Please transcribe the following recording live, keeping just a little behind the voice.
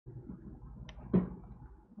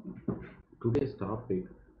Today's topic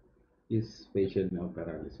is facial nerve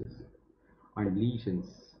paralysis and lesions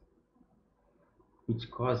which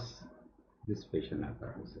cause this facial nerve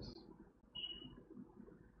paralysis.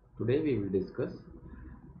 Today we will discuss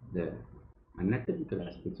the anatomical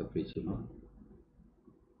aspects of facial nerve,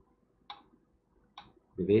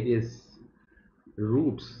 the various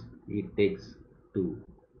routes it takes to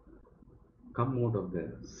come out of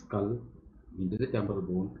the skull into the temporal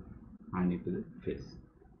bone and into the face.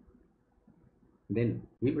 Then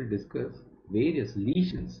we will discuss various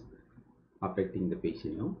lesions affecting the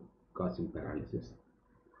facial nerve causing paralysis,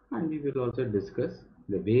 and we will also discuss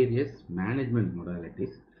the various management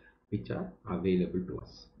modalities which are available to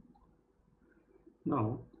us.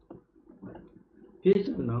 Now,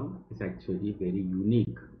 facial nerve is actually very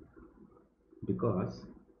unique because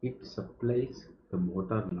it supplies the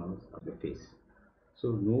motor nerves of the face.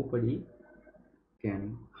 So nobody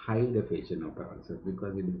can hide the facial nerve paralysis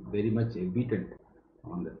because it is very much evident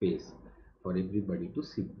on the face for everybody to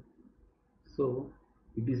see. So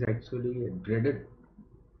it is actually a dreaded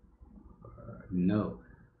nerve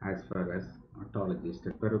as far as otologists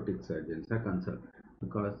and parotid surgeons are concerned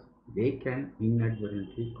because they can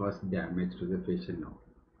inadvertently cause damage to the facial nerve,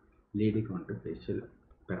 leading on to facial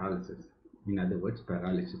paralysis. In other words,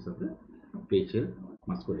 paralysis of the facial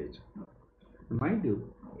musculature. Mind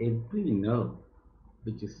you, every nerve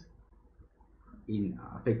which is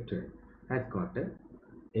affected has got a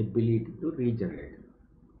ability to regenerate.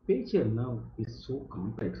 Facial nerve is so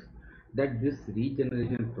complex that this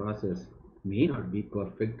regeneration process may not be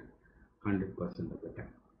perfect 100% of the time.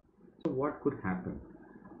 So what could happen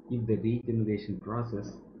if the regeneration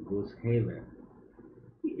process goes haywire?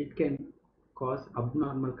 It can cause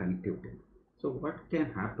abnormal connectivity. So what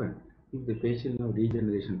can happen if the facial nerve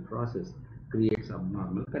regeneration process creates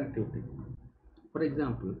abnormal connectivity? For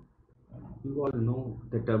example, you all know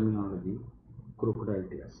the terminology crocodile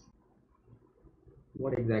tears.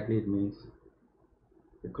 What exactly it means?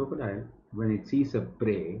 The crocodile, when it sees a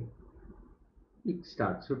prey, it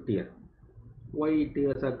starts to tear. Why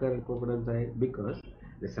tears occur in crocodile's eye? Because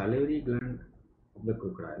the salivary gland of the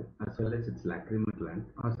crocodile as well as its lacrimal gland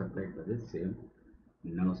are supplied by the same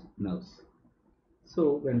nerves.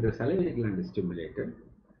 So when the salivary gland is stimulated,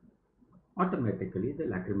 automatically the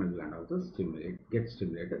lacrimal gland also gets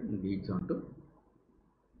stimulated and leads on to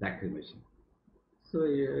lacrimation. So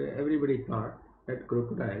everybody thought that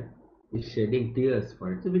crocodile is shedding tears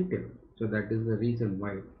for its victim. So that is the reason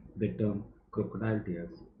why the term crocodile tears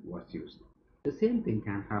was used. The same thing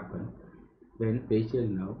can happen when facial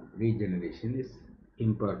nerve regeneration is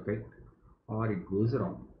imperfect or it goes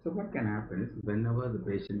wrong. So what can happen is whenever the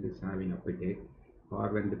patient is having appetite or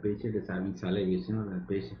when the patient is having salivation or when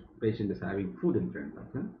the patient is having food in front of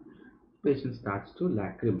them, patient starts to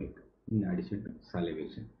lacrimate in addition to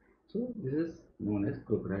salivation. So this is known as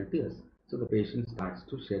crocodile tears. So the patient starts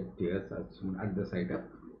to shed tears as soon at the sight of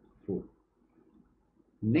food.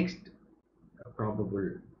 Next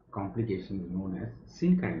probable complication is known as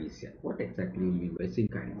synkinesia. What exactly you mean by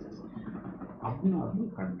synkinesis? Abnormal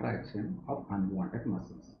contraction of unwanted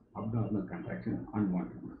muscles. Abnormal contraction of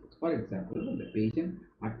unwanted muscles. For example, when the patient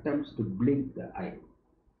attempts to blink the eye,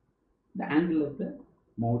 the angle of the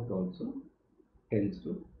mouth also tends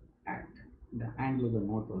to act. The angle of the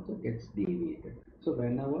mouth also gets deviated. So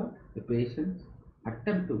whenever the patients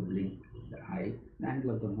attempt to blink the eye, the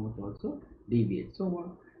angle of the mouth also deviates.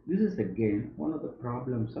 So this is again one of the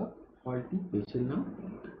problems of faulty facial nerve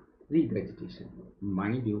regurgitation.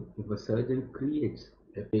 Mind you, if a surgeon creates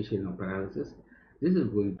a facial nerve paralysis, this is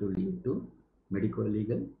going to lead to medical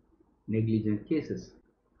legal negligent cases.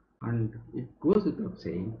 And it goes without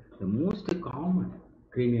saying, the most common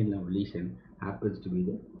cranial nerve lesion happens to be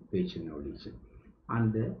the facial nerve lesion.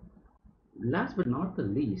 And last but not the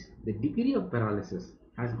least, the degree of paralysis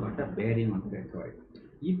has got a bearing on the recovery.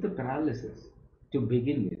 If the paralysis to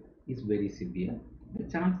begin with is very severe,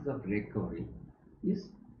 the chances of recovery is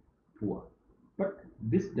poor. But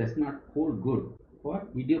this does not hold good for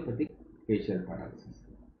idiopathic facial paralysis,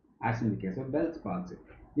 as in the case of Bell's palsy.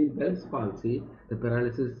 In Bell's palsy, the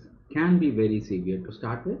paralysis can be very severe to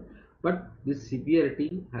start with, but this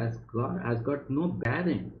severity has got no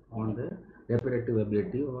bearing on the reparative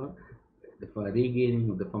ability or the regaining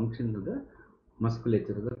of the function of the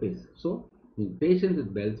musculature of the face. So, in patients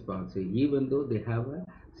with Bell's palsy, even though they have a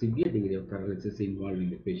severe degree of paralysis involving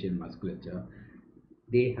the facial musculature,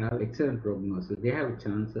 they have excellent prognosis. They have a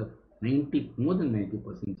chance of more than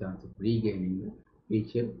 90% chance of regaining the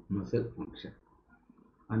facial muscle function.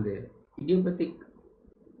 And the idiopathic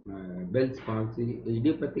Bell's palsy,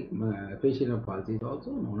 idiopathic facial nerve palsy is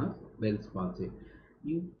also known as Bell's palsy.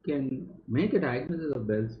 You can make a diagnosis of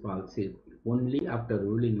Bell's palsy only after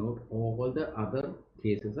ruling out all the other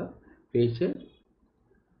cases of facial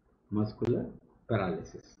muscular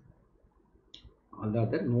paralysis, all the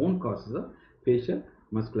other known causes of facial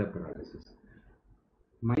muscular paralysis.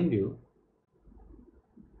 Mind you,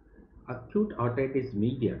 acute otitis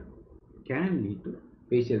media can lead to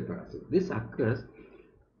facial paralysis. This occurs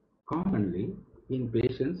commonly in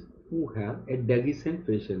patients who have a dehiscent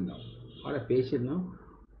facial nerve or a facial nerve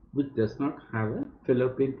which does not have a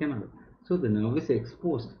fallopian canal. So the nerve is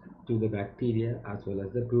exposed to the bacteria as well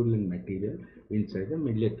as the purulent material inside the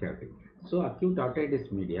midline cavity. So acute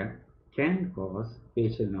otitis media can cause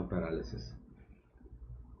facial nerve paralysis.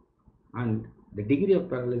 And the degree of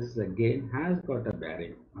paralysis again has got a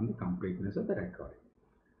bearing on the completeness of the recovery.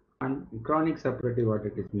 And chronic suppurative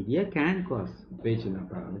otitis media can cause facial nerve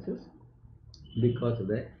paralysis because of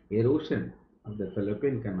the erosion of the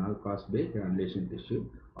fallopian canal caused by granulation tissue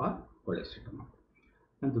or cholesteatoma.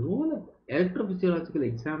 And the role of electrophysiological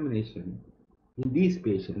examination in these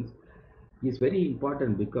patients is very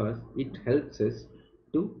important because it helps us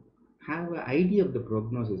to have an idea of the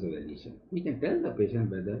prognosis of the lesion. We can tell the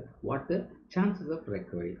patient whether what the chances of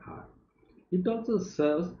recovery are. It also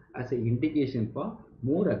serves as an indication for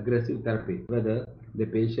more aggressive therapy, whether the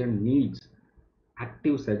patient needs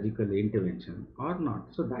active surgical intervention or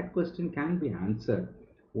not. So that question can be answered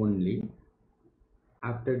only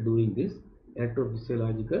after doing this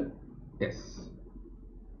electrophysiological tests.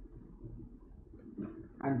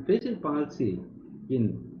 And facial palsy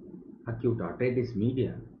in acute otitis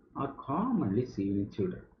media are commonly seen in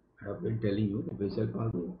children. I have been telling you the facial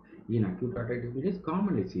palsy in acute otitis media is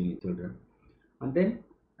commonly seen in children. And then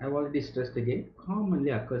I have already stressed again, commonly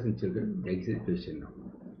occurs in children, the exit facial nerve.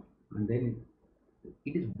 And then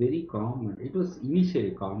it is very common. It was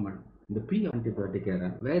initially common in the pre-antibiotic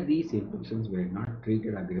era where these infections were not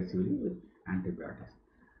treated aggressively with antibiotics.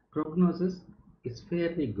 Prognosis is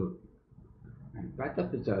fairly good. And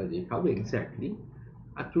pathophysiology, how exactly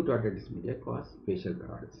acute otitis media cause facial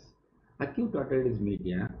paralysis? Acute otitis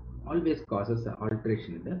media always causes an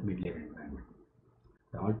alteration in the midline environment.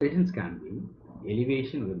 The alterations can be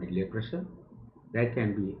elevation of the midline pressure, there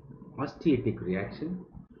can be osteotic reaction,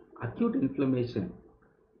 acute inflammation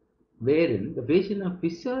wherein the facial nerve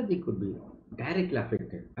physiology could be directly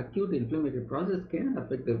affected. Acute inflammatory process can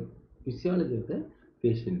affect the physiology of the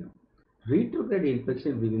facial nerve. Retrograde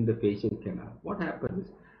infection within the facial canal. What happens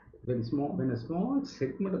is when a small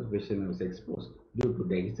segment of the facial nerve is exposed due to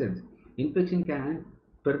dehiscence, infection can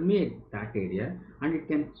permeate that area and it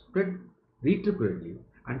can spread retrogradely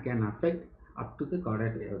and can affect up to the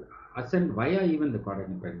caudate, ascend via even the caudate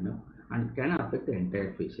nerve and can affect the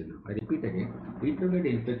entire facial nerve. I repeat again, retrograde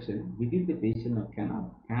infection within the facial nerve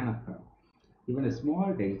can occur. Even a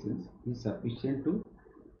small dehiscence is sufficient to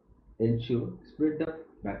ensure spread of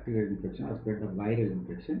bacterial infection or spread of viral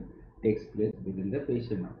infection takes place within the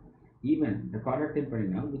facial nerve. Even the caudate tympani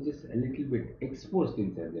nerve, which is a little bit exposed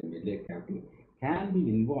inside the midline cavity, can be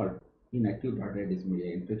involved in acute otitis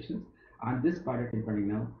media infections, and this caudate tympani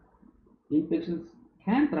nerve infections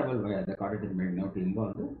can travel via the caudate tympani nerve to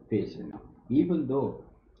involve the facial nerve. Even though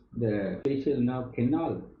the facial nerve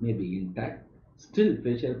canal may be intact, still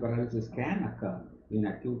facial paralysis can occur in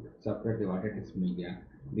acute suppurative otitis media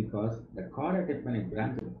because the caudate tympanic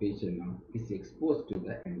branch of the facial nerve is exposed to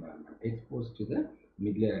the environment, exposed to the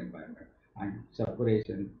midline environment, and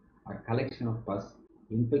suppuration or collection of pus,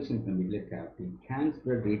 infection in the midline cavity can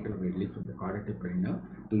spread retrogradely from the caudate tympanic nerve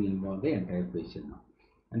to involve the entire facial nerve.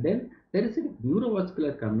 And then there is a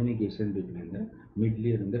neurovascular communication between the mid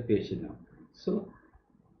layer and the facial nerve. So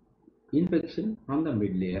infection from the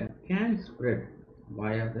mid layer can spread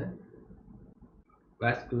via the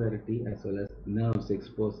vascularity as well as nerves,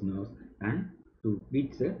 exposed nerves, and to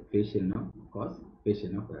reach the facial nerve cause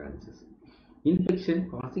facial nerve paralysis. Infection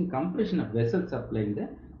causing compression of vessel supplying the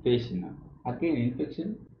facial nerve. Again,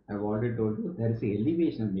 infection, I've already told you, there is a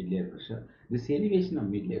elevation of mid-layer pressure. This elevation of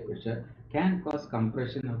mid-layer pressure can cause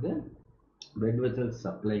compression of the blood vessels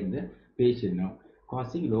supplying the facial nerve,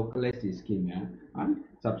 causing localized ischemia and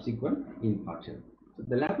subsequent infarction. So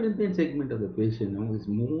the labyrinthine segment of the facial nerve is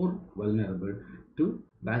more vulnerable to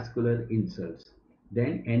vascular insults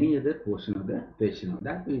than any other portion of the facial nerve.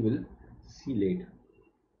 That we will see later.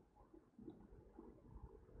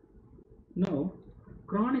 Now,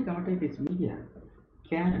 chronic otitis media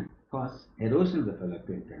can cause erosion of the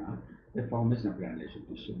fallopian canal, the formation of granulation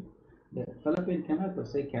tissue. The fallopian canal per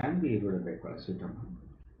se can be eroded by cholesteatoma,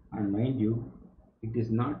 and mind you, it is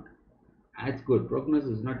not as good. Prognosis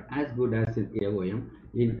is not as good as in AOM.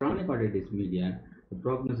 In chronic otitis media, the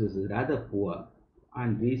prognosis is rather poor,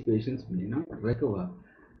 and these patients may not recover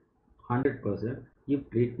 100% if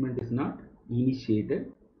treatment is not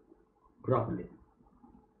initiated properly.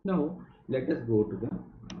 Now let us go to the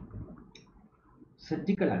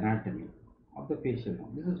surgical anatomy of the facial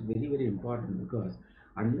nerve. This is very important because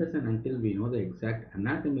unless and until we know the exact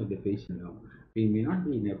anatomy of the facial nerve, we may not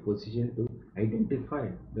be in a position to identify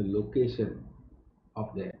the location of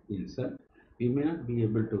the insult. We may not be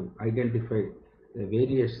able to identify the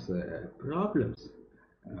various problems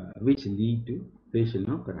which lead to facial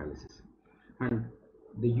nerve paralysis. And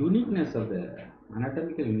the uniqueness of the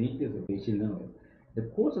anatomical uniqueness of facial nerve, the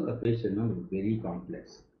course of the facial nerve is very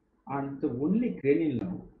complex, and the only cranial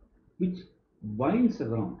nerve which winds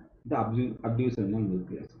around the abducens nerve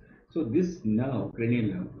nucleus. So this nerve,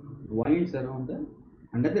 cranial nerve, winds around the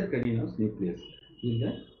another cranial nerve's nucleus in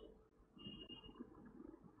the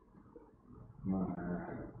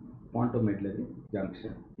pontomedullary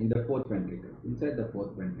junction in the fourth ventricle. Inside the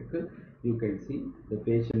fourth ventricle, you can see the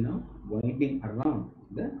facial nerve winding around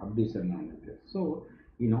the abducens nerve nucleus. So,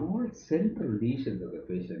 in all central lesions of the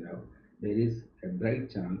facial nerve, there is a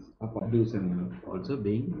bright chance of abducens nerve also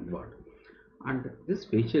being involved. And this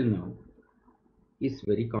facial nerve is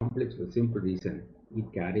very complex for simple reason.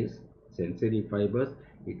 It carries sensory fibers,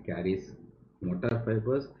 it carries motor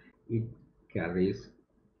fibers, it carries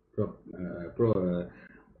pro, pro,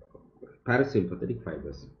 parasympathetic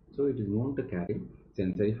fibers. So it is known to carry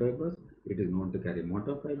sensory fibers, it is known to carry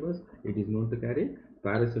motor fibers, it is known to carry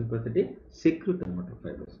parasympathetic secretomotor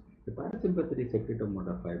fibers. The parasympathetic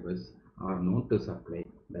secretomotor fibers are known to supply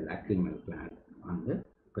the lacrimal gland and the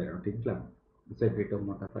parotid gland. The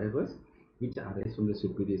secretomotor fibers which arise from the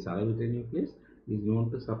superior salivary nucleus is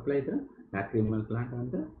known to supply the lacrimal gland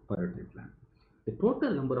and the parotid gland. The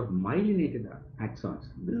total number of myelinated axons,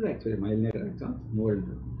 this is actually myelinated axons,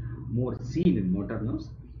 more seen in motor nerves.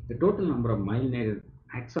 The total number of myelinated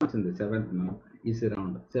axons in the seventh nerve is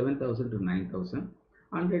around 7,000 to 9,000,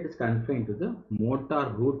 and it is confined to the motor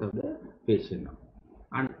root of the facial nerve.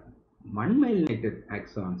 And unmyelinated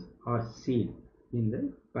axons are seen in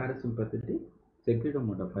the parasympathetic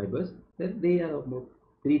secretomotor fibers, that they are about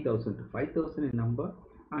 3,000 to 5,000 in number,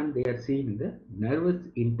 and they are seen in the nervous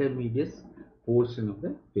intermediate portion of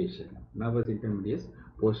the facial nerve. Nervous intermediate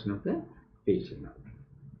portion of the facial nerve.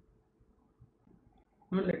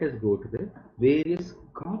 Now let us go to the various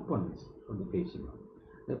components of the facial nerve.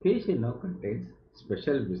 The facial nerve contains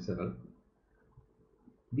special visceral.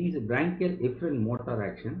 These branchial efferent motor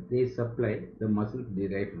action, they supply the muscles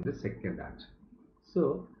derived from the second arch.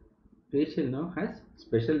 So facial nerve has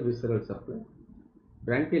special visceral supply,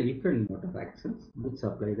 branchial efferent motor actions which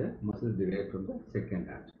supply the muscles derived from the second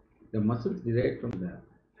arch. The muscles derived from the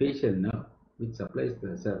facial nerve which supplies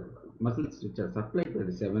the muscles which are supplied by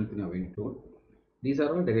the seventh nerve endotone. These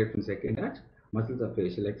are all derived from second arch. Muscles of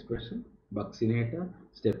facial expression, buccinator,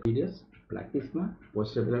 stapedius, platysma,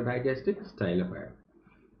 posterior digestive, stylophile.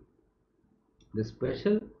 The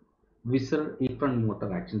special visceral efferent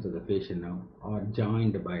motor actions of the facial nerve are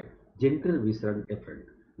joined by general visceral efferent.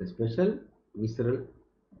 The special visceral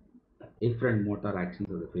efferent motor actions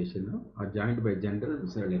of the facial nerve are joined by general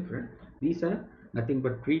visceral efferent. These are nothing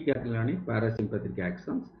but preganglionic parasympathetic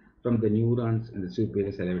axons from the neurons in the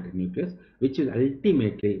superior salivary nucleus, which will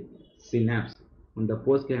ultimately synapse on the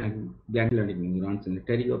postganglionic neurons in the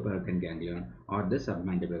pterygopalatine ganglion or the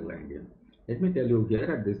submandibular ganglion. Let me tell you here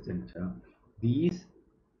at this juncture, these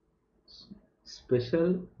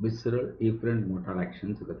special visceral efferent motor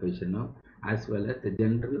actions of the facial nerve as well as the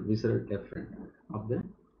general visceral efferent of the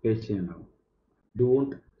facial nerve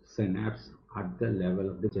don't synapse at the level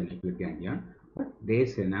of the geniculate ganglion, but they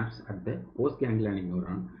synapse at the postganglionic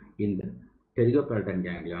neuron in the pterygopalatine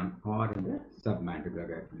ganglion or in the submandibular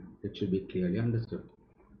ganglion. It should be clearly understood.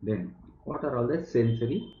 Then, what are all the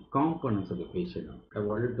sensory components of the facial nerve? I've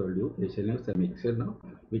already told you, facial nerve is a mixture nerve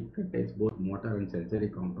which contains both motor and sensory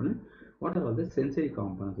components. What are all the sensory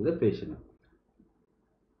components of the facial nerve?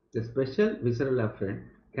 The special visceral efferent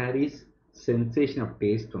carries sensation of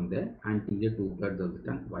taste from the anterior two-thirds of the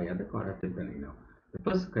tongue via the chorda tympani nerve. The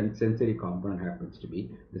first sensory component happens to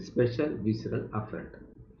be the special visceral efferent,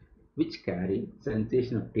 which carry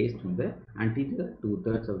sensation of taste from the anterior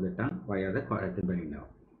two-thirds of the tongue via the chorda tympani nerve.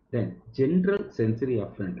 Then general sensory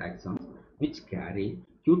efferent axons, which carry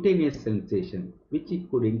cutaneous sensation, which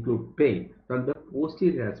could include pain from the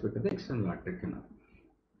posterior aspect of the external aortic canal.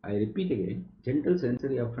 I repeat again, general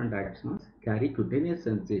sensory efferent axons carry cutaneous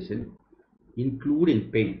sensation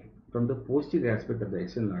including pain from the posterior aspect of the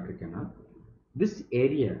external aortic canal. This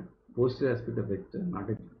area, posterior aspect of the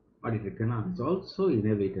external aortic canal, is also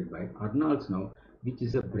innervated by Arnold's nerve, which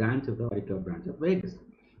is a branch of the auricular branch of vagus.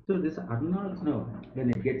 So this Arnold's nerve, when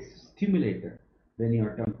it gets stimulated, when you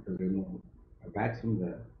attempt to remove wax from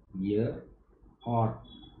the ear or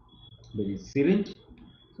when it's syringe.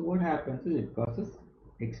 So what happens is it causes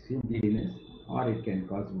extreme giddiness or it can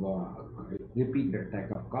cause repeated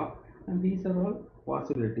attack of cough, and these are all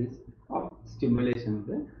possibilities of stimulation of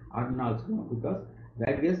the Arnold's nerve because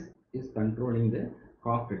vagus is controlling the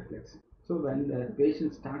cough reflex. So when the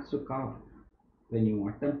patient starts to cough, when you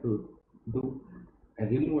attempt to do a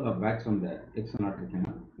removal of wax from the external aortic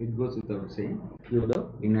canal, it goes without saying you would have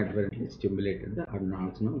inadvertently stimulated the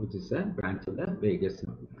Arnold's nerve, which is a branch of the vagus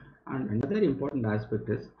nerve. And another important aspect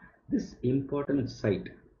is this important site,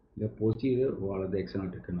 the posterior wall of the external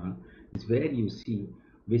aortic canal, is where you see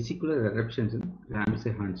vesicular eruptions in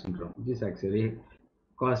Ramsay-Hunt syndrome, which is actually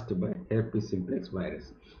caused by herpes simplex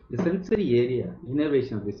virus. The sensory area,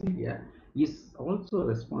 innervation of this area, is also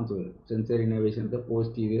responsible. Sensory innervation of the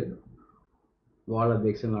posterior wall of the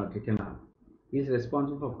external aortic canal is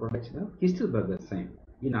responsible for production of Kistelberger sign.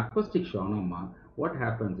 In acoustic schwannoma, what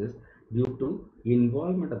happens is due to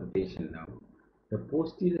involvement of the patient nerve, the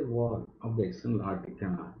posterior wall of the external aortic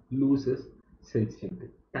canal loses sensitivity,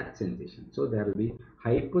 touch sensation. So there will be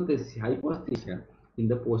hypoesthesia in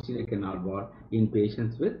the posterior canal wall in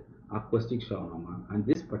patients with acoustic schwannoma, and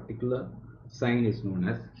this particular sign is known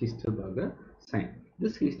as Kistelberger sign.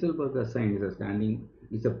 This Kistelberger sign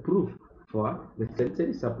is a proof for the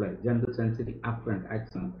sensory supply, general sensory afferent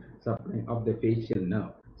axon supply of the facial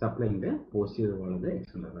nerve, supplying the posterior wall of the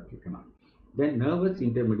external aortic canal. Then nervous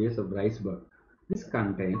intermediates of Reisberg. This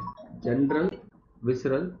contains general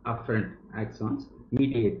visceral afferent axons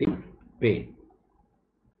mediating pain.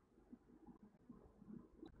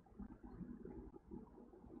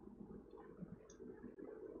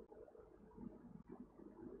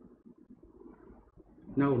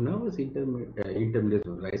 Now, nervous intermediates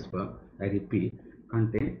of Reisberg, I repeat,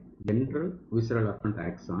 contain general visceral afferent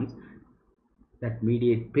axons that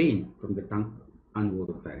mediate pain from the tongue and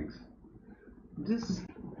oropharynx. This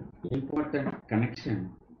important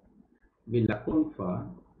connection will account for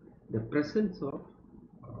the presence of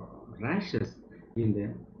rashes in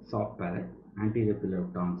the soft palate, anterior pillar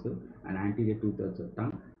of tonsil, and anterior two-thirds of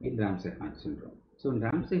tongue in Ramsay-Hunt syndrome. So, in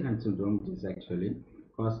Ramsay-Hunt syndrome, which is actually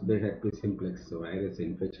caused by herpes simplex virus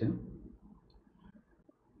infection,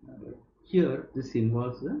 here this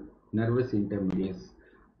involves the nervous intermediates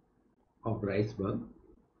of Reisberg,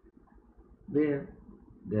 where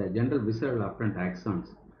the general visceral afferent axons,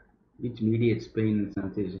 which mediates pain and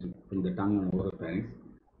sensation from the tongue and oropharynx,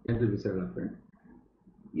 general visceral afferent,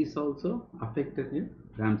 is also affected in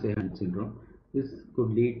Ramsay-Hunt syndrome. This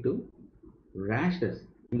could lead to rashes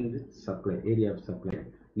in the supply area of supply,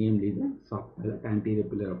 namely the soft palate, anterior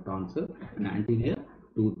pillar of tonsil, and anterior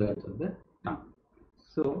two-thirds of the tongue.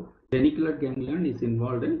 So, genicular ganglion is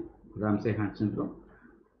involved in Ramsay-Hunt syndrome.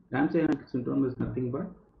 Ramsay-Hunt syndrome is nothing but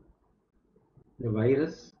the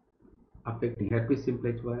virus affecting herpes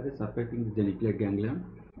simplex virus affecting the genicular ganglion,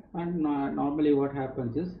 and normally what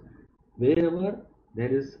happens is wherever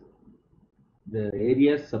there is the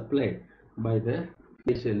area supplied by the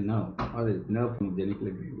facial nerve or the nerve from the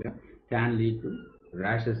genicular ganglia can lead to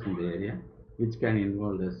rashes in the area, which can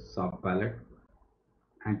involve the soft palate,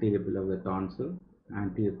 anterior pillar of the tonsil,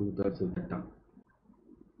 anterior two-thirds of the tongue.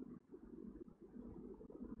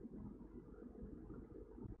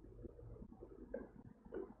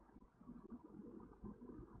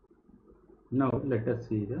 Now let us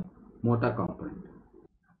see the motor component.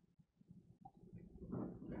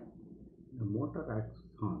 The motor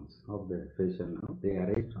axons of the facial nerve, they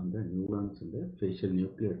arise from the neurons in the facial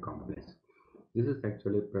nuclear complex. This is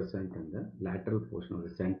actually present in the lateral portion of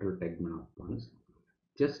the central tegmen of pons,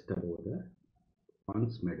 just above the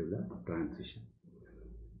pons medulla transition.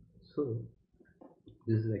 So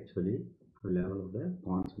this is actually the level of the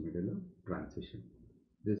pons medulla transition.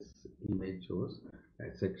 This image shows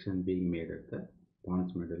a section being made at the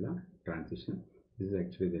pons medulla transition. This is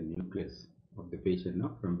actually the nucleus of the facial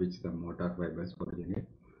nerve from which the motor fibers originate,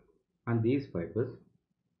 and these fibers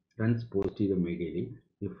runs posterior medially.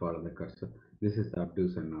 You follow the cursor. This is the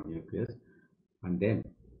abducens nerve nucleus, and then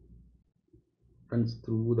runs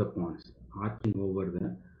through the pons, arching over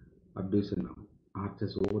the abducens nerve,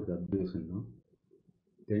 arches over the abducens nerve,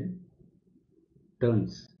 then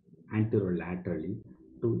turns anterolaterally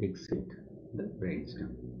to exit the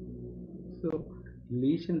brainstem. So,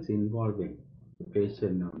 lesions involving the facial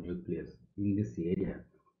nerve nucleus in this area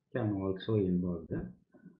can also involve the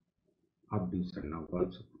abducens nerve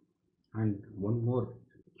also. And one more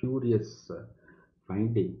curious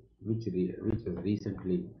finding which has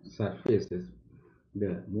recently surfaced is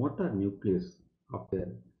the motor nucleus of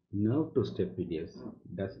the nerve to stapedius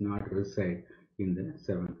does not reside in the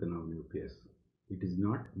seventh nerve nucleus. It is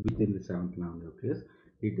not within the seventh nerve nucleus.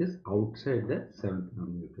 it is outside the seventh nerve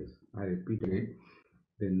nucleus. I repeat again,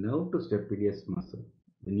 the nerve to stapedius muscle,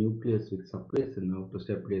 the nucleus which supplies the nerve to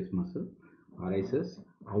stapedius muscle, arises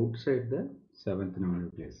outside the seventh nerve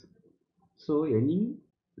nucleus. So any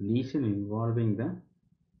lesion involving the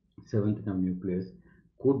seventh nerve nucleus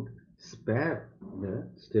could spare the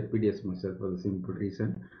stapedius muscle for the simple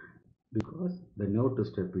reason because the nerve to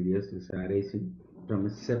stapedius is arising from a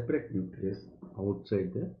separate nucleus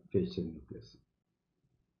outside the facial nucleus.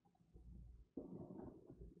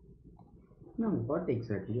 Now, what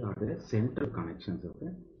exactly are the central connections of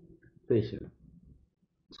the facial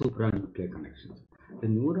supranuclear connections? The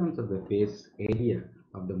neurons of the face area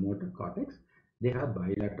of the motor cortex, they have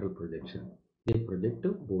bilateral projection. They project to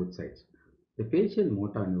both sides. The facial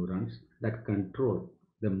motor neurons that control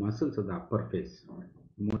the muscles of the upper face,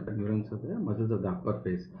 motor neurons of the muscles of the upper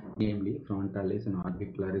face, namely frontalis and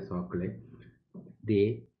orbicularis oculi,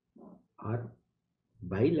 they are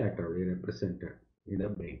bilaterally represented in the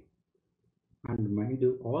brain. And mind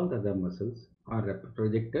you, all the other muscles are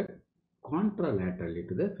projected contralaterally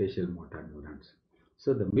to the facial motor neurons.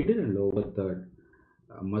 So the middle and lower third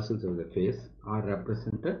muscles of the face are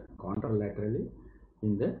represented contralaterally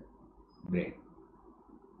in the brain.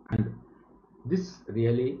 And this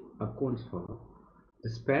really accounts for the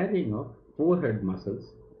sparing of forehead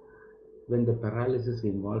muscles when the paralysis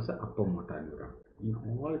involves the upper motor neuron. In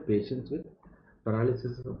all patients with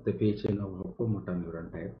paralysis of the facial or upper motor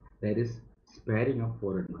neuron type, there is sparing of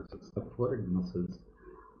forehead muscles. The forehead muscles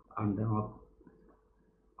and the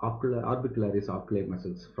orbicularis oculi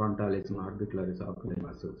muscles, frontalis and orbicularis oculi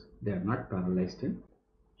muscles, they are not paralyzed in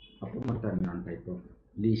upper motor neuron type of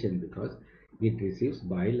lesion because it receives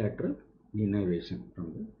bilateral innervation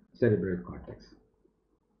from the cerebral cortex.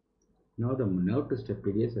 Now the nerve to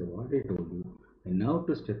stapedius, I have already told you, the nerve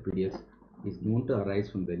to stapedius is known to arise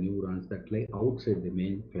from the neurons that lie outside the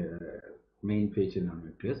main facial nerve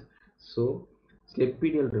nucleus. So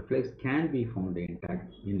stapedial reflex can be found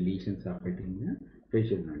intact in lesions affecting the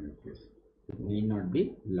facial nerve nucleus. It need not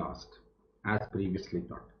be lost as previously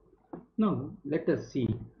thought. Now let us see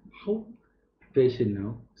how facial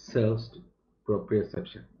nerve serves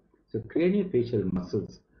proprioception. So craniofacial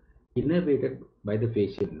muscles innervated by the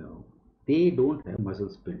facial nerve, they don't have muscle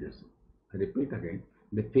spindles. I repeat again,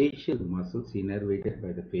 the facial muscles innervated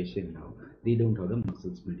by the facial nerve, they don't have the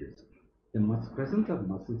muscle spindles. The presence of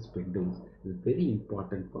muscle spindles is very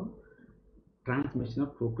important for transmission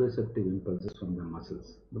of proprioceptive impulses from the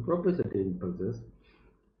muscles. The proprioceptive impulses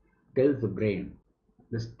tells the brain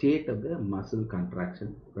the state of the muscle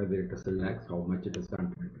contraction, whether it is relaxed, how much it is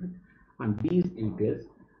contracted, and these details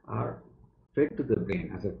are fed to the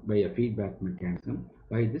brain by a feedback mechanism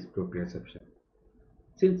by this proprioception.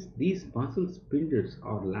 Since these muscle spindles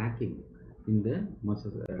are lacking in the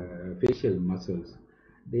facial muscles,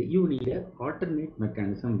 you need an alternate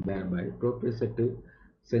mechanism whereby proprioceptive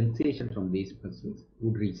sensation from these muscles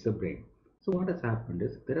would reach the brain. So what has happened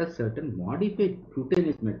is there are certain modified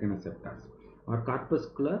cutaneous mechanoreceptors or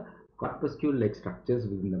corpuscle-like structures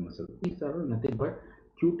within the muscle. These are nothing but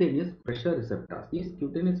cutaneous pressure receptors. These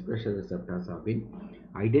cutaneous pressure receptors have been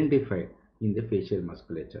identified in the facial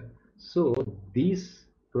musculature. So these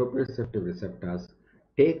proprioceptive receptors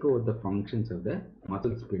take over the functions of the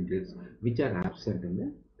muscle spindles which are absent in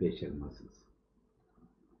the facial muscles.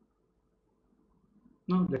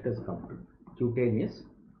 Now let us come to cutaneous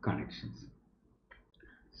connections.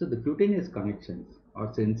 So the cutaneous connections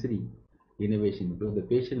or sensory innervation, because the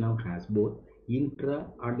facial nerve has both intra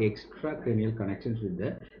and extracranial connections with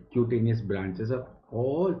the cutaneous branches of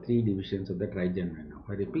all three divisions of the trigeminal nerve.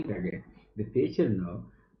 I repeat again, the facial nerve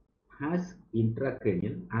has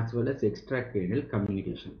intracranial as well as extracranial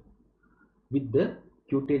communication with the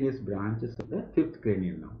cutaneous branches of the fifth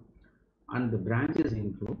cranial nerve, and the branches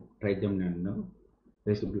include trigeminal nerve,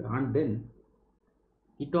 vestibular, and then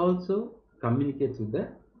it also communicates with the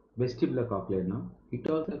vestibulocochlear nerve. It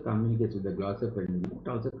also communicates with the glossopharyngeal nerve. It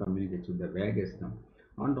also communicates with the vagus nerve,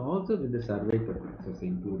 and also with the cervical nerves,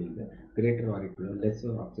 including the greater auricular,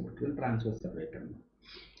 lesser occipital, transverse cervical nerve.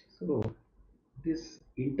 So it is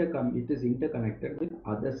interconnected with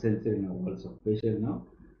other sensory nerve also. Facial nerve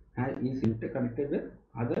is interconnected with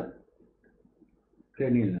other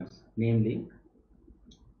cranial nerves, namely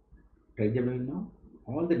trigeminal nerve.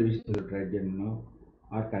 All the divisions of the trigeminal nerve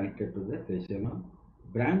are connected to the facial nerve.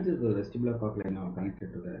 Branches of the vestibulocochlear nerve are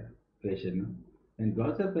connected to the facial nerve. And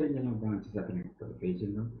glossopharyngeal nerve branches are connected to the facial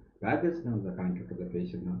nerve. Vagus nerves are connected to the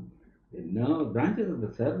facial nerve. The nerve branches of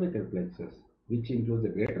the cervical plexus, which includes the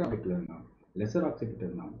greater auricular nerve, lesser occipital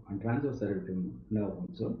nerve, and transverse cervical nerve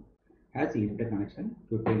also has interconnection,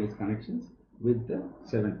 cutaneous connections with the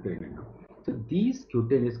seventh cranial nerve. So these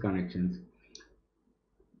cutaneous connections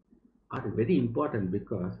are very important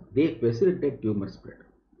because they facilitate tumor spread.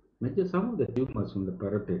 Some of the tumors from the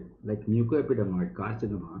parotid, like mucoepidermoid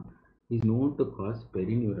carcinoma, is known to cause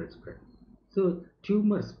perineural spread. So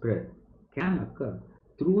tumor spread can occur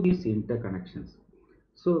through these interconnections.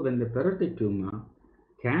 So when the parotid tumor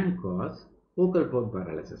can cause focal plane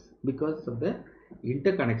paralysis because of the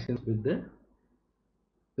interconnections with the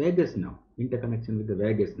vagus nerve, interconnection with the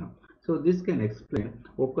vagus nerve. So this can explain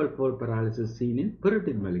focal plane paralysis seen in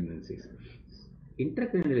parotid malignancies.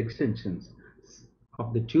 Intracranial extensions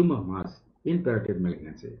of the tumor mass in parotid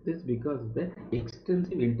malignancy. This is because of the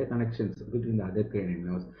extensive interconnections between the other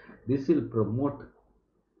cranial nerves. This will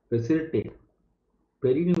facilitate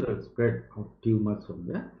perineural spread of tumors from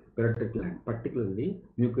the parotid gland, particularly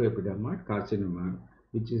mucoepidermoid carcinoma,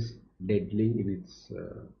 which is deadly in its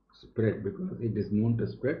spread because it is known to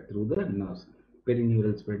spread through the nerves.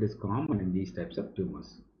 Perineural spread is common in these types of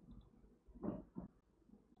tumors.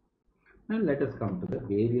 Now let us come to the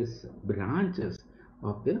various branches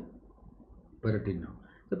of the parotid nerve.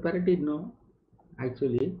 The parotid nerve,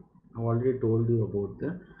 actually, I already told you about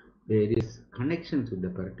the various connections with the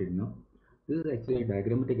parotid nerve. This is actually a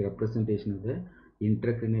diagrammatic representation of the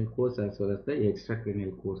intracranial course as well as the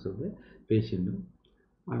extracranial course of the facial nerve.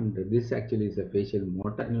 And this actually is a facial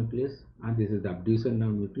motor nucleus, and this is the abducens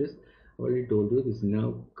nerve nucleus. I already told you this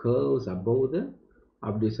nerve curves above the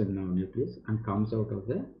abducens nerve nucleus and comes out of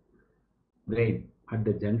the brain at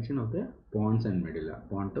the junction of the pons and medulla,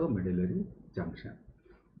 pontomedullary junction.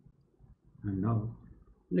 And now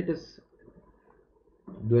let us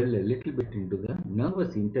dwell a little bit into the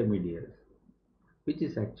nervous intermediaries, which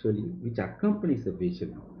accompanies the facial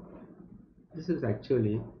nerve. This is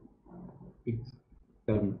actually, it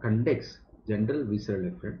conducts general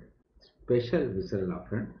visceral efferent, special visceral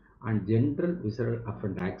afferent, and general visceral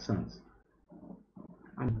afferent axons,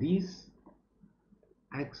 and these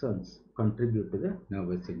axons contribute to the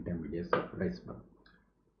nervous intermediaries of Reisberg.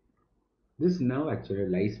 This nerve actually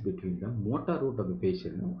lies between the motor root of the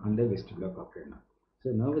facial nerve and the vestibulocochlear nerve. So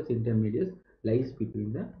nervous intermediaries lies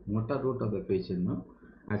between the motor root of the facial nerve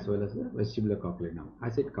as well as the vestibulocochlear nerve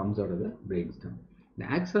as it comes out of the brainstem. The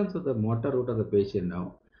axons of the motor root of the facial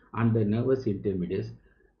nerve and the nervous intermediaries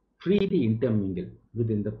freely intermingle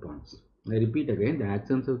within the pons. I repeat again, the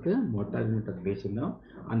axons of the motor unit of the facial nerve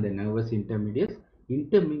and the nervous intermediaries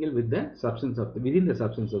intermingle with the substance of within the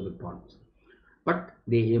substance of the pons, but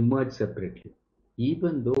they emerge separately.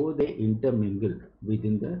 Even though they intermingle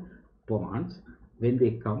within the pons, when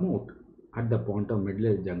they come out at the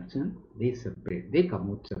pontomedullary junction, they separate. They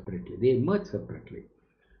come out separately. They emerge separately.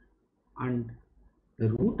 And the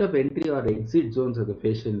route of entry or exit zones of the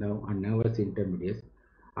facial nerve and nervous intermediaries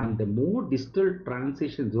and the more distal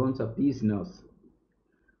transition zones of these nerves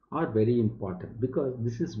are very important because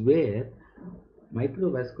this is where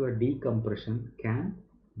microvascular decompression can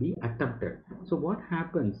be attempted. So what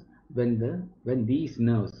happens when these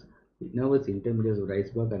nervous intermediaries of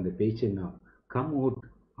Reisberg and the facial nerve come out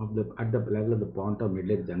of the at the level of the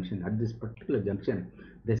pontomedullary junction? At this particular junction,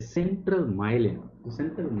 the central myelin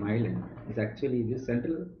is actually this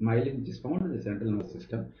central myelin which is found in the central nervous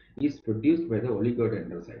system is produced by the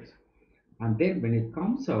oligodendrocytes, and then when it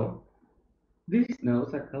comes out, these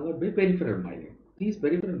nerves are covered by peripheral myelin. These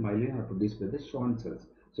peripheral myelin are produced by the Schwann cells.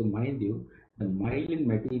 So mind you, the myelin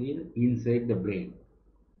material inside the brain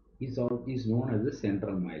is known as the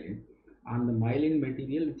central myelin, and the myelin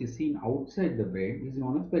material which is seen outside the brain is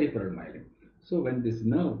known as peripheral myelin. So when this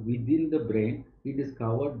nerve within the brain, it is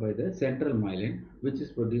covered by the central myelin which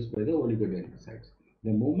is produced by the oligodendrocytes.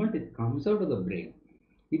 The moment it comes out of the brain,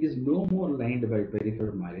 it is no more lined by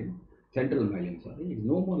peripheral myelin, central myelin, sorry, it is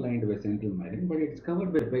no more lined by central myelin, but it is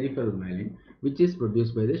covered by peripheral myelin, which is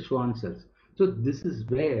produced by the Schwann cells. So this is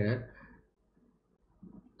where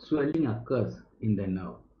swelling occurs in the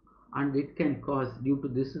nerve, and it can cause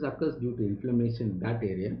occurs due to inflammation in that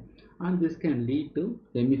area, and this can lead to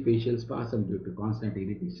hemifacial spasm due to constant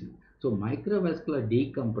irritation. So microvascular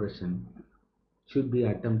decompression should be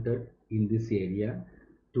attempted in this area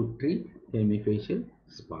to treat hemifacial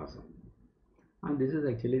spasm. And this is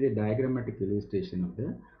actually the diagrammatic illustration of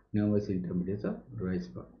the nervous intermediaries of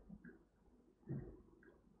Reisberg.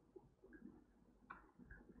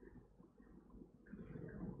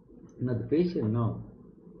 Now the facial nerve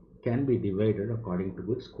can be divided according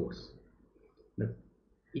to its course.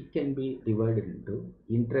 It can be divided into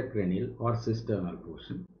intracranial or cisternal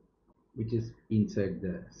portion, which is inside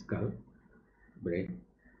the skull, brain,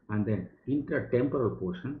 and then intratemporal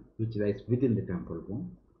portion, which lies within the temporal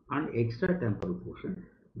bone, and extratemporal portion,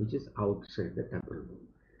 which is outside the temporal bone.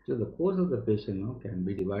 So the course of the fascial nerve can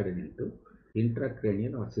be divided into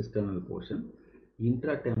intracranial or cisternal portion,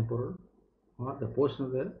 intratemporal or the portion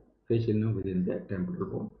of the fascial nerve within the temporal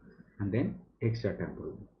bone, and then extratemporal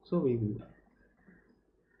bone. So we will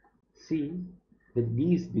see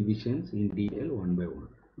these divisions in detail one by one.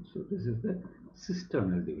 So this is the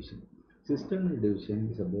cisternal division. Cisternal division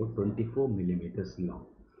is about 24 millimeters long.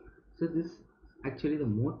 So this actually the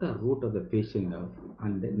motor root of the facial nerve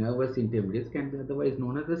and the nervous intermediates can be otherwise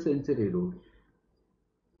known as the sensory root.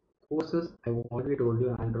 Courses I've already told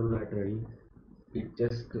you anterolaterally, it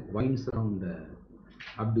just winds around the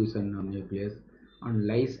abduction of nucleus and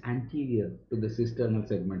lies anterior to the cisternal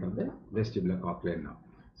segment of the vestibulocochlear nerve.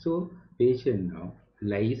 So facial nerve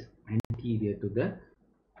lies anterior to the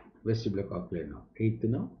vestibulocochlear nerve. Eighth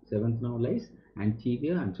nerve, seventh nerve lies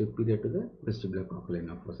anterior and superior to the vestibulocochlear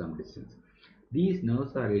nerve for some distance. These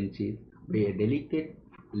nerves are encased by a delicate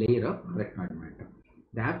layer of arachnoid matter.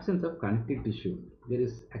 The absence of connective tissue, there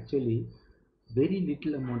is actually very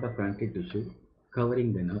little amount of connective tissue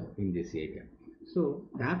covering the nerve in this area. So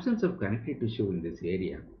the absence of connective tissue in this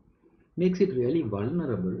area makes it really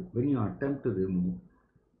vulnerable when you attempt to remove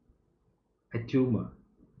a tumor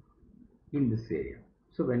in this area.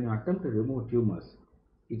 So when you attempt to remove tumors,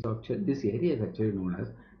 this area is actually known as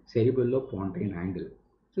cerebellopontine angle.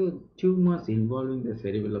 So tumors involving the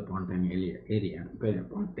cerebellopontine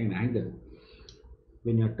pontine angle,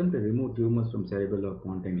 when you attempt to remove tumors from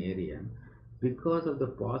cerebellopontine area, because of the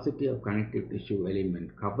paucity of connective tissue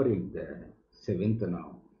element covering the seventh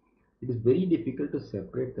nerve, it is very difficult to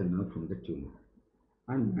separate the nerve from the tumor.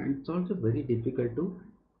 And it's also very difficult to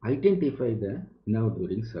identify the nerve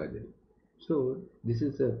during surgery. So this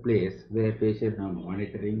is a place where facial nerve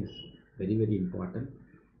monitoring is very important,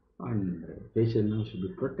 and facial nerve should be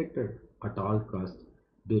protected at all costs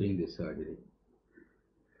during this surgery.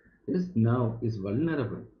 This nerve is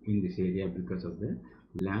vulnerable in this area because of the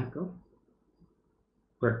lack of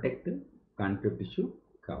protective connective tissue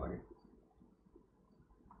covering.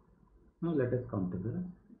 Now let us come to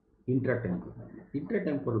the intratemporal.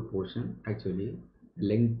 Intratemporal portion actually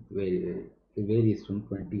length varies from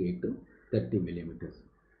 28 to 30 millimeters.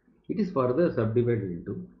 It is further subdivided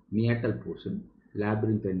into meatal portion,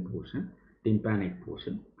 labyrinthine portion, tympanic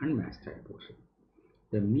portion, and mastoid portion.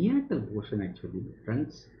 The meatal portion actually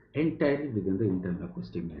runs entirely within the internal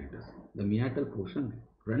acoustic meatus. The meatal portion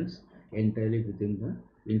runs entirely within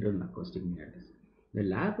the internal acoustic meatus. The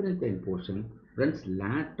labyrinthine portion runs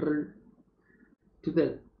lateral to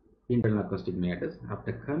the internal acoustic meatus.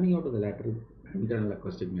 After coming out of the lateral internal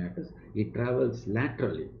acoustic meatus, it travels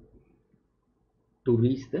laterally to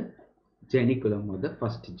reach the geniculum or the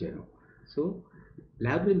first genu. So,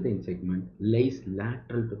 labyrinthine segment lies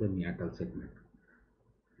lateral to the meatal segment.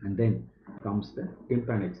 And then comes the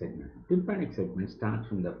tympanic segment. Tympanic segment starts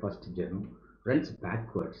from the first genu, runs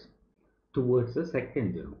backwards towards the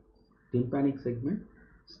second genu. Tympanic segment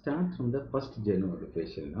starts from the first genu of the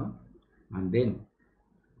facial nerve and then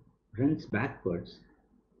runs backwards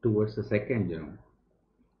towards the second genu,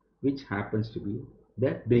 which happens to be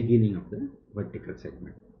the beginning of the vertical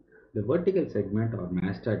segment. The vertical segment or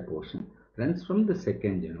mastoid portion runs from the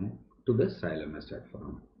second genu to the stylomastoid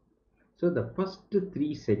foramen. So the first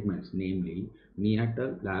three segments, namely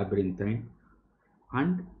meatal, labyrinthine,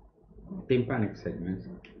 and tympanic segments,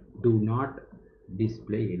 do not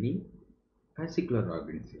display any fascicular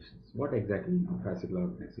organizations. What exactly is fascicular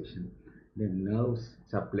organization? The nerves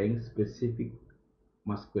supplying specific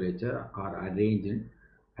musculature are arranged in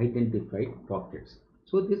identified pockets.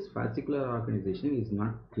 So this fascicular organization is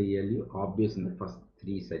not clearly obvious in the first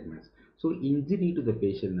three segments. So injury to the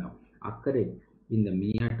facial nerve occurring in the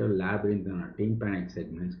meatal, labyrinthine, or tympanic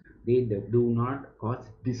segments, they do not cause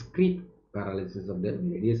discrete paralysis of the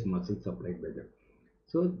various muscles supplied by them.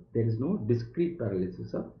 So there is no discrete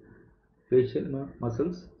paralysis of facial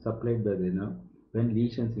muscles supplied by the nerve when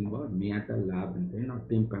lesions involve meatal, labyrinthine, or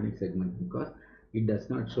tympanic segment because it does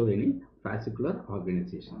not show any fascicular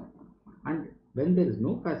organization. And when there is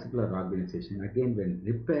no fascicular organization, again when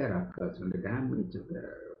repair occurs, when the damage of the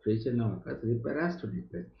facial nerve occurs, repair has to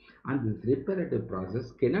take place. And this reparative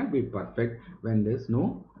process cannot be perfect when there is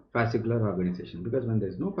no fascicular organization, because when there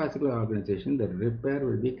is no fascicular organization, the repair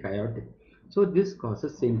will be chaotic. So this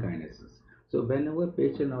causes synkinesis. So whenever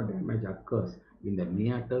facial nerve damage occurs in the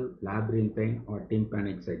meatal, labyrinthine, or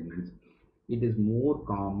tympanic segments, it is more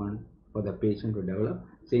common for the patient to develop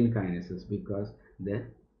synkinesis because the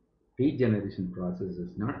regeneration process is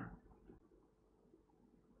not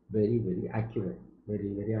very accurate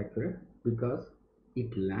because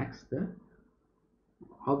it lacks the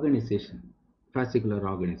organization, fascicular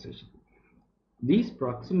organization. These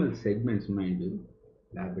proximal segments, mind you,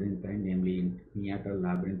 labyrinthine, namely in meatal,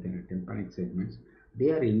 labyrinthine, and tympanic segments,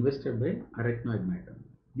 they are invested by arachnoid matter.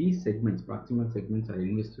 These segments, proximal segments, are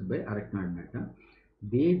invested by arachnoid matter.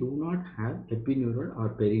 They do not have epineural or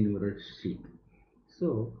perineural sheath.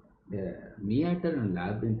 So, the meatal and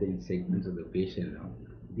labyrinthine segments of the facial nerve,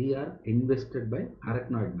 they are invested by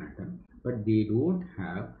arachnoid matter, but they don't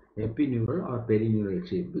have epineural or perineural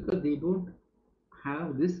sheath because they don't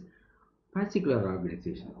have this fascicular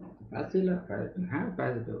organization. Have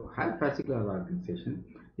fascicular organization,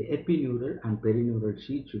 the epineural and perineural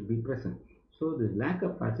sheath should be present. So the lack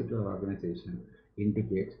of fascicular organization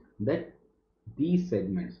indicates that these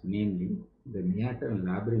segments, namely the meatal and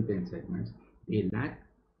labyrinthine segments, they lack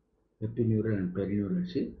epineural and perineural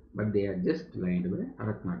sheath, but they are just lined by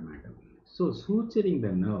arachnoid matter. So suturing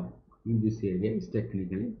the nerve in this area is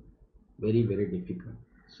technically very difficult.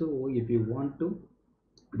 So if you want to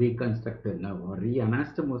reconstruct the nerve or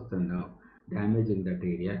reanastomose the nerve damage in that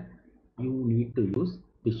area, you need to use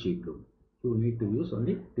tissue glue. You need to use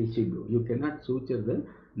only tissue glue. You cannot suture the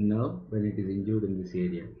nerve when it is injured in this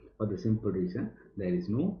area for the simple reason there is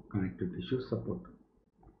no connective tissue support.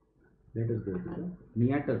 Let us go to the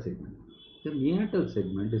meatal segment. The meatal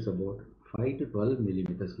segment is about 5 to 12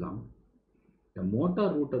 millimeters long. The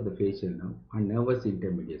motor root of the facial nerve and nervous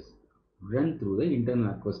intermediates run through the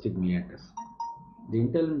internal acoustic meatus. The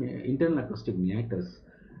internal acoustic meatus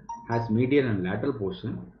has medial and lateral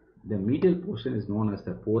portion. The medial portion is known as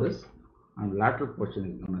the porus and lateral portion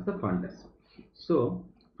is known as the fundus. So,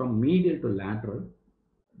 from medial to lateral,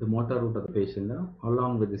 the motor root of the facial nerve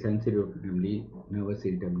along with the sensory root, namely nervous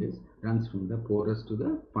intermediates, runs from the porus to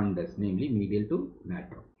the fundus, namely medial to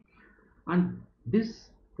lateral. And this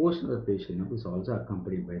portion of the facial nerve is also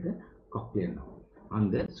accompanied by the cochlear nerve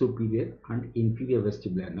and the superior and inferior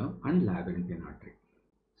vestibular nerve and labyrinthine artery.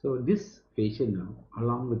 So this facial nerve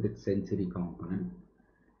along with its sensory component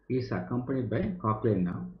is accompanied by cochlear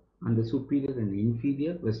nerve and the superior and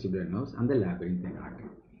inferior vestibular nerves and the labyrinthine artery.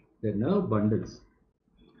 The nerve bundles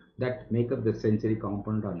that make up the sensory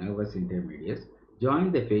component or nervous intermediates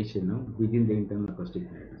join the facial nerve within the internal acoustic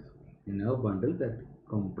meatus. The nerve bundles that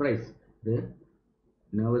comprise the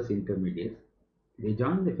nervous intermediates, they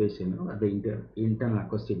join the facial nerve at the internal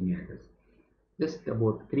acoustic meatus, just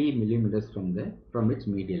about 3 millimeters from its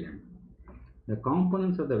medial end. The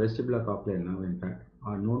components of the vestibular cochlear nerve, in fact,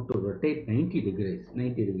 are known to rotate 90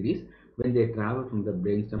 degrees when they travel from the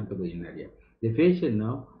brainstem to the inner ear. The facial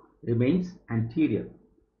nerve remains anterior.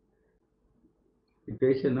 The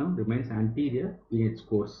facial nerve remains anterior in its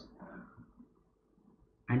course,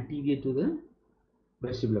 anterior to the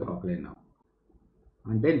vestibular cochlear nerve.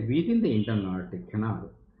 And then within the internal aortic canal,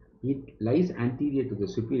 it lies anterior to the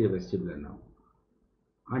superior vestibular nerve.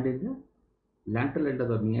 And in the lateral end of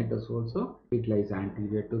the meatus also, it lies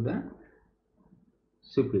anterior to the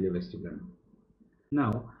superior vestibular nerve.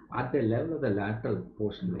 Now, at the level of the lateral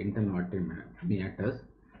portion of the internal aortic meatus,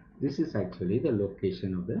 this is actually the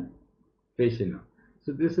location of the facial nerve.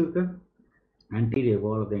 So this is the anterior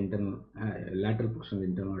wall of the internal lateral portion of the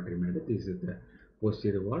internal aortic meatus. This is the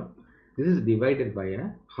posterior wall. This is divided by a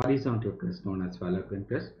horizontal crest known as fallopian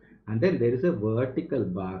crest, and then there is a vertical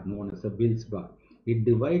bar known as a Bill's bar. It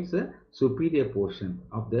divides the superior portion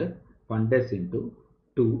of the fundus into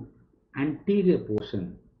two. Anterior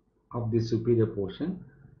portion of the superior portion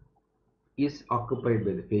is occupied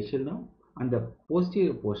by the facial nerve, and the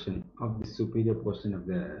posterior portion of the superior portion of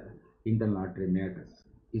the internal artery meatus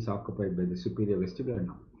is occupied by the superior vestibular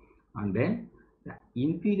nerve. And then the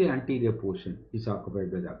inferior anterior portion is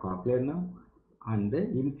occupied by the cochlear nerve, and the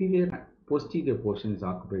inferior posterior portion is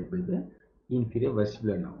occupied by the inferior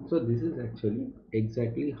vestibular nerve. So this is actually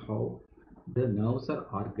exactly how the nerves are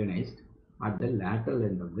organized at the lateral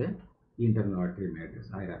end of the internal artery meatus.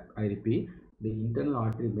 I repeat, the internal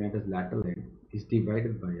artery meatus lateral end is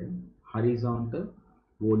divided by a horizontal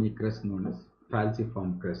bony crest known as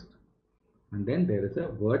falciform crest, and then there is a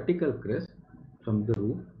vertical crest from the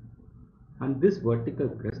roof, and this vertical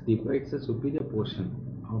crest divides the superior portion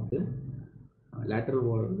of the lateral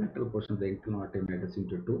portion of the internal artery meatus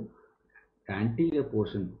into two. The anterior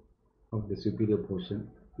portion of the superior portion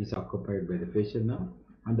is occupied by the facial nerve,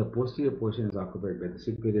 and the posterior portion is occupied by the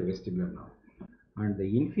superior vestibular nerve. And the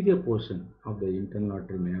inferior portion of the internal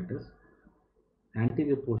artery meatus,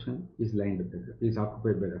 anterior portion is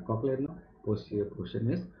occupied by the cochlear nerve, posterior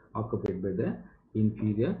portion is occupied by the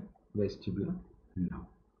inferior vestibular nerve.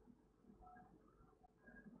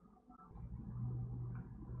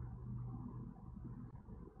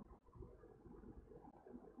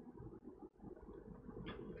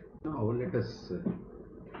 Now let us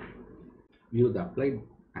view the applied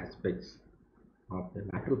aspects of the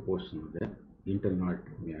lateral portion of the internal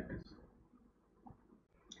auditory meatus.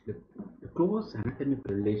 The close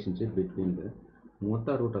anatomical relationship between the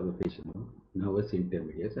motor root of the facial nerve, nervus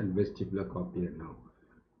intermedius, and vestibulocochlear nerve.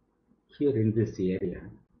 Here in this area,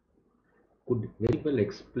 could very well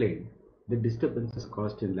explain the disturbances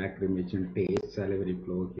caused in lacrimation, taste, salivary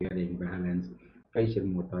flow, hearing, balance, facial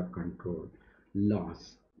motor control,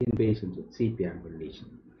 loss in patients with CP angle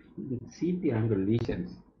lesion. In CP angle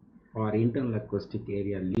lesions or internal acoustic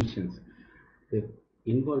area lesions, the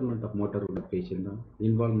involvement of motor root of facial nerve,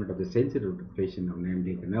 involvement of the sensory root of facial nerve,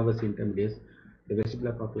 namely the nervus intermedius, the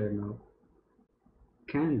vestibulocochlear nerve,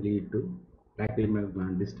 can lead to lacrimal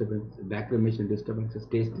gland disturbance, lacrimation disturbances,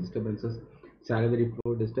 taste disturbances, salivary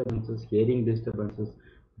flow disturbances, hearing disturbances,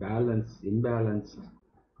 balance, imbalance,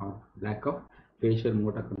 or lack of facial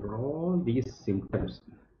motor control. All these symptoms,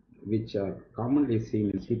 which are commonly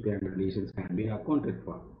seen in CP angle lesions, can be accounted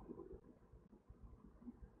for.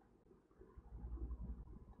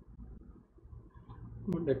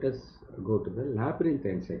 Now let us go to the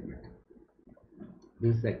labyrinthine segment.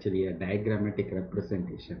 This is actually a diagrammatic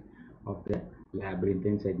representation of the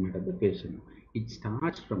labyrinthine segment of the facial nerve. It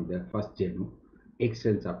starts from the first genu,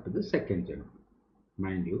 extends up to the second genu.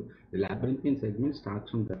 Mind you, the labyrinthine segment starts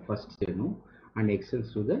from the first genu and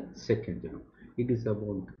extends to the second genu. It is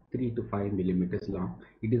about 3 to 5 millimeters long.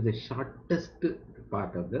 It is the shortest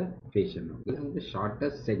part of the facial nerve. This is the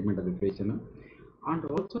shortest segment of the facial nerve and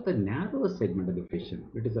also the narrowest segment of the facial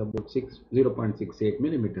nerve. It is about 0.68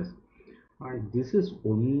 millimeters. This is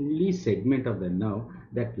only segment of the nerve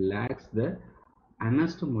that lacks the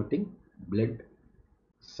anastomotic blood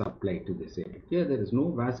supply to this area. Here there is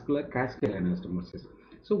no vascular cascade anastomosis.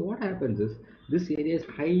 So what happens is this area is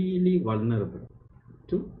highly vulnerable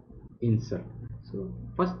to insult. So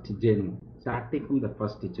first genu, starting from the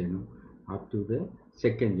first genu up to the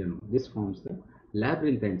second genu, this forms the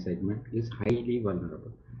labyrinthine segment, is highly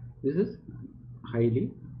vulnerable. This is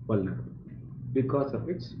highly vulnerable because of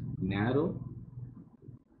its narrow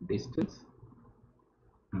distance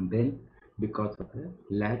and then because of the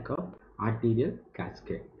lack of arterial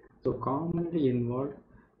cascade. So commonly involved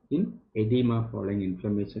in edema following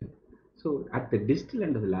inflammation. So at the distal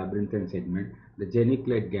end of the labyrinthine segment, the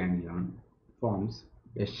geniculate ganglion forms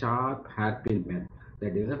a sharp hairpin bend,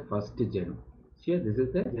 that is a first genu. Here this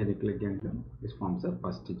is the geniculate ganglion, this forms a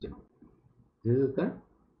first genu. This is the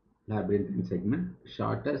labyrinthine segment,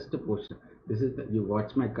 shortest portion. This is the, you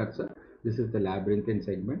watch my cursor, this is the labyrinthine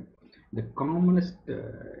segment. The commonest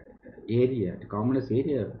area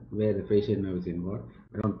where the facial nerve is involved,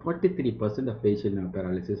 around 43% of facial nerve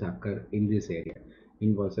paralysis occur in this area,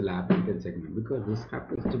 involves the labyrinthine segment, because this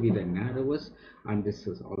happens to be the narrowest and this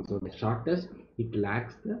is also the shortest. It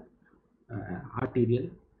lacks the arterial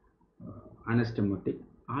anastomotic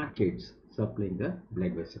arcades supplying the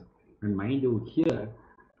blood vessel. And mind you, here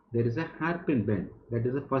there is a hairpin bend, that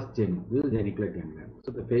is the first genu. This is geniculate ganglion.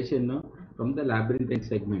 So the facial nerve from the labyrinthine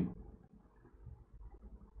segment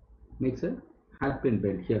makes a hairpin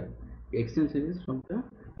bend here. The extension is from the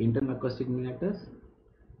internal acoustic meatus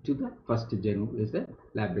to the first genu is the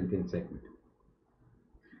labyrinthine segment.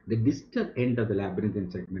 The distal end of the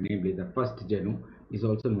labyrinthine segment, namely the first genu, is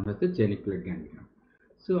also known as the geniculate ganglion.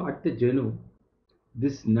 So at the genu,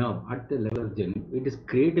 this nerve at the level of genu, it is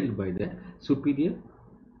cradled by the superior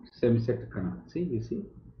semicircular canal. See, you see,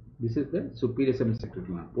 this is the superior semicircular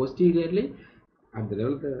canal. Posteriorly, at the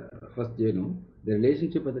level of the first genu, the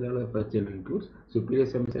relationship at the level of the first genu includes superior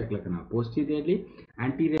semicircular canal. Posteriorly,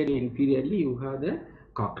 anteriorly, inferiorly, you have the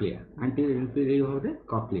cochlea. Anterior, inferior, you have the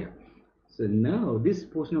cochlea. So now this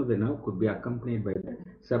portion of the nerve could be accompanied by the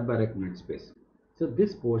subarachnoid space. So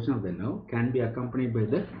this portion of the nerve can be accompanied by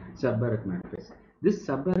the subarachnoid space. This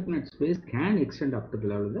subarachnoid space can extend up to the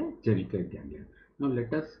level of the geniculate ganglion. Now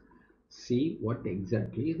let us see what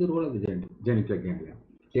exactly is the role of the geniculate ganglion.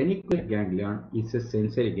 Geniculate ganglion is a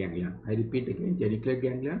sensory ganglion. I repeat again, geniculate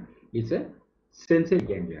ganglion is a sensory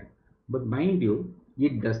ganglion. But mind you,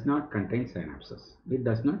 it does not contain synapses. It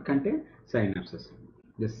does not contain synapses.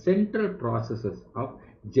 The central processes of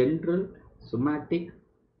general somatic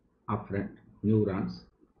afferent neurons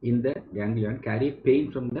in the ganglion carry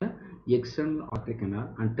pain from the external auditory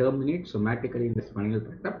canal and terminate somatically in the spinal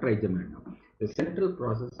tract of trigeminal nerve. The central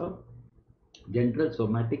process of general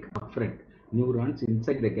somatic afferent neurons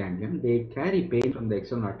inside the ganglion, they carry pain from the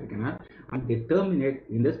external auditory canal and they terminate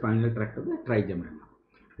in the spinal tract of the trigeminal nerve.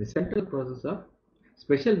 The central process of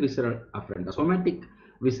special visceral afferent, the somatic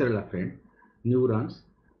visceral afferent neurons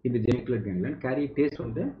in the geniculate ganglion carry taste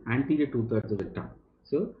from the anterior two-thirds of the tongue.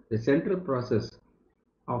 So the central process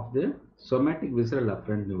of the somatic visceral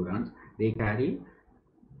afferent neurons, they carry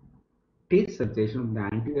taste sensation of the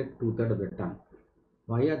anterior two-thirds of the tongue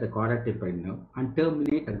via the choroid nerve and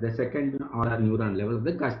terminate at the second order neuron level of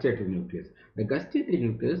the gustatory nucleus. The gustatory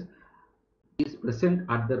nucleus is present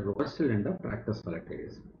at the rostral end of tractus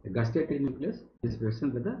solitarius. The gustatory nucleus is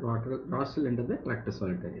present at the rostral end of the tractus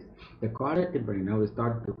solitarius. The choroid nerve is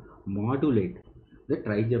thought to modulate the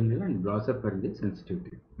trigeminal and glossopharyngeal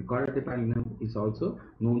sensitivity. The choroid nerve is also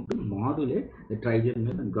known to modulate the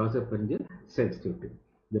trigeminal and glossopharyngeal sensitivity.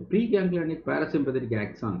 The preganglionic parasympathetic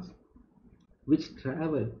axons, which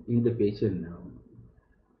travel in the facial nerve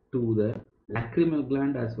to the lacrimal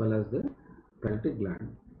gland as well as the parotid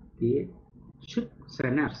gland, they should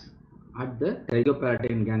synapse at the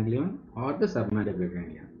pterygopalatine ganglion or the submandibular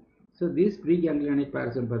ganglion. So these preganglionic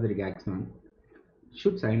parasympathetic axon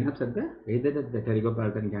should synapse at the either at the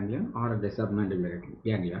pterygopalatine ganglion or at the submandibular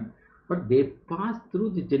ganglion, but they pass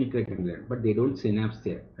through the genicular ganglion, but they don't synapse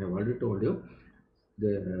there. I have already told you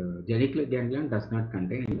the genicular ganglion does not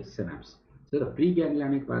contain any synapse. So the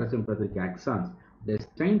preganglionic parasympathetic axons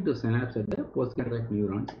destined to synapse at the postganglionic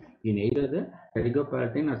neurons in either the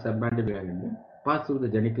pterygopalatine or submandibular ganglion pass through the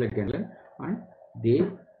genicular ganglion and they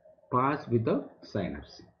pass without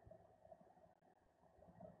synapse.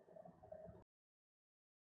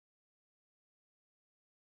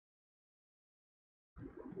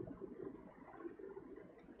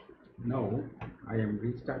 Now I am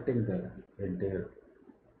restarting the entire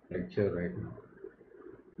lecture right now.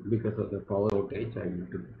 Because of the power outage, I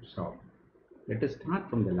need to stop. Let us start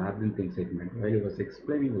from the labyrinthine segment. While I was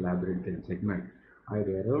explaining the labyrinthine segment, I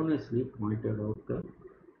erroneously pointed out the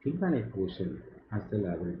tympanic portion as the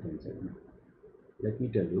labyrinthine segment. Let me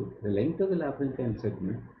tell you, the length of the labyrinthine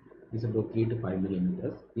segment is about 3 to 5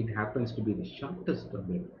 millimeters. It happens to be the shortest of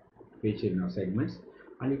the facial nerve segments,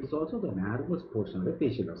 and it is also the narrowest portion of the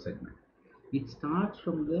facial nerve segment. It starts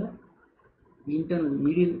from the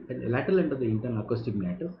lateral end of the internal acoustic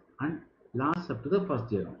meatus and lasts up to the first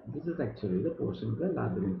genome. This is actually the portion of the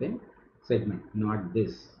labyrinthine segment, not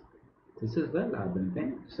this. This is the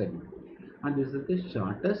labyrinthine segment, and this is the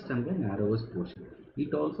shortest and the narrowest portion.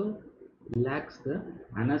 It also lacks the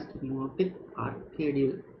anastomotic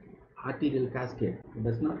arterial cascade. It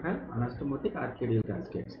does not have anastomotic arterial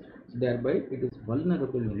cascades. So thereby, it is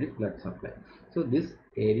vulnerable in its blood supply. So this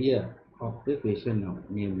area of the facial nerve,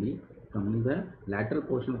 namely from the lateral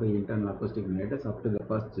portion of the internal acoustic meatus up to the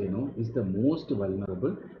first genome, is the most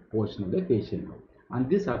vulnerable portion of the facial nerve, and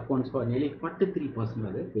this accounts for nearly 43%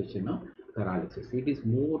 of the facial nerve paralysis. It is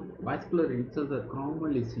more vascular insults are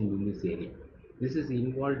commonly seen in this area. This is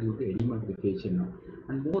involved due to edema of the facial nerve,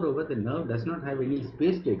 and moreover, the nerve does not have any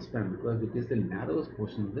space to expand because it is the narrowest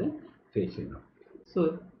portion of the facial nerve.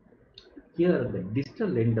 So here, the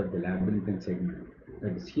distal end of the labyrinthine segment,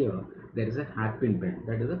 that is here, there is a hairpin bend,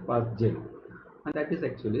 that is the first genome, and that is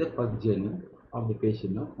actually the first genome of the facial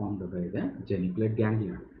nerve formed by the genicular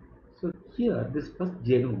ganglion. So here, this first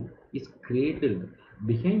genome is cradled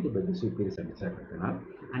behind by the superior semicircular canal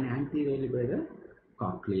and anteriorly by the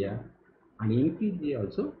cochlea and inferiorly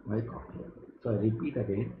also by cochlea. So I repeat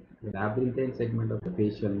again, the labyrinthine segment of the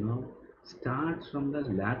facial nerve starts from the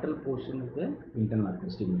lateral portion of the internal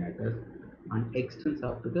acoustic meatus and extends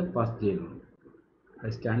up to the first genome. I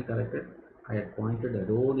stand corrected. I had pointed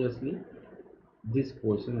erroneously this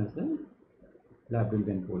portion as the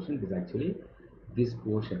labyrinthine portion. It is actually this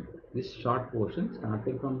portion, this short portion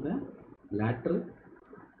starting from the lateral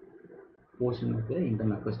portion of the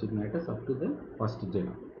internal acoustic meatus up to the first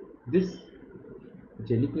genome. This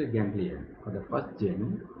genicular ganglion or the first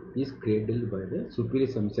genome is cradled by the superior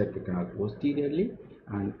semicircular canal posteriorly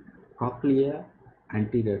and cochlea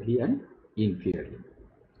anteriorly and inferiorly.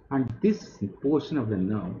 And this portion of the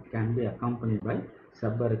nerve can be accompanied by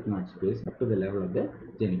subarachnoid space up to the level of the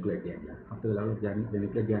genicular ganglion. Up to the level of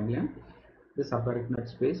genicular ganglion, the subarachnoid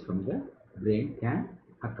space from the brain can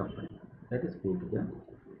accompany. That is go to the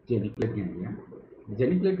genicular ganglion. The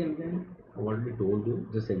genicular ganglion, I already told you,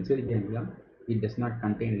 the sensory ganglion. It does not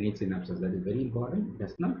contain any synapses. That is very important. It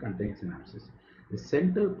does not contain synapses. The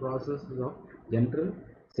central processes of general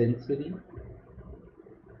sensory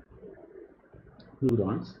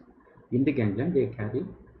neurons in the ganglion, they carry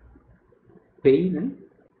pain and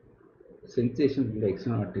sensation in the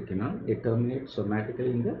external aortic canal. They terminate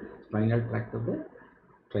somatically in the spinal tract of the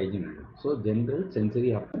trigeminal. So general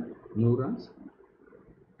sensory of the neurons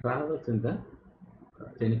travels in the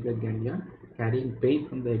genicular ganglion carrying pain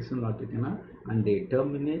from the external aortic canal and they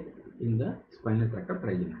terminate in the spinal tract of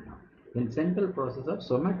trigeminal. In central process of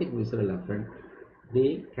somatic visceral afferent,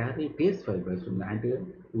 they carry taste fibers from the anterior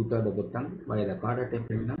two-thirds of the tongue by the choroid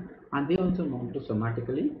and they also known to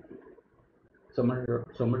somatically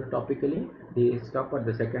Somatotopically, they stop at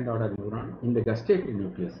the second order neuron in the gustatory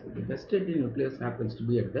nucleus. The gustatory nucleus happens to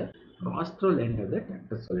be at the rostral end of the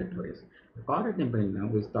tractus solitarius. The caudate tympani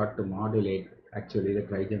nerve is thought to modulate actually the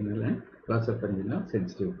trigeminal and dorsal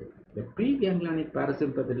sensitivity. The preganglionic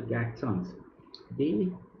parasympathetic axons, they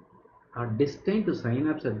are destined to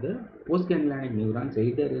synapse at the postganglionic neurons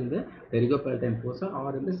either in the pterygopalatine fossa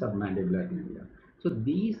or in the submandibular ganglia. So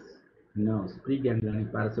these nerves,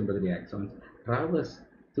 preganglionic parasympathetic axons, traverse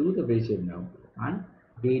through the facial nerve and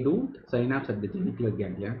they don't synapse at the genicular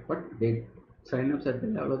ganglia, but they synapse at the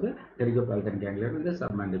level of the pterygopalatine ganglia and the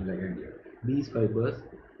submandibular ganglia. These fibers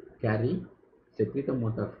carry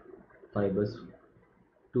secretomotor fibers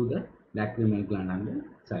to the lacrimal gland and the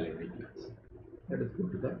salivary glands. Let us go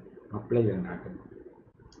to the applied anatomy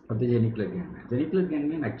of the genicular ganglion. Genicular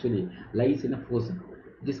ganglion actually lies in a fossa.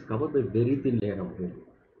 It is covered by very thin layer of bone.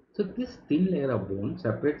 So this thin layer of bone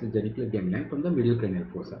separates the genicular ganglion from the middle cranial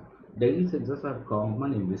fossa. Dehiscences are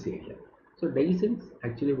common in this area. So dehiscence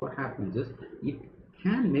actually what happens is it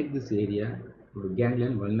can make this area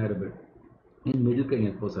ganglion vulnerable in middle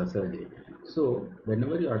cranial fossa surgery. So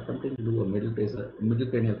whenever you are attempting to do a middle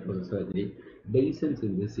cranial fossa surgery, dehiscence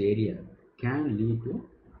in this area can lead to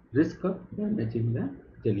risk of damaging the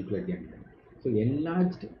genicular ganglion. So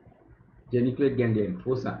enlarged genicular ganglion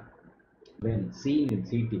fossa, when seen in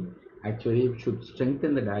CT, actually should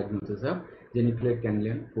strengthen the diagnosis of genicular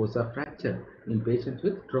ganglion fossa fracture in patients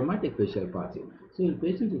with traumatic facial palsy. So in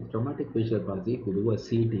patients with traumatic facial palsy, if you do a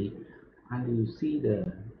CT and you see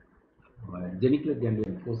the genicular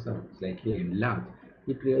ganglion fossa slightly enlarged,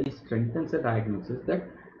 it really strengthens the diagnosis that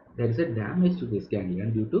there is a damage to this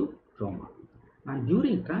ganglion due to trauma. And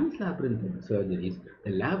during translabyrinthine surgeries,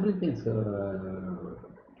 the labyrinthine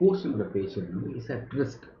portion of the patient is at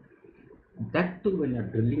risk. That too when you are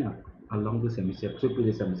drilling up along the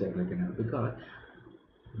superior semicircular canal, because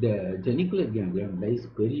the genicular ganglion lies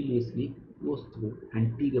perilously close to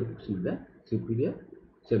anterior portion of the superior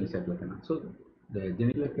semicircular canal. So the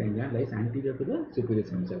genicular ganglion lies anterior to the superior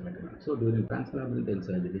semicircular canal. So during translabyrinthine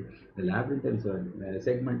surgery, the labyrinthine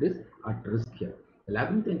segment is at risk here. The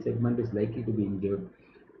labyrinthine segment is likely to be injured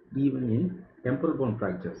even in temporal bone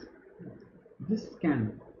fractures. This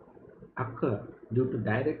can occur due to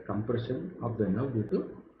direct compression of the nerve due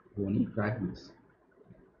to bony fragments.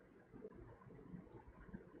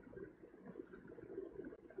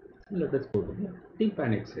 Let us go to the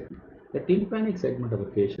tympanic segment. The tympanic segment of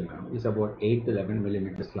the facial nerve is about 8 to 11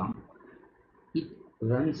 millimeters long. It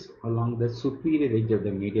runs along the superior edge of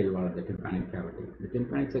the medial wall of the tympanic cavity. The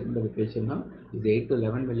tympanic segment of the facial nerve is 8 to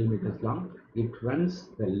 11 millimeters long. It runs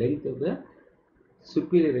the length of the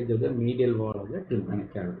superior edge of the medial wall of the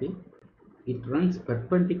tympanic cavity. It runs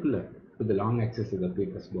perpendicular to the long axis of the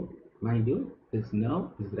petrous bone. Mind you, this nerve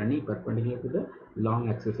is running perpendicular to the long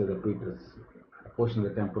axis of the petrous portion of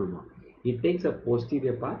the temporal bone. It takes a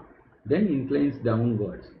posterior path, then inclines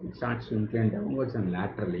downwards. It starts to incline downwards and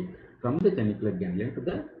laterally from the genicular ganglion to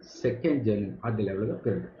the second genu at the level of the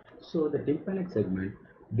pyramid. So the tympanic segment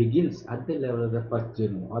begins at the level of the first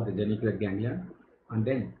genu or the genicular ganglion, and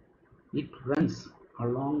then it runs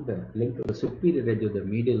along the length of the superior edge of the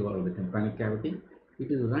medial wall of the tympanic cavity. It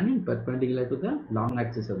is running perpendicular to the long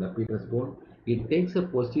axis of the petrous bone. It takes a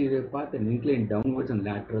posterior path and incline downwards and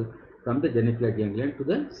lateral from the genicular ganglion to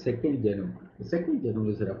the second genu. The second genu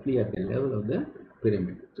is roughly at the level of the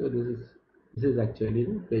pyramid. So this is actually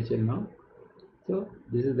the facial nerve. So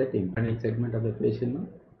this is the tympanic segment of the facial nerve.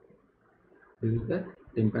 This is the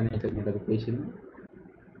tympanic segment of the facial nerve.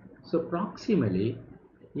 So proximally,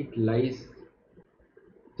 it lies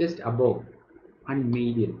just above and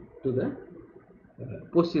medial to the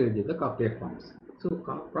posterior edge of the cochlear forms. So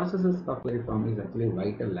processus cochleariform is actually a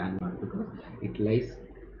vital landmark because it lies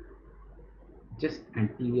just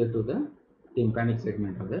anterior to the tympanic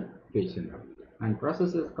segment of the facial nerve. And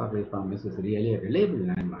processus cochleariform is really a reliable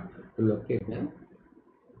landmark to locate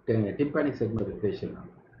the tympanic segment of the facial nerve.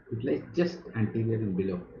 It lies just anterior and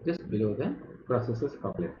below, just below the processus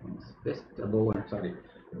cochleariform, just above and sorry,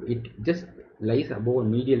 it just lies above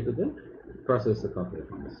and medial to the processus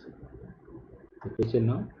cochleariform. The facial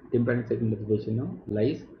nerve, tympanic segment of the facial nerve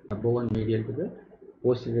lies above and medial to the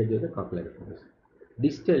posterior edge of the cochleariform.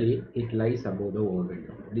 Distally, it lies above the oval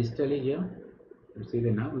window. Distally here, you see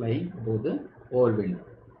the nerve lying above the oval window,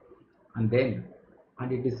 and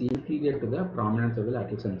it is inferior to the prominence of the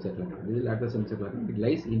lateral semicircular canal. This is lateral semicircular canal. It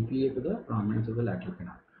lies inferior to the prominence of the lateral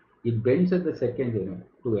canal. It bends at the second genu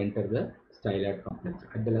to enter the styloid complex.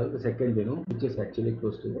 At the level of the second genu, which is actually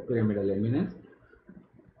close to the pyramidal eminence,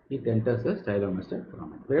 it enters the stylomastoid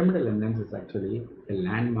foramen. Pyramidal eminence is actually a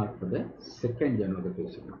landmark for the second genu of the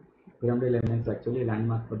facial nerve. Pyramidal eminence is actually a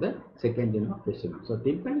landmark for the second gen of facial nerve. So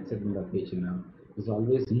tympanic segment of facial nerve is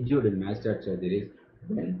always injured in mastoid surgeries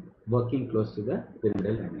when working close to the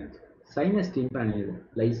pyramidal eminence. Sinus tympani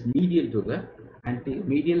lies medial to the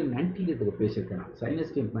medial and anterior to the facial canal.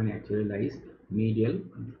 Sinus tympani actually lies medial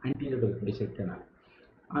and anterior to the facial canal.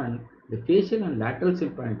 And the facial and lateral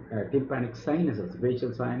tympanic sinuses,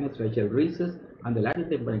 facial sinus, facial recess, and the lateral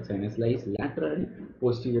tympanic sinus lies laterally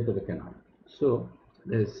posterior to the canal. So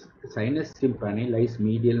the sinus tympani lies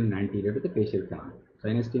medial and anterior to the facial canal.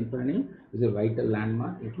 Sinus tympani is a vital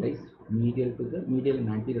landmark. It lies medial and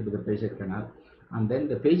anterior to the facial canal, and then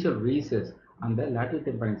the facial recess and the lateral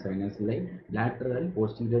tympanic sinus lie lateral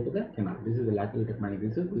posterior to the canal. This is the lateral tympanic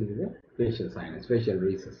recess. This is the facial sinus, facial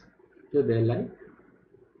recess. So they lie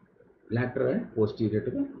lateral and posterior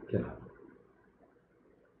to the canal.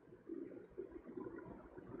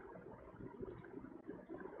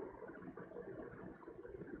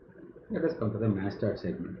 Let us come to the mastoid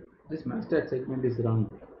segment. This mastoid segment is around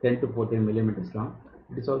 10 to 14 millimeters long.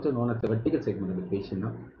 It is also known as the vertical segment of the facial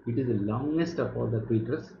nerve. It is the longest of all the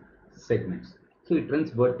petrous segments. So it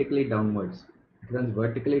runs vertically downwards. It runs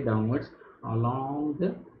vertically downwards along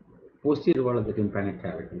the posterior wall of the tympanic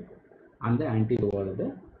cavity and the anterior wall of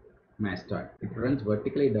the mastoid. It runs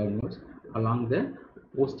vertically downwards along the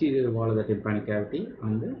posterior wall of the tympanic cavity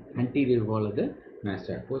and the anterior wall of the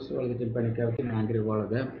mastoid. Posterior wall of the tympanic cavity and anterior wall of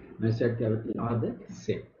the mastoid cavity are the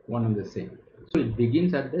same, one and the same. So it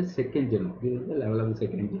begins at the second genome. This is the level of the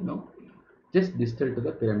second genome. Just distal to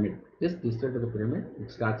the pyramid. Just distal to the pyramid,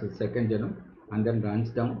 it starts with second genome and then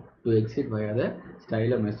runs down to exit via the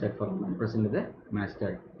stylomastoid foramen present at the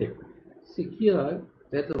mastoid tip. See here,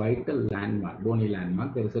 there is a vital landmark, bony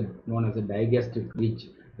landmark. There is a known as a digastric ridge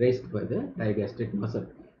raised by the digastric muscle.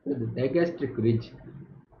 So the digastric ridge,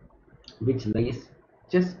 which lies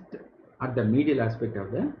just at the medial aspect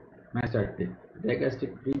of the mastoid tip.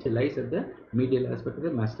 Digastric ridge lies at the medial aspect of the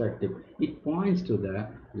mastoid tip. It points to the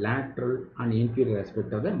lateral and inferior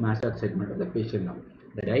aspect of the mastoid segment of the facial nerve.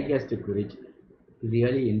 The digastric ridge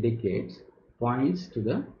really points to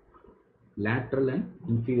the lateral and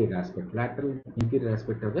inferior aspect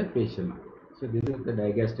of the facial nerve. So this is the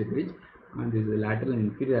digastric ridge, and this is the lateral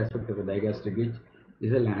and inferior aspect of the digastric ridge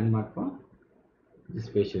is a landmark for this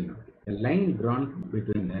facial nerve. The line drawn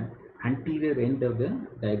between the anterior end of the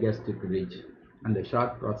digastric ridge and the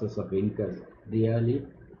sharp process of incus really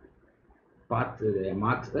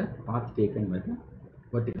marks the path taken by the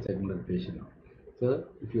vertical segment of the facial nerve. So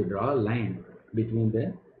if you draw a line between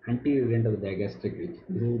the anterior end of the digastric ridge,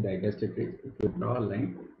 this is the digastric ridge. If you draw a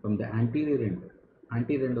line from the anterior end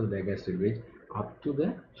of the digastric ridge up to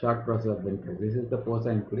the short process of incus, this is the fossa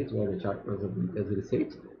incus where the short process of incus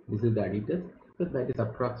resides. This is the additus. So that is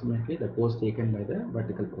approximately the course taken by the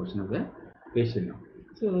vertical portion of the facial nerve.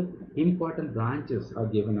 So important branches are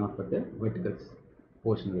given out for the vertical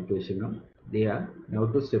portion of the facial nerve. They are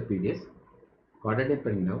nerve to stapedius, caudate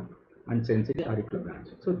nerve, and sensory auricular branch.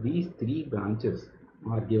 So these three branches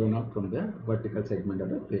are given out from the vertical segment of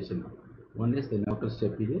the facial nerve. One is the nerve to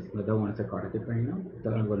stapedius, the other one is the caudate nerve, the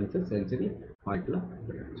third one is the sensory auricular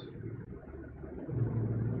branch.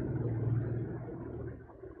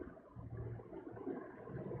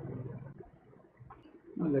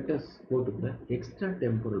 Now let us go to the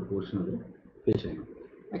extratemporal portion of the facial nerve.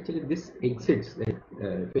 Actually, this exits, the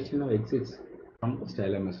facial nerve exits from the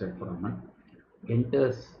stylomastoid foramen,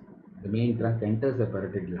 enters the main trunk, enters the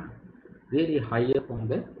parotid gland, really high up on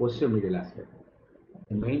the posterior medial aspect.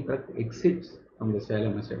 The main trunk exits from the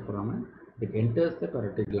stylomastoid foramen, it enters the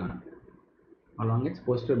parotid gland along its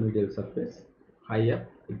posterior medial surface, high up,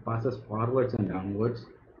 it passes forwards and downwards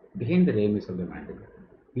behind the ramus of the mandible.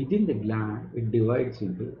 Within the gland, it divides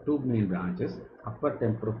into two main branches, upper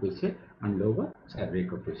temporofacial and lower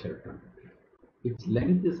cervicofacial trunk. Its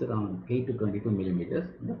length is around 8 to 22 millimeters.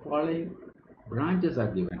 The following branches are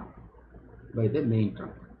given up by the main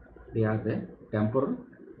trunk. They are the temporal,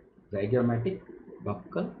 zygomatic,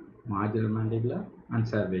 buccal, marginal mandibular, and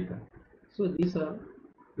cervical. So these are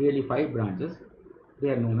really 5 branches.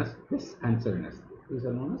 They are known as pes and serenus. These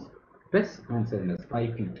are known as pes and serenus,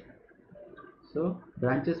 5 feet. So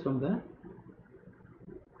branches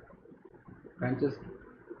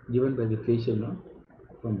given by the facial nerve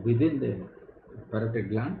from within the parotid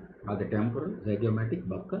gland are the temporal, zygomatic,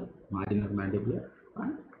 buccal, marginal mandibular,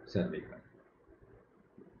 and cervical.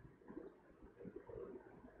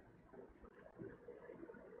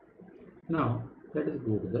 Now let us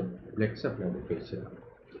go to the blood supply of the facial nerve.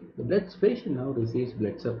 The facial nerve receives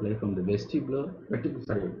blood supply from the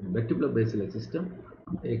vertebro-basilar system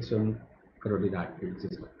and the external carotid artery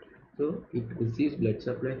system. So it receives blood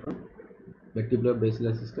supply from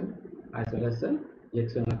vertebro-basilar system as well as the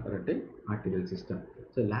external carotid arterial system.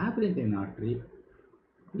 So labyrinthine artery,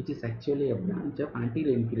 which is actually a branch of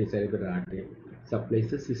anterior inferior cerebral artery, supplies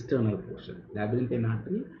the cisternal portion. Labyrinthine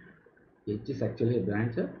artery, which is actually a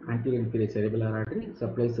branch of anterior inferior cerebral artery,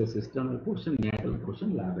 supplies the cisternal portion, meatal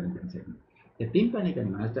portion, labyrinthine segment. The tympanic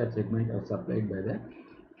and mastoid segment are supplied by the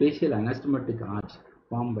facial anastomotic arch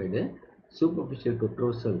formed by the superficial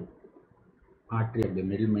petrosal artery of the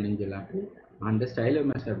middle meningeal artery and the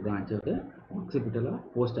stylomastoid branch of the occipital or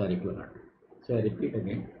post-auricular artery. So I repeat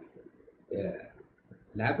again,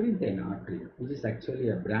 labyrinthine artery, which is actually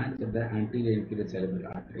a branch of the anterior inferior cerebral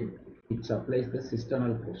artery, it supplies the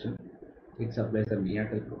cisternal portion, it supplies the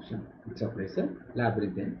meatal portion, it supplies the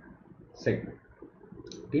labyrinthine segment.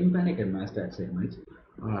 Tympanic and mastoid segments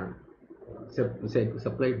are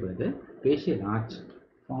supplied by the facial arch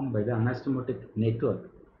formed by the anastomotic network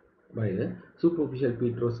by the superficial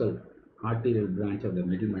petrosal arterial branch of the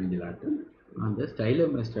middle meningeal artery and the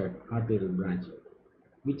stylomastoid arterial branch,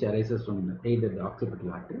 which arises from either the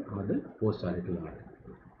occipital artery or the post-auricular artery.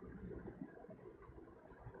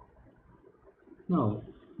 Now,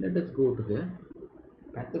 let us go to the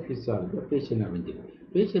pathophysiology of facial nerve injury.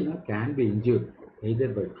 Facial nerve can be injured either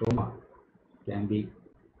by trauma, can be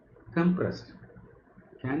compressed,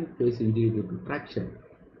 can face injury due to traction,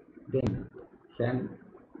 then can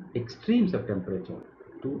extremes of temperature,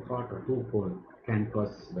 too hot or too cold, can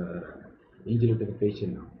cause injury to the facial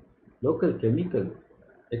nerve. Local chemical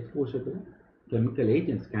exposure to chemical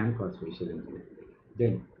agents can cause facial injury.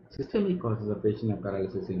 Then systemic causes of facial nerve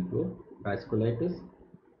paralysis include vasculitis,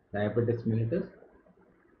 diabetes mellitus,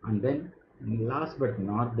 and then last but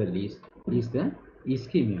not the least is the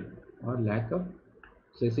ischemia or lack of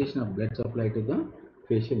cessation of blood supply to the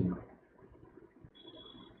facial nerve.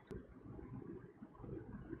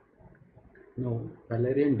 Now,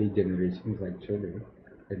 Wallerian degeneration is actually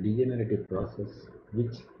a degenerative process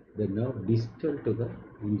which the nerve distal to the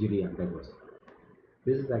injury undergoes.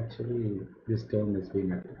 This term has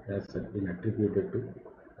been attributed to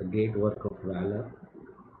a great work of Waller,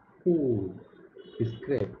 who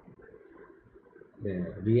described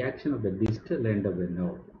the reaction of the distal end of the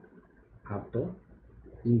nerve after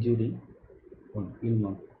injury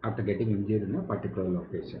after getting injured in a particular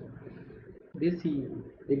location. This he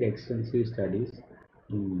did extensive studies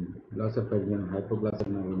in loss of functional hypoglossal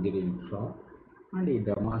nerve injury in frog, and he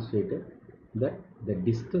demonstrated that the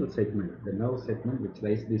distal segment, the nerve segment which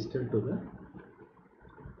lies distal to the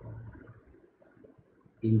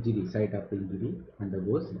injury site of injury,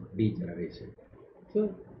 undergoes degeneration.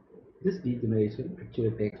 So this degeneration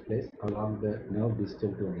actually takes place along the nerve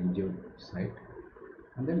distal to the injured site,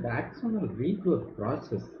 and then the axonal regrowth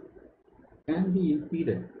process can be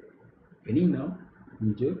impeded. Any nerve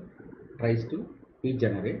injured tries to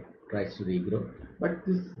regenerate, tries to regrow, but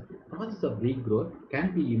this process of regrowth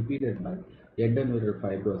can be impeded by endonuclear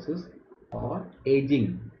fibrosis or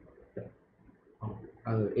aging,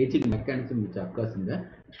 aging mechanism which occurs in the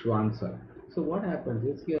Schwann cell. So what happens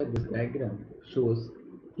is, here this diagram shows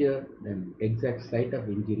here the exact site of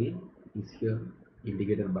injury is here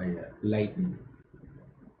indicated by a lightning,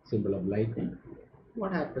 symbol of lightning.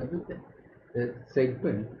 What happens is the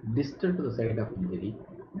segment distal to the site of injury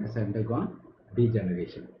has undergone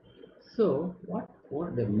degeneration. So what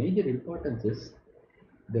the major importance is,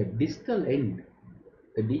 the distal end,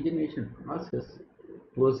 the degeneration process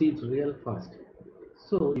proceeds real fast.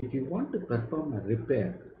 So if you want to perform a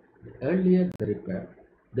repair, the earlier the repair,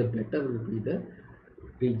 the better will be the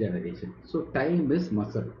regeneration. So time is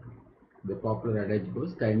muscle. The popular adage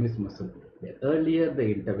goes, time is muscle. The earlier the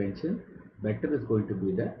intervention, better is going to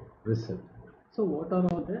be the result. So what are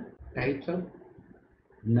all the types of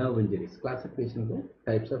nerve injuries? Classification of the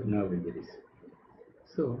types of nerve injuries.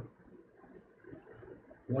 So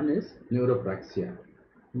one is neuropraxia.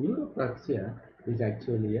 Neuropraxia is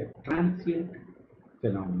actually a transient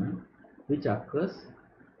phenomenon which occurs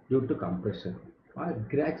due to compression or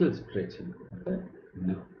gradual stretching of the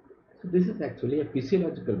nerve. So this is actually a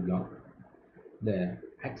physiological block. The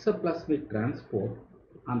exoplasmic transport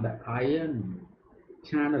and the ion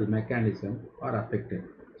channel mechanism are affected.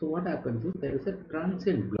 So what happens is, there is a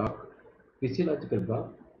transient block, physiological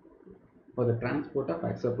block for the transport of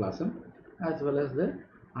exoplasm, as well as the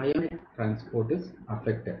ionic transport is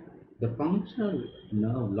affected. The functional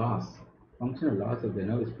loss of the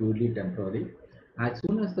nerve is purely temporary. As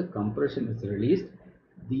soon as the compression is released,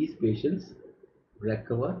 these patients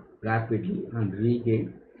recover rapidly and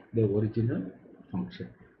regain the original function.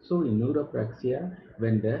 So in neuropraxia,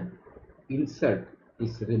 when the insult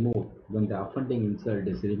is removed, when the offending insult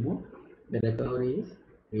is removed, the recovery is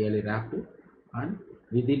really rapid, and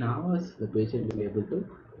within hours the patient will be able to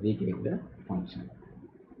regain the function.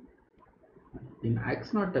 In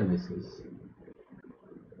axonotmesis,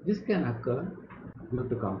 this can occur due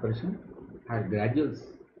to compression or gradual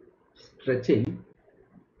stretching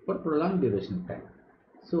for prolonged duration of time.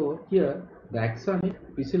 So here the axonic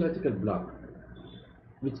physiological block,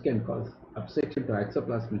 which can cause obstruction to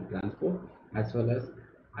exoplasmic transport as well as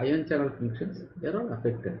ion channel functions, they are all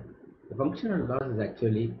affected. The functional loss is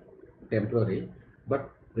actually temporary, but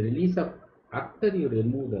the release of after you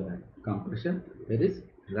remove the compression, there is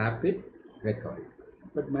rapid recovery.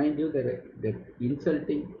 But mind you, the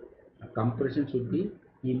insulting compression should be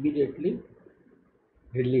immediately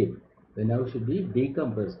relieved. The nerve should be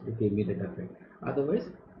decompressed with immediate effect. Otherwise,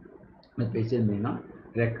 the patient may not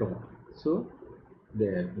recover. So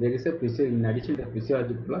there is a in addition to the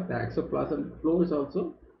physiologic block, the exoplasm flow is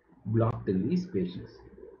also blocked in these patients.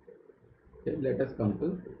 Okay, let us come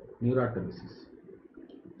to neurotomesis.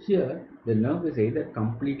 Here, the nerve is either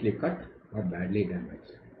completely cut or badly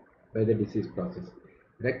damaged by the disease process.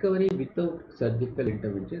 Recovery without surgical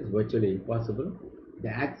intervention is virtually impossible. The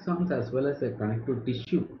axons as well as the connective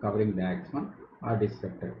tissue covering the axon are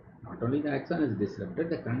disrupted. Not only the axon is disrupted,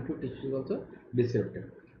 the connective tissue is also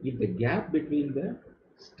disrupted. If the gap between the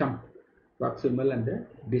stump, proximal and the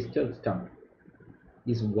distal stump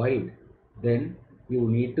is wide, then you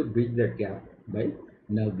need to bridge that gap by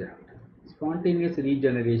nerve graft. Spontaneous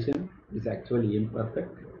regeneration is actually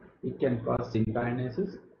imperfect. It can cause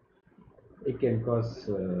syntagnosis, it can cause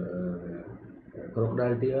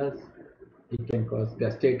crocodile tears, it can cause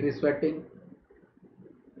gustatory sweating.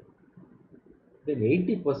 Then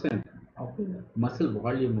 80% of the muscle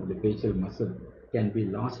volume of the facial muscle can be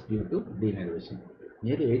lost due to denervation.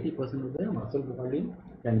 Nearly 80% of the muscle volume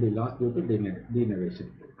can be lost due to denervation.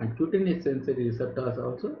 And cutaneous sensory receptors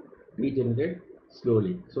also regenerate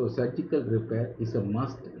slowly. So surgical repair is a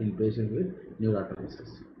must in patients with neurotomesis.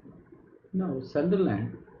 Now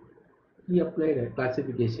Sunderland, he applied a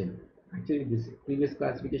classification. Actually, this previous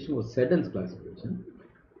classification was Seddon's classification.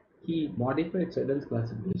 He modified Seddon's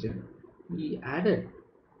classification. He added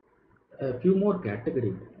a few more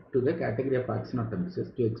categories to the category of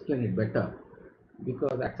axonotmesis to explain it better.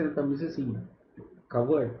 Because axonotmesis, he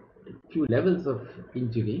covered a few levels of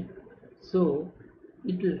injury. So,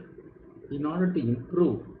 it will, in order to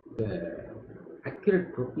improve the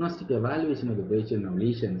accurate prognostic evaluation of the patient of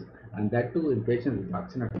lesions, and that too in patients with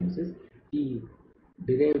axonotmesis, he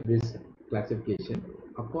derived this classification.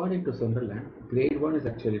 According to Sunderland, grade 1 is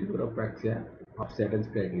actually neuropraxia of Seddon's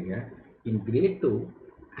criteria. In grade 2,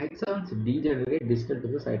 axons degenerate distal to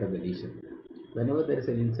the site of the lesion. Whenever there is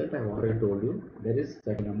an insult, I have already told you, there is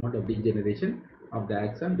certain amount of degeneration of the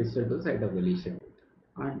axon distal to the site of the lesion.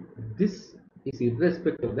 And this is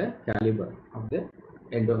irrespective of the caliber of the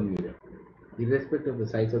endoneurium. Irrespective of the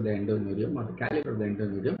size of the endoneurium or the caliber of the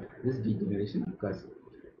endoneurium, this degeneration occurs.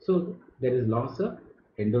 So there is loss of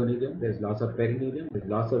endoneurium, there is loss of perineurium, there is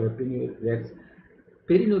loss of epineurium.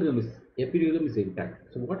 Epineurium is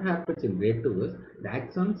intact. So what happens in grade 2 is the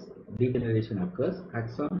axons degeneration occurs,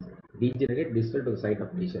 axons degenerate distal to the site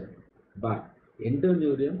of lesion, but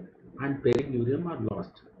endoneurium and perineurium are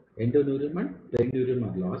lost. Endoneurium and perineurium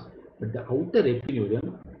are lost, but the outer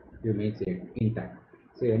epineurium remains intact.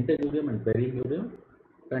 So endoneurium and perineurium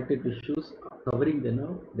connective tissues covering the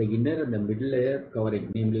nerve, the inner and the middle layer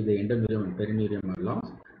covering, namely the endoneurium and perineurium are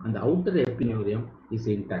lost, and the outer epineurium is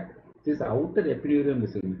intact. Since the outer epineurium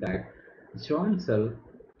is intact, Schwann cell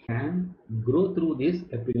can grow through these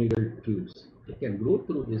epineurial tubes. It can grow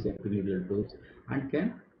through these epineurial tubes and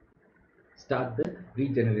can start the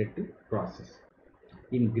regenerative process.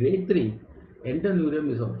 In grade 3, endoneurium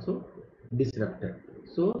is also disrupted.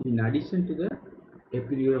 So, in addition to the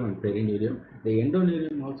epineurium and perineurium, the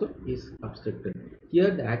endoneurium also is obstructed.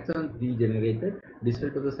 Here, the axons degenerated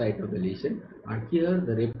distal to the site of the lesion, and here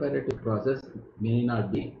the reparative process may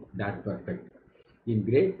not be that perfect. In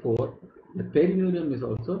grade 4, the perineurium is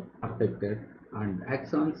also affected and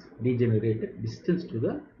axons degenerated distal to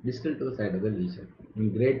the site of the lesion.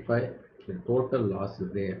 In grade 5, the total loss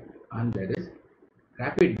is there, and there is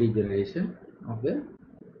rapid degeneration of the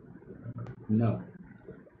nerve.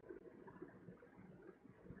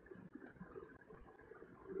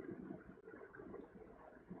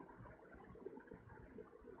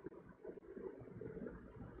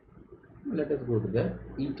 Let us go to the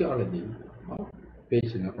etiology of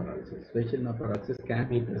facial nerve paralysis. Facial nerve paralysis can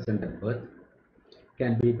be present at birth,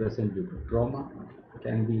 can be present due to trauma,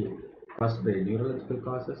 can be caused by neurological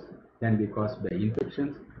causes, can be caused by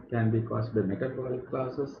infections, can be caused by metabolic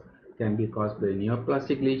causes, can be caused by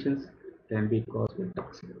neoplastic lesions, can be caused by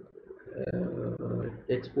toxic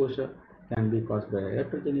exposure, can be caused by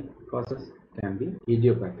iatrogenic causes, can be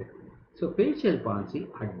idiopathic. So facial palsy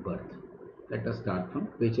at birth. Let us start from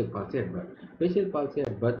facial palsy at birth. Facial palsy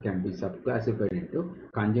at birth can be subclassified into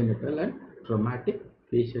congenital and traumatic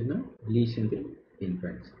facial lesions in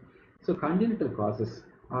infants. So congenital causes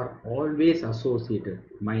are always associated,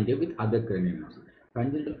 mind you, with other cranial nerves.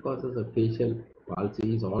 Congenital causes of facial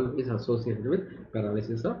palsy is always associated with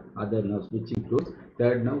paralysis of other nerves, which includes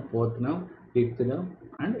third nerve, fourth nerve, fifth nerve,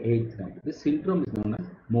 and eighth nerve. This syndrome is known as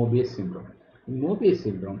Mobius syndrome. In Mobius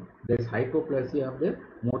syndrome, there is hypoplasia of the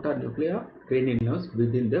motor nuclei of cranial nerves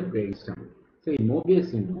within the brainstem. So in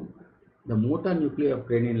Mobius syndrome, the motor nuclei of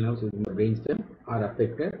cranial nerves within the brainstem are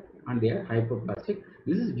affected and they are hypoplastic.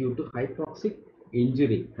 This is due to hypoxic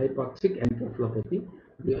injury, hypoxic encephalopathy,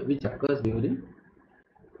 which occurs during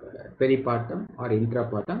peripartum or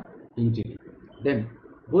intrapartum injury. Then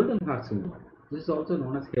golden heart syndrome. This is also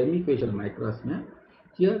known as hemifacial microsmia.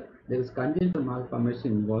 Here there is congenital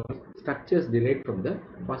malformation involving structures derived from the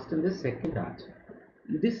first and the second arch.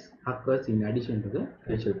 This occurs in addition to the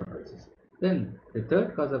facial paralysis. Then the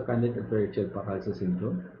third cause of congenital facial paralysis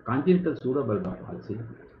syndrome, congenital pseudobulbar palsy,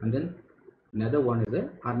 and then another one is the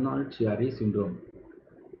Arnold-Chiari syndrome.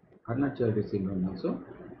 Arnold-Chiari syndrome also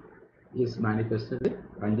is manifested with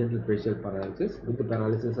congenital facial paralysis with the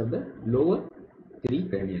paralysis of the lower three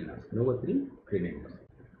cranial nerves.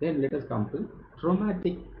 Then let us come to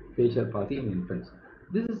traumatic facial palsy in infants.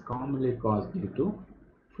 This is commonly caused due to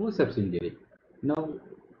forceps injury. Now,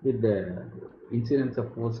 with the incidence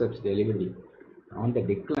of forceps delivery on the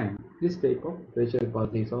decline, this type of facial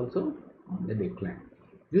palsy is also on the decline.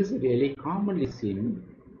 This is really commonly seen in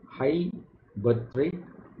high birth weight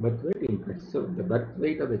infants. So the birth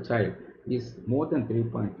weight of the child is more than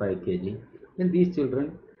 3.5 kg. Then these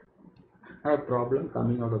children have problem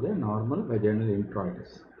coming out of the normal vaginal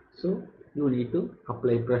introitus. So you need to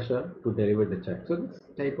apply pressure to deliver the child. So this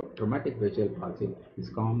type of traumatic facial palsy is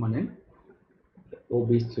common in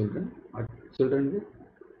obese children or children with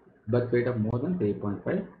birth weight of more than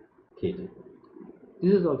 3.5 kg.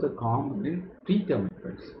 This is also common in preterm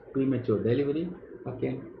infants. Premature delivery,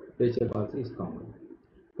 again, facial palsy is common.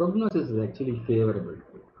 Prognosis is actually favorable.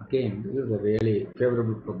 Again, this is a really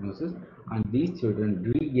favorable prognosis, and these children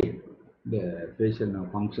regain the facial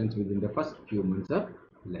nerve functions within the first few months of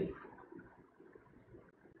life.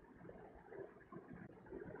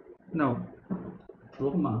 Now,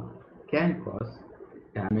 trauma can cause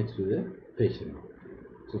damage to the facial nerve.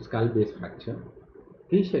 So, skull base fracture,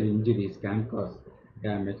 facial injuries can cause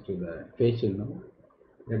damage to the facial nerve.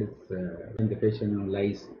 That is when the facial nerve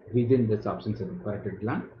lies within the substance of the parotid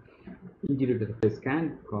gland. Injury to the face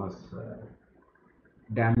can cause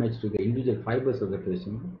damage to the individual fibers of the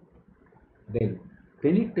facial nerve. Then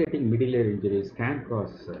penetrating medullary injuries can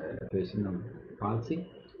cause facial nerve palsy.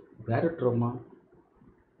 Barotrauma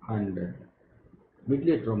and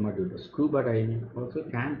medullary trauma due to scuba diving also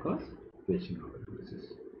can cause facial nerve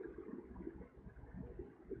paralysis.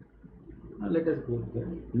 Now let us go to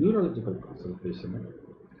the neurological cause of facial nerve.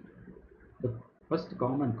 The first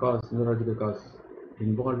common cause, neurological cause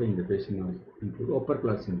involving the facial nerves include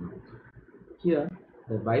upper-class syndrome. Here,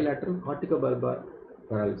 the bilateral corticobulbar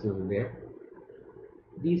paralysis is there.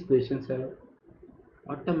 These patients have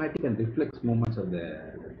automatic and reflex movements of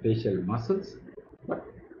the facial muscles, but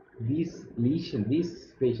these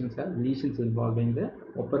patients have lesions involving the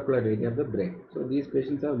opercular area of the brain. So these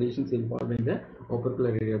patients have lesions involving the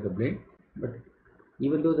opercular area of the brain, but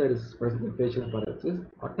even though there is present facial paralysis,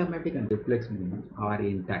 automatic and reflex movements are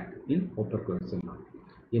intact in opercular syndrome.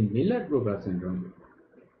 In Miller-Gruber syndrome,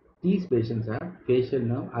 these patients have facial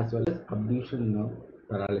nerve as well as abduction nerve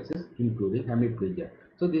paralysis, including hemiplegia.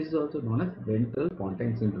 So this is also known as ventral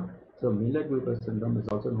pontine syndrome. So Miller-Gruber syndrome is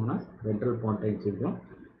also known as ventral pontine syndrome.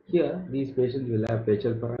 Here, these patients will have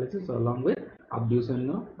facial paralysis along with abduction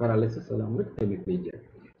nerve paralysis along with hemiplegia.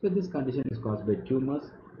 So this condition is caused by tumors,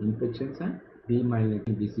 infections, and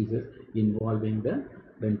demyelinating diseases involving the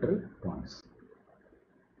ventral pons.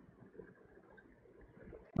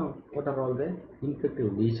 Now, what are all the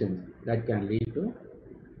infective lesions that can lead to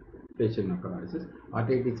facial nerve paralysis?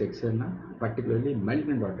 Otitis externa, particularly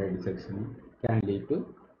malignant otitis externa, can lead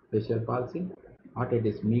to facial palsy.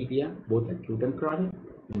 Otitis media, both acute and chronic,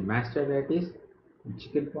 mastitis,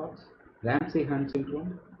 chickenpox, Ramsay-Hunt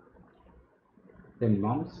syndrome, then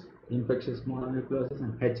mumps, infectious mononucleosis,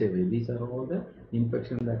 and HIV. These are all the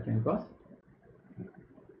infections that can cause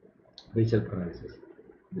facial paralysis.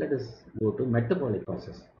 Let us go to metabolic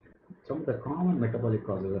causes. Some of the common metabolic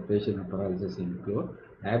causes of facial nerve paralysis include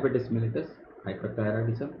diabetes mellitus,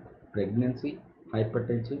 hyperthyroidism, pregnancy,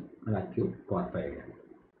 hypertension, and acute porphyria.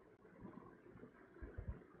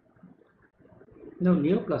 Now,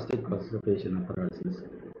 neoplastic causes of facial paralysis.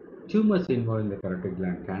 Tumors involving the carotid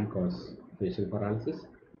gland can cause facial paralysis.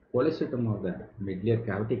 Polycytoma of the medullary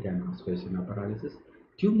cavity can cause facial paralysis.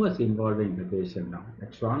 Tumors involving the facial nerve,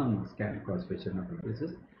 like schwannomas, can cause facial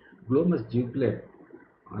paralysis. Glomus jugular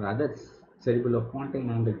or other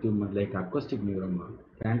cerebellopontine angle tumor like acoustic neuroma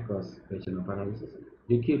can cause facial paralysis.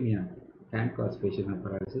 Leukemia can cause facial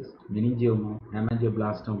paralysis. Meningioma,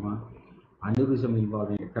 hemangioblastoma, aneurysm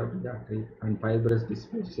involving a carotid artery, and fibrous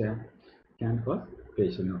dysplasia can cause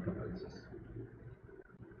facial paralysis.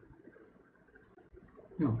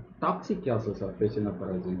 No, toxic causes of facial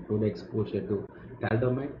paralysis include exposure to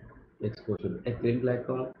thalidomide, exposure to ethylene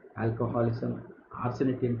glycol, alcoholism,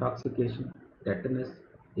 arsenic intoxication, tetanus,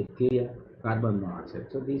 diphtheria, carbon monoxide.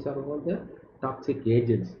 So these are all the toxic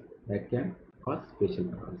agents that can cause facial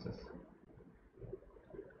paralysis.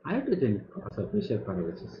 Iatrogenic cause of facial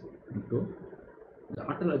paralysis include the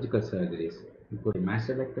autological surgeries, including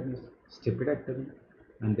mastectomies, stapedectomy,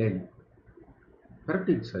 and then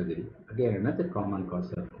carotid surgery, again another common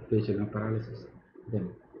cause of facial paralysis. Then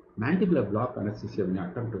mandibular block anesthesia, when you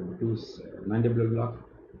attempt to reduce mandibular block,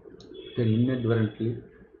 can inadvertently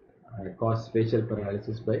cause facial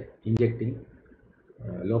paralysis by injecting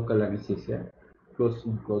local anesthesia close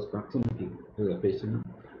proximity to the patient.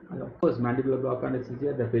 And of course, mandibular block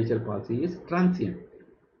anesthesia, the facial palsy is transient,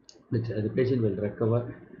 which the patient will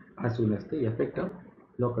recover as soon as the effect of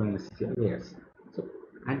local anesthesia wears. So,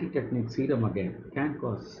 antitetanic serum again can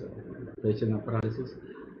cause facial paralysis.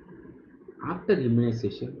 After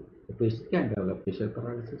immunization, the patient can develop facial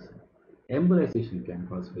paralysis. Embolization can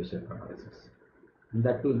cause facial paralysis, and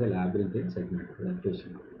that too in the labyrinthine segment of the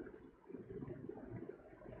facial.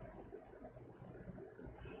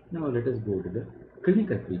 Now let us go to the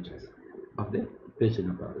clinical features of the facial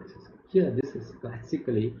paralysis. Here, this is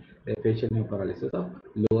classically the facial paralysis of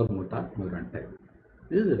lower motor neuron type.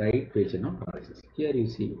 This is right facial paralysis. Here you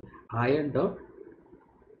see ironed out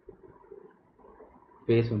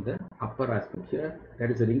face on the upper aspect. Here,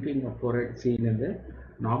 that is a wrinkling of forehead seen in the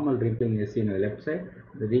normal wrinkling is seen on the left side.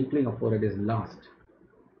 The wrinkling of forehead is lost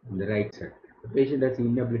on the right side. The patient has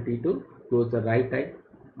inability to close the right eye,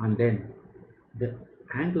 and then the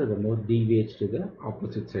angle of the mouth deviates to the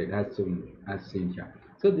opposite side as seen here.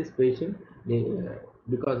 So this patient,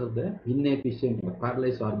 because of the inefficient or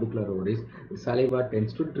paralyzed orbicular ovaries, the saliva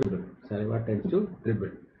tends to dribble. Saliva tends to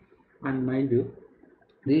dribble, and mind you,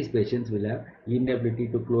 these patients will have inability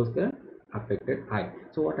to close the affected eye.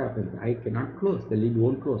 So what happens? The eye cannot close, the lid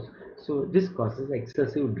won't close. So this causes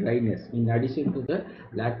excessive dryness. In addition to the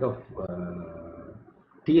lack of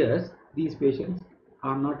tears, these patients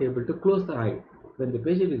are not able to close the eye. When the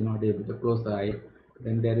patient is not able to close the eye,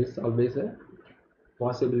 then there is always a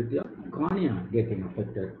possibility of cornea getting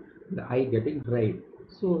affected, the eye getting dry.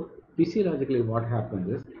 So physiologically what happens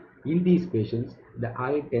is, in these patients, the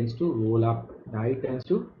eye tends to roll up. The eye tends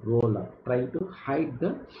to roll up, trying to hide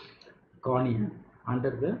the cornea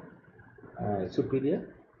under the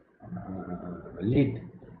superior lid.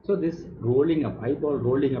 So this rolling up, eyeball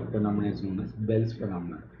rolling up phenomenon is known as Bell's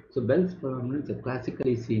phenomenon. So Bell's phenomenon is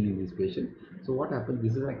classically seen in these patients. So what happens?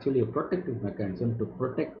 This is actually a protective mechanism to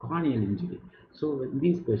protect corneal injury. So in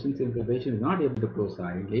these patients, if the patient is not able to close the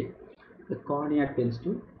eyelid, the cornea tends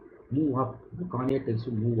to move up. The cornea tends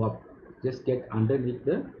to move up, just get underneath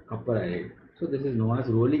the upper eyelid. So this is known as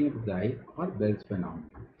rolling up the eye or Bell's phenomenon.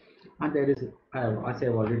 And there is, as I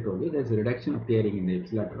have already told you, there is a reduction of tearing in the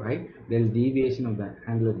ipsilateral eye. There is deviation of the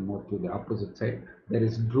angular mouth to the opposite side. There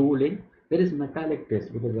is drooling. There is metallic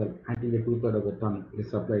taste because the anterior two-thirds of the tongue is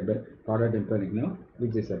supplied by parotympanic nerve,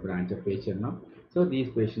 which is a branch of facial nerve. So these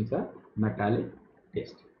patients are metallic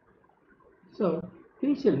taste. So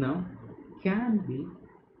facial nerve can be,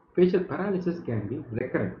 facial paralysis can be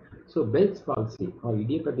recurrent. So Bell's palsy or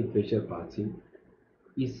idiopathic facial palsy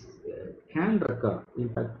is can recur. In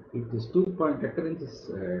fact, it is recurrence is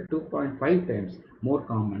 2.5 times more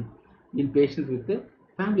common in patients with a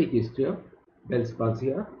family history of Bell's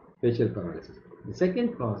palsy or facial paralysis. The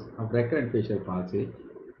second cause of recurrent facial palsy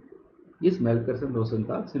is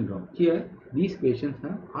Melkerson-Rosenthal syndrome. Here, these patients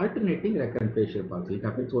have alternating recurrent facial palsy. It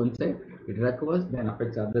affects one side, it recovers, then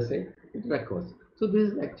affects the other side, it recovers. So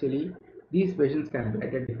this is actually, these patients can be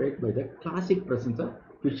identified by the classic presence of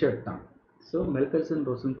fissured tongue. So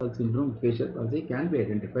Melkerson-Rosenthal syndrome facial palsy can be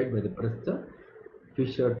identified by the presence of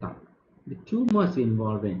fissured tongue. The tumors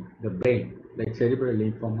involving the brain, like cerebral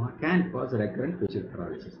lymphoma, can cause recurrent facial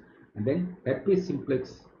paralysis. And then herpes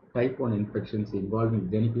simplex type 1 infections involving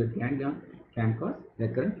genicular ganglion can cause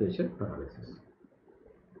recurrent facial paralysis.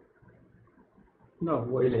 Now,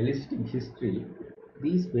 while eliciting history,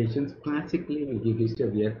 these patients classically will give history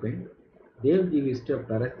of ear pain, They will give history of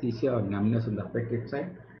paresthesia or numbness on the affected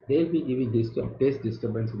side. They will be giving history of taste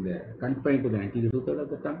disturbance in the confined to the anterior two-thirds of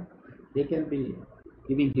the tongue. They can be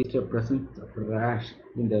giving history of presence of rash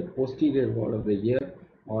in the posterior wall of the ear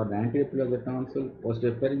or the anterior pillar of the tonsil,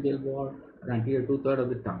 posterior pharyngeal wall, or anterior two-thirds of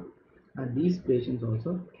the tongue. And these patients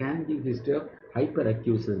also can give history of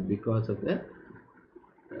hyperacusis because of the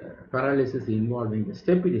paralysis involving the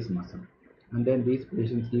stapedius muscle. And then these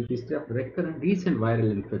patients give history of recurrent recent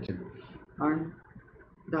viral infection. And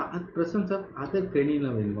the presence of other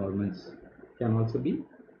cranial involvements can also be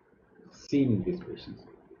seen in these patients.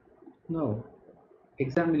 Now,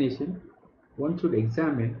 examination, one should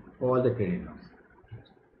examine all the cranial nerves.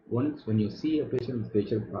 Once when you see a patient with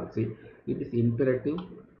facial palsy, it is imperative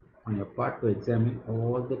on your part to examine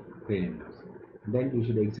all the cranial nerves. Then you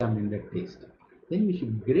should examine the taste. Then you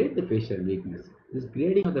should grade the facial weakness. This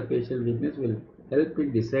grading of the facial weakness will help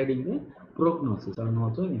in deciding the prognosis and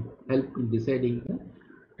also help in deciding the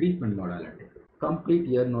treatment modality. Complete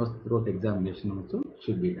ear, nose, throat examination also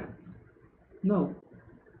should be done. Now,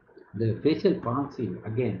 the facial palsy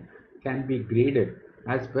again can be graded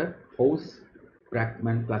as per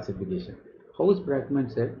House-Brackmann classification.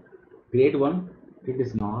 House-Brackmann said grade 1, it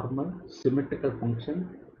is normal, symmetrical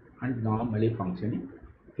function and normally functioning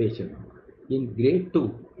facial. In grade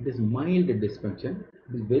 2, it is mild dysfunction,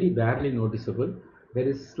 it is very barely noticeable. There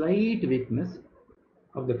is slight weakness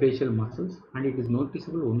of the facial muscles and it is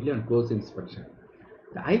noticeable only on close inspection.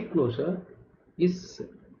 The eye closure is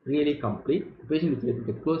really complete. The patient is able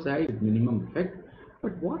to close the eye with minimum effect.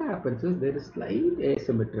 But what happens is there is slight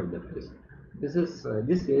asymmetry of the face.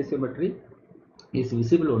 This asymmetry is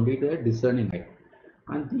visible only to a discerning eye.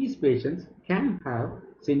 And these patients can have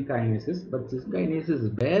synkinesis, but synkinesis is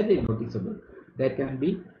barely noticeable. There can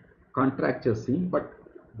be contracture seen, but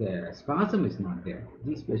the spasm is not there.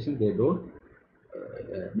 These patients, they don't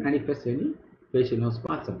manifest any facial nerve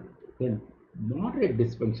spasm. Then moderate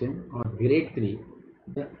dysfunction or grade 3,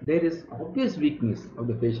 there is obvious weakness of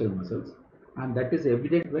the facial muscles, and that is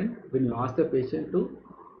evident when you ask the patient to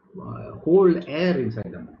hold air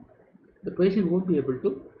inside the mouth. The patient won't be able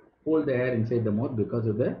to hold the air inside the mouth because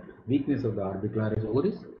of the weakness of the orbicularis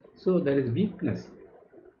oris. So there is weakness,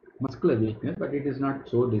 muscular weakness, but it is not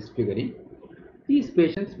so disfiguring. These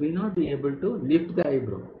patients may not be able to lift the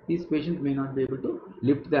eyebrow. These patients may not be able to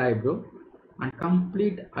lift the eyebrow, and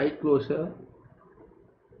complete eye closure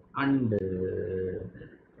and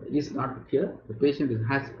is not here. The patient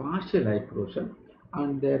has partial eye closure,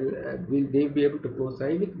 and they will be able to close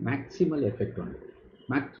eye with maximal effect on it,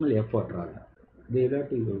 maximal effort rather. They have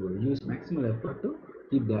to use maximal effort to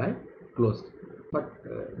keep the eye closed, but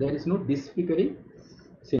there is no disfiguring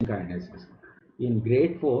synkinesis. In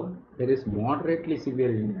grade 4, there is moderately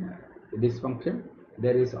severe dysfunction.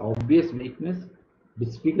 There is obvious weakness,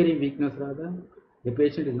 disfiguring weakness rather. The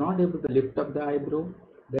patient is not able to lift up the eyebrow.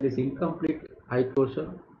 There is incomplete eye closure,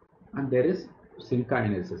 and there is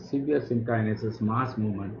synkinesis, severe synkinesis, mass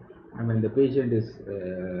movement. And when the patient is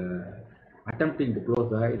attempting to close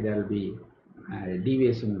the eye, there will be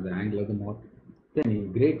deviation of the angle of the mouth. Then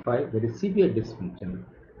in grade 5, there is severe dysfunction.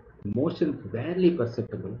 Motion barely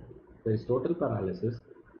perceptible. There is total paralysis.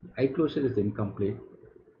 Eye closure is incomplete.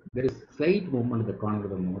 There is slight movement of the corner of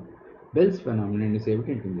the mouth. Bell's phenomenon is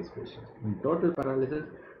evident in this patient. In total paralysis,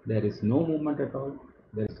 there is no movement at all.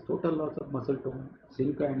 There is total loss of muscle tone,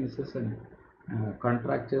 synkinesis, and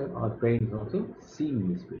contracture or pain is also seen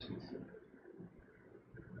in these patients.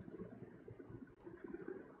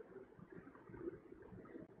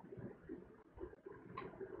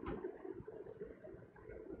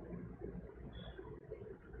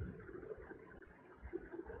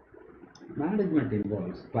 Management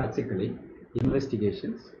involves classically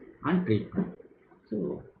investigations and treatment.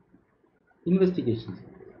 So, investigations.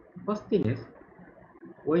 First thing is,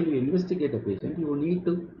 while you investigate a patient, you need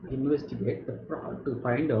to investigate to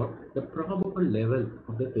find out the probable level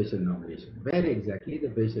of the facial nerve lesion, where exactly the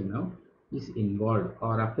facial nerve is involved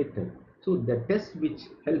or affected. So the test which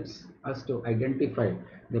helps us to identify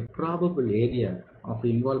the probable area of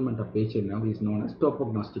involvement of facial nerve is known as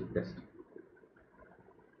topognostic test.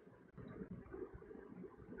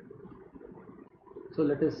 So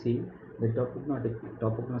let us see the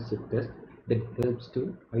topognostic test that helps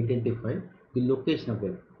to identify the location of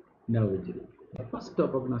the nerve injury. The first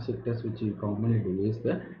topognostic test which we commonly do is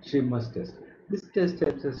the Schirmer's test. This test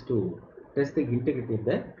helps us to test the integrity of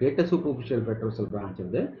the greater superficial petrosal branch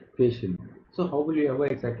of the facial nerve. So how will you ever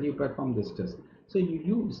exactly perform this test? So you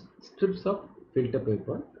use strips of filter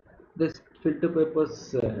paper. This filter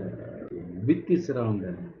paper's width is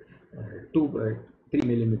around 3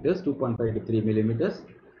 millimeters, 2.5 to 3 millimeters,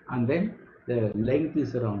 and then the length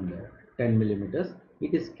is around 10 millimeters.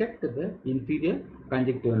 It is kept at the inferior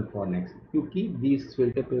conjunctival fornix. You keep these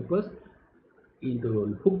filter papers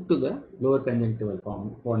into hooked to the lower conjunctival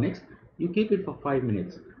fornix. You keep it for 5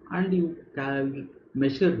 minutes and you can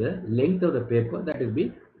measure the length of the paper that is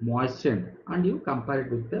being moistened and you compare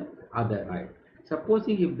it with the other eye.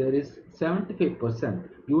 Supposing if there is 75%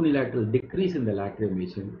 unilateral decrease in the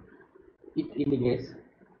lacrimation, it indicates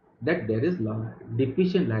that there is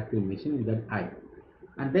deficient lacrimation in that eye.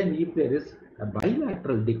 And then if there is a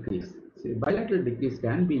bilateral decrease, bilateral decrease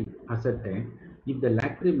can be ascertained if the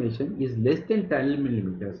lacrimation is less than 10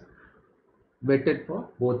 millimeters wetted for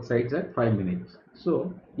both sides at 5 minutes.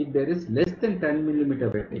 So if there is less than 10 millimeter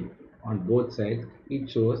wetting on both sides, it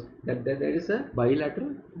shows that there is a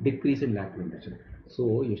bilateral decrease in lacrimation.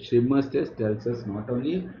 So your Schirmer's test tells us not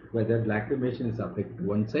only whether lacrimation is affected to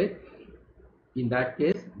one side. In that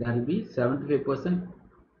case, there will be 75%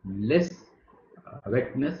 less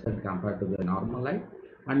wetness when compared to the normal light,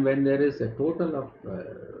 and when there is a total of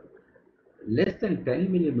less than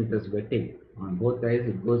 10 millimeters wetting on both eyes,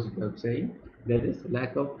 it goes without saying there is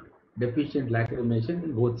lack of deficient lacrimation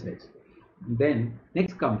in both sides. Then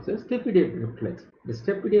next comes the stapediate reflex. The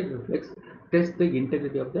stapediate reflex tests the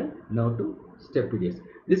integrity of the nerve to stapedius.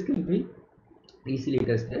 This can be easily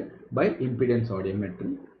tested by impedance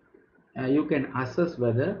audiometry. You can assess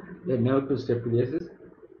whether the nerve to stapedius is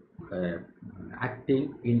uh, acting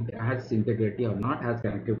has integrity or not, has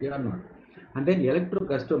connectivity or not. And then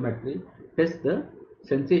electrogustometry tests the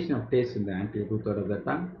sensation of taste in the anterior two-third of the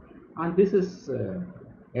tongue, and this is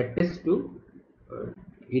a test to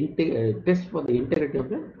test for the integrity of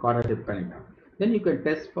the choroid parenchyma. Then you can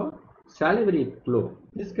test for salivary flow.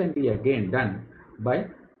 This can be again done by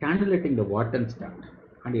cannulating the Wharton's duct,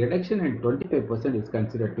 and reduction in 25% is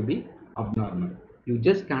considered to be abnormal. You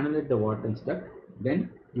just cannulate the Wharton's duct, then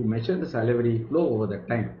you measure the salivary flow over the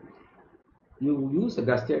time. You use a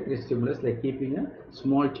gustatory stimulus like keeping a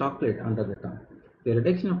small chocolate under the tongue. The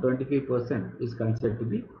reduction of 25% is considered to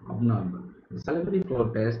be abnormal. The salivary flow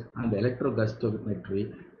test and the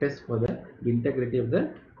electrogustometry test for the integrity of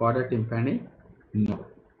the chorda tympani nerve.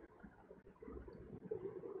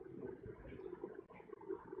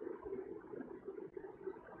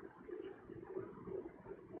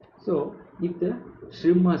 So, if the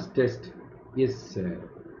Schirmer's test is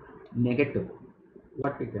negative,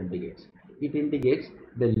 what it indicates? It indicates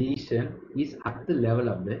the lesion is at the level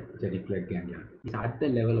of the geniculate ganglion. It's at the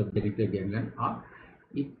level of the geniculate ganglion, or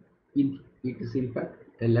it is in fact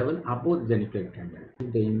a level above the geniculate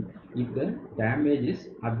ganglion. If the damage is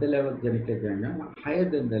at the level of the geniculate ganglion, higher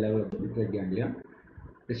than the level of the geniculate ganglion,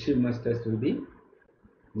 the Schirmer's test will be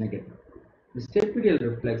negative. The stapedial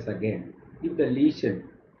reflex again, if the lesion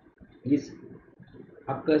is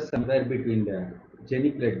occurs somewhere between the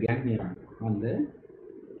geniculate ganglion on the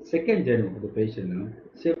second genu of the patient nerve,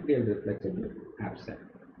 stapedial reflex will be absent.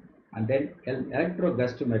 And then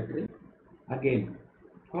electrogustometry, again,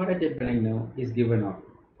 chorda tympanic nerve is given off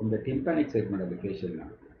from the tympanic segment of the patient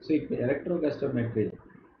nerve. So if the electrogustometry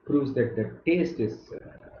proves that the taste is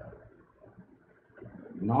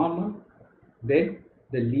normal, then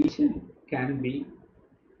the lesion can be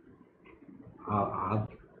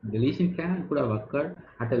the lesion could have occurred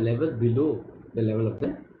at a level below the level of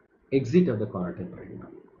the exit of the chorda tympanic nerve.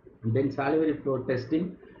 And then salivary flow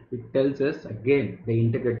testing, it tells us again the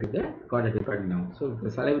integrity of the chorda tympanic nerve. So if the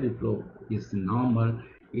salivary flow is normal,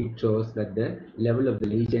 it shows that the level of the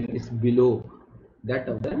lesion is below that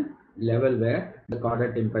of the level where the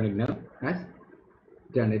chorda tympanic nerve has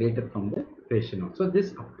generated from the patient nerve. So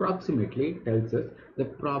this approximately tells us the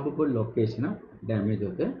probable location of damage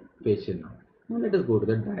of the patient nerve. Now let us go to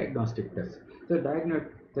the diagnostic test. So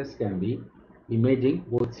diagnostic test can be imaging,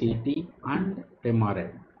 both CT and MRI.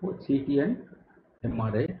 Both CT and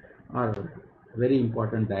MRI are very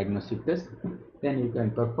important diagnostic tests. Then you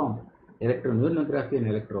can perform electroneuronography and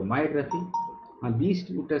electromyography, and these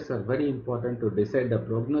two tests are very important to decide the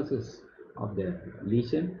prognosis of the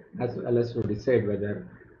lesion as well as to decide whether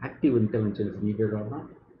active intervention is needed or not.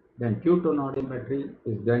 Then Q-tone audiometry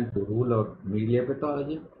is done to rule out media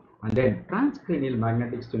pathology, and then transcranial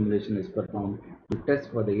magnetic stimulation is performed to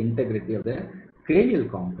test for the integrity of the cranial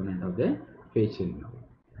component of the facial nerve.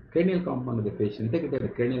 Cranial component of the facial, integrity of the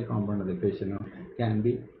cranial component of the facial nerve can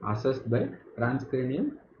be assessed by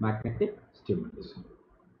transcranial magnetic stimulation.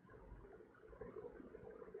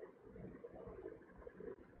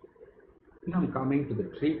 Now coming to the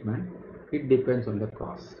treatment, it depends on the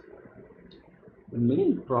cause. The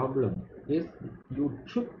main problem is you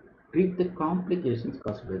should treat the complications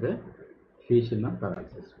caused by the facial nerve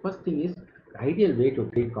paralysis. First thing is, the ideal way to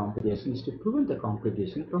treat complications is to prevent the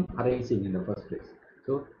complication from arising in the first place.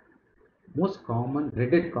 So Most common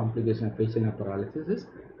dreaded complication of facial nerve paralysis is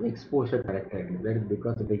exposure characteristics. That is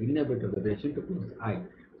because of the inability of the patient to close the eye.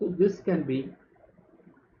 So this can be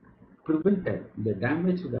prevented. The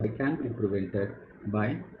damage to the eye can be prevented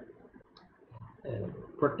by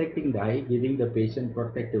protecting the eye, giving the patient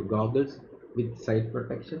protective goggles with sight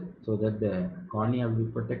protection so that the cornea will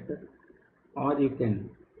be protected, or you can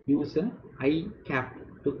use an eye cap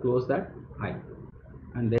to close that eye.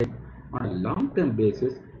 And then on a long-term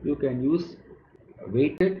basis, you can use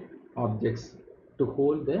weighted objects to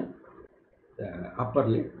hold the upper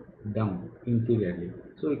lid down inferiorly.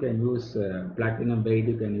 So you can use platinum weight,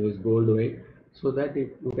 you can use gold weight, so that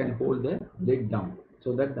you can hold the lid down,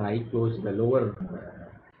 so that the eye close, the lower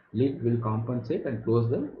lid will compensate and close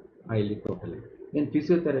the eyelid totally. Then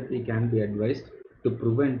physiotherapy can be advised to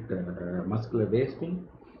prevent muscular wasting,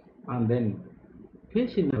 and then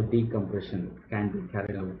facial nerve decompression can be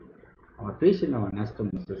carried out, or facial nerve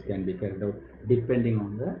anastomosis can be carried out depending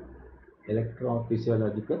on the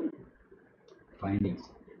electrophysiological findings.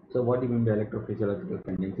 So what do you mean by electrophysiological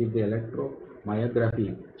findings? If the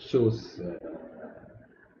electromyography shows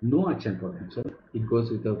no action potential, it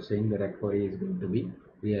goes without saying the recovery is going to be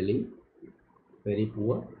really very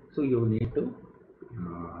poor. So you need to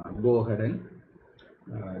go ahead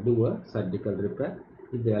and do a surgical repair.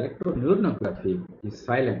 If the electroneuronography is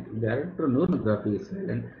silent, that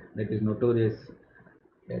is notorious.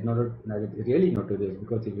 That is really notorious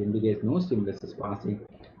because it indicates no stimulus is passing,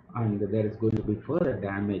 and there is going to be further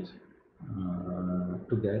damage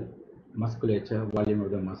to the musculature, volume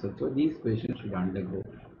of the muscle. So these patients should undergo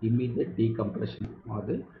immediate decompression or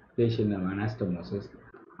the facial nerve anastomosis.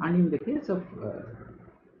 And in the case of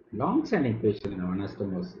long-standing facial nerve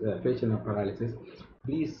anastomosis, facial nerve paralysis,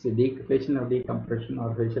 these facial nerve decompression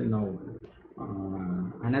or facial nerve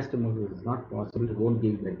anastomosis is not possible, it won't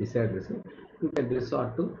give the desired result. You can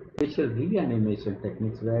resort to facial reanimation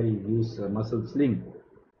techniques where you use muscle sling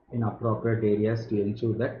in appropriate areas to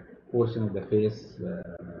ensure that portion of the face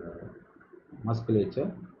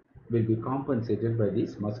musculature will be compensated by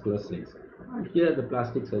these muscular slings. And here the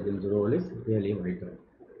plastic surgeon's role is really vital.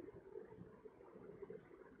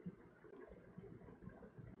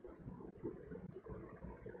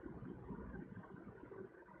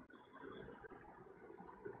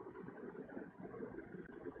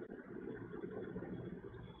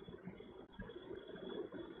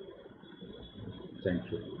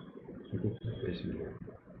 Thank you.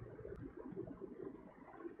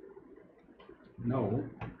 Now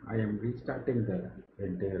I am restarting the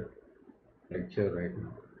entire lecture right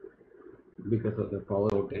now. Because of the power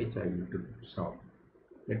outage, I need to stop.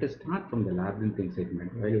 Let us start from the labyrinthine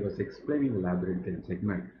segment. While I was explaining the labyrinthine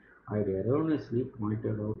segment, I erroneously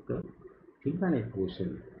pointed out the tympanic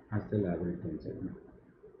portion as the labyrinthine segment.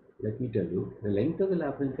 Let me tell you, the length of the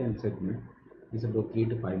labyrinthine segment is about 3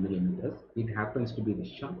 to 5 millimeters. It happens to be the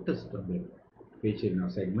shortest of the facial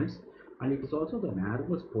nerve segments, and it is also the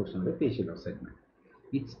narrowest portion of the facial nerve segment.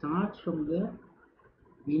 It starts from the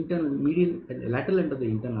lateral end of the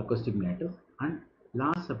internal acoustic meatus and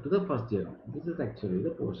lasts up to the first genome. This is actually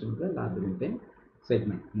the portion of the labyrinthine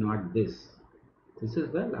segment, not this. This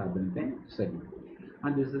is the labyrinthine segment,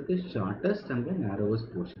 and this is the shortest and the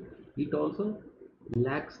narrowest portion. It also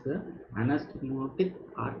lacks the anastomotic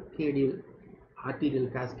arterial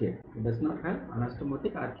cascade. It does not have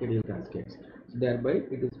anastomotic arterial cascades. So thereby,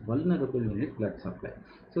 it is vulnerable in its blood supply.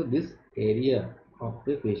 So this area of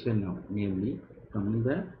the facial nerve, namely from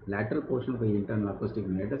the lateral portion of the internal acoustic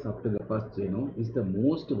meatus up to the first genome, is the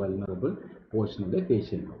most vulnerable portion of the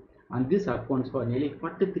facial nerve. And this accounts for nearly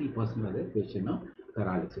 43% of the facial nerve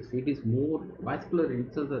paralysis. It is more vascular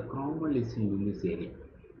insults are commonly seen in this area.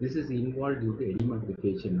 This is involved due to edema of the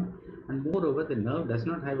facial nerve, and moreover, the nerve does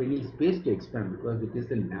not have any space to expand because it is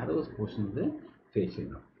the narrowest portion of the facial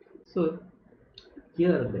nerve. So,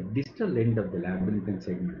 here the distal end of the labyrinthine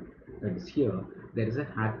segment, that is here, there is a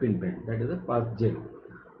hairpin bend, that is the first genome,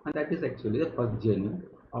 and that is actually the first genome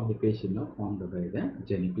of the facial nerve formed by the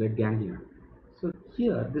geniculate ganglia. So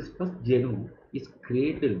here, this first genome is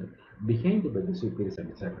cradled behind by the superior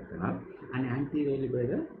semicircular canal and anteriorly by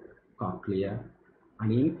the cochlea,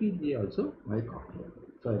 and inferiorly also by cochlea.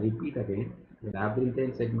 So I repeat again, the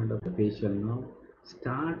labyrinthine segment of the facial nerve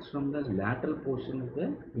starts from the lateral portion of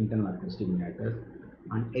the internal acoustic meatus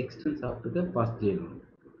and extends up to the first genome.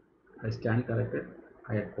 I stand corrected.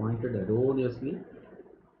 I had pointed erroneously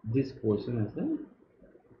this portion as the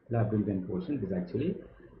labyrinthine portion. It is actually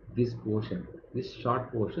this portion, this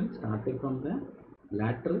short portion starting from the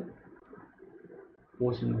lateral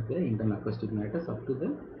portion of the internal acoustic meatus up to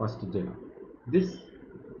the first genome. This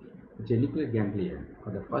geniculate ganglia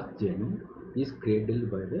or the first genome is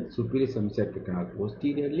cradled by the superior semicircular canal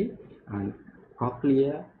posteriorly and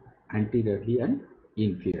cochlea anteriorly and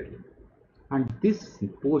inferiorly. And this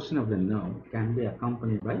portion of the nerve can be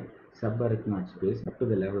accompanied by subarachnoid space up to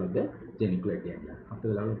the level of the genicular ganglion. Up to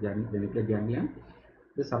the level of genicular ganglion,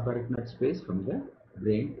 the subarachnoid space from the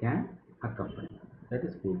brain can accompany. That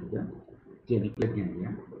is go to the genicular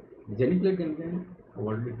ganglion. The genicular ganglion, I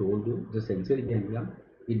already told you, the sensory ganglion,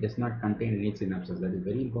 it does not contain any synapses. That is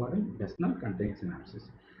very important. It does not contain synapses.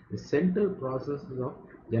 The central processes of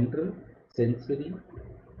general sensory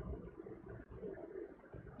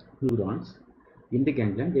neurons in the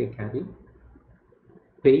ganglion, they carry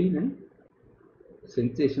pain and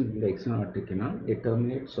sensation in the external aortic canal. They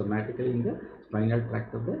terminate somatically in the spinal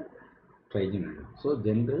tract of the trigeminal. So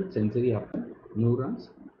general sensory of the neurons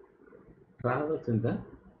travels in the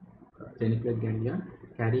genicular ganglion,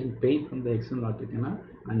 carrying pain from the external aortic canal,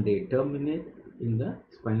 and they terminate in the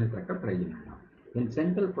spinal tract of trigeminal. In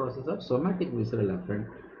central process of somatic visceral afferent,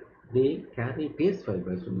 they carry taste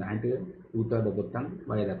fibers from the anterior two-thirds of the tongue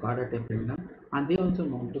by the chorda tempranum, and they also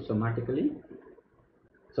mount to somatically.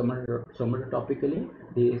 Somatotopically,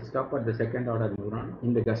 they stop at the second order neuron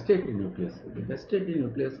in the gustatory nucleus. The gustatory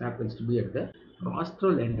nucleus happens to be at the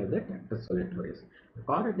rostral end of the tractus solitarius. The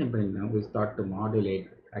chorda tempranum is thought to modulate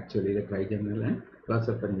actually the trigeminal and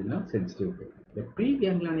dorsopharyngeal sensitivity. The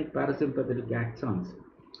preganglionic parasympathetic axons,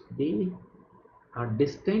 they are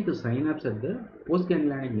destined to synapse at the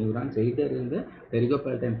postganglionic neurons either in the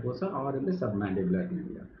pterygopalatine fossa or in the submandibular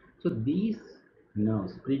ganglia. So these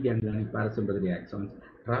nerves, preganglionic parasympathetic axons,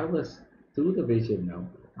 traverse through the facial nerve,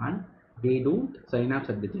 and they don't synapse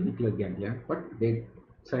at the genicular ganglia, but they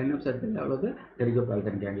synapse at the level of the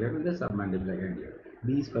pterygopalatine ganglia and the submandibular ganglia.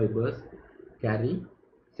 These fibers carry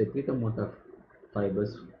secretomotor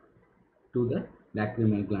fibers to the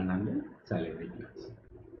lacrimal gland and the salivary glands.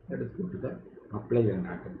 Let us go to the applied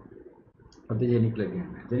anatomy of the genicular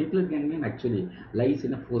ganglion. Genicular ganglion actually lies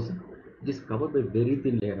in a fossa. It is covered by very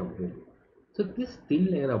thin layer of bone. So this thin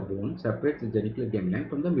layer of bone separates the genicular ganglion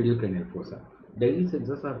from the middle cranial fossa.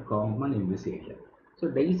 Dehiscences are common in this area. So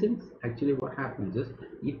dehiscence, actually what happens is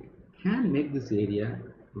it can make this area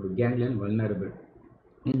ganglion vulnerable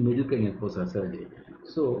in middle cranial fossa surgery.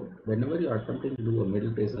 So whenever you are attempting to do a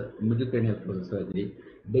middle cranial fossa surgery,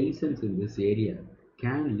 dehiscence in this area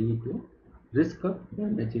can lead to risk of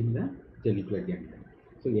damaging the genicular ganglion.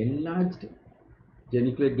 So enlarged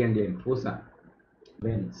genicular ganglion fossa,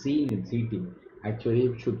 when seen in CT,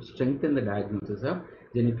 actually should strengthen the diagnosis of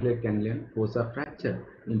genicular ganglion fossa fracture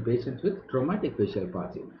in patients with traumatic facial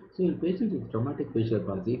palsy. So in patients with traumatic facial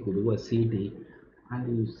palsy, if you do a CT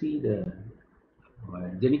and you see the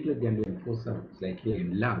genicular ganglion fossa slightly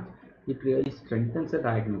enlarged, it really strengthens the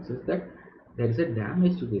diagnosis that there is a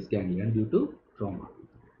damage to this ganglion due to trauma.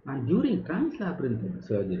 And during translabyrinthine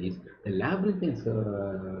surgeries, the labyrinthine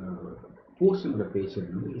portion of the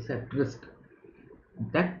patient is at risk.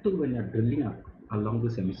 That too when you are drilling up along the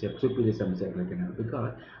superior semicircular canal,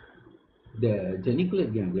 because the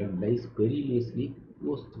genicular ganglion lies perilously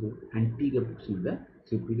close to anterior portion of the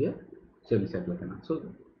superior semicircular canal. So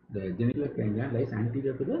the genicular ganglion lies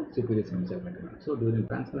anterior to the superior semicircular canal. So during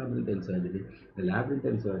translabyrinthine surgery, the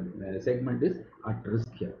labyrinthine segment is at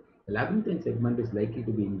risk here. The labyrinthine segment is likely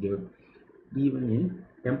to be injured even in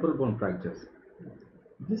temporal bone fractures.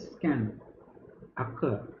 This can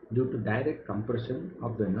occur due to direct compression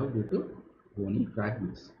of the nerve due to bony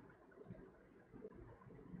fragments.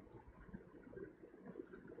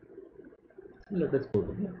 Let us go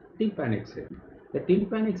to the tympanic segment. The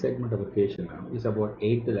tympanic segment of a facial nerve is about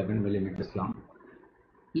 8 to 11 millimeters long.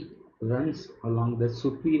 It runs along the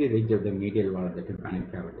superior edge of the medial wall of the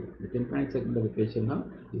tympanic cavity. The tympanic segment of the facial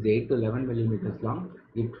nerve is 8 to 11 millimeters long.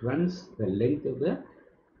 It runs the length of the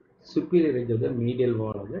superior edge of the medial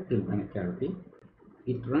wall of the tympanic cavity.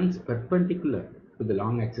 It runs perpendicular to the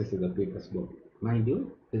long axis of the petrous bone. Mind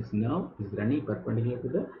you, this nerve is running perpendicular to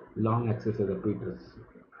the long axis of the petrous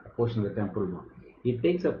portion of the temporal bone. It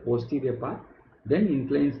takes a posterior path, then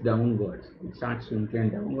inclines downwards. It starts to incline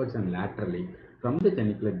downwards and laterally from the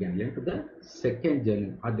genicular ganglion to the second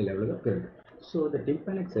genu at the level of the pyramid. So the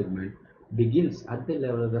tympanic segment begins at the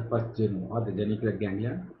level of the first genu or the genicular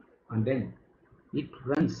ganglion, and then it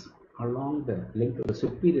runs along the length of the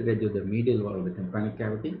superior edge of the medial wall of the tympanic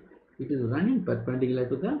cavity. It is running perpendicular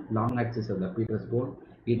to the long axis of the petrous bone.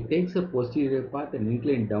 It takes a posterior path and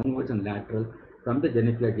inclines downwards and lateral from the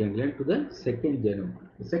genicular ganglion to the second genu.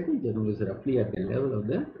 The second genu is roughly at the level of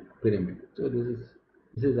the pyramid. So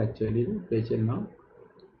this is actually the facial nerve.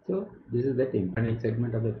 So this is the tympanic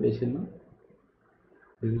segment of the facial nerve.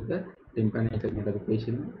 This is the tympanic segment of the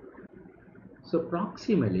facial nerve. So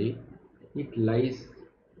proximally, it lies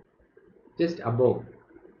just above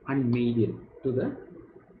and medial to the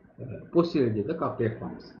posterior edge of the cochlear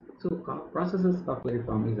forms. So processus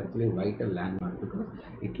cochleariform is actually a vital landmark because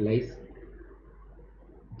it lies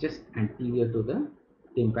just anterior to the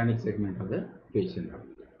tympanic segment of the facial nerve.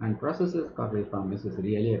 And processus cochleariform is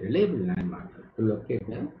really a reliable landmark to locate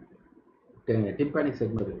the tympanic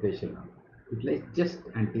segment of the facial nerve. It lies just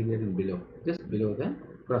anterior and below, just below the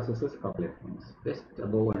processus cochleariform, just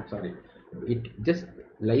above and sorry, it just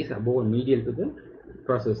lies above and medial to the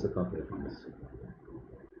processus cochleariform.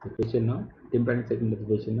 The facial nerve, tympanic segment of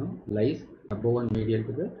the facial nerve lies above and medial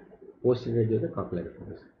to the posterior edge of the cochlear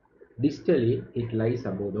force. Distally, it lies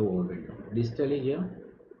above the oval window. Distally here,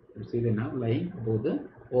 you see the nerve lying above the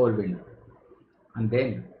oval window.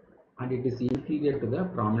 And it is inferior to the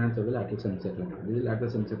prominence of the lateral semicircular canal. This is lateral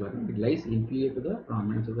semicircular canal. It lies inferior to the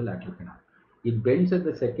prominence of the lateral canal. It bends at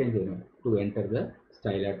the second genu to enter the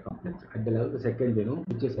styloid complex. At the level of the second genu,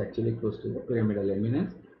 which is actually close to the pyramidal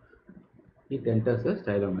eminence, it enters the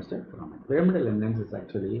stylomastoid foramen. Pyramidal eminence is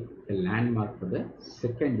actually a landmark for the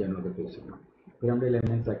second genu of the facial nerve. Pyramidal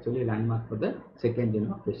eminence is actually a landmark for the second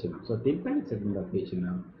genu of facial nerve. So tympanic segment of facial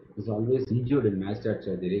nerve is always injured in mastoid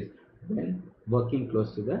surgeries when working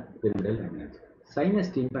close to the pyramidal eminence. Sinus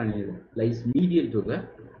tympani lies medial to the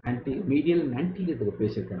medial and anterior to the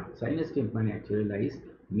facial canal. Sinus tympani actually lies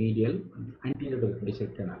medial and anterior to the facial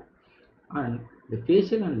canal. And the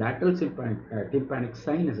facial and lateral tympanic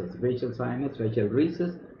sinuses, facial sinus, facial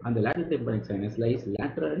recess, and the lateral tympanic sinus lies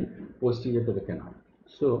laterally posterior to the canal.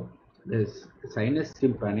 So the sinus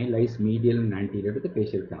tympani lies medial and anterior to the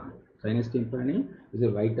facial canal. Sinus tympani is a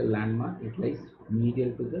vital landmark. It lies medial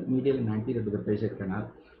and anterior to the facial canal,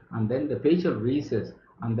 and then the facial recess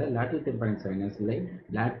and the lateral tympanic sinus lie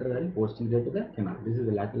lateral and posterior to the canal. This is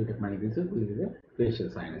the lateral tympanic recess. This is the facial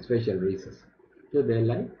sinus, facial recess. So they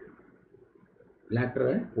lie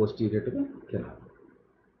lateral and posterior to the canal.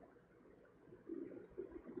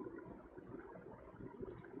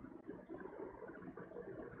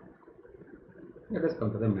 Let us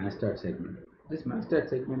come to the mastoid segment. This mastoid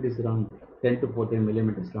segment is around 10 to 14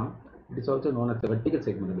 millimeters long. It is also known as the vertical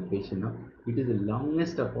segment of the facial nerve. It is the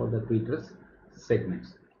longest of all the petrous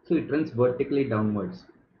segments. So it runs vertically downwards.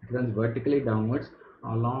 It runs vertically downwards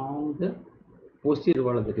along the posterior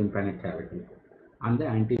wall of the tympanic cavity and the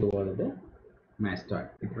anterior wall of the mastoid.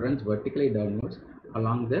 It runs vertically downwards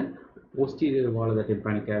along the posterior wall of the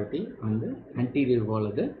tympanic cavity and the anterior wall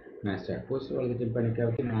of the mastoid. Posterior wall of the tympanic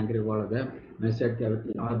cavity and anterior wall of the mastoid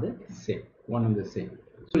cavity are the same, one and the same.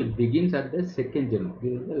 So it begins at the second genu.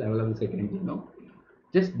 This is the level of the second genu.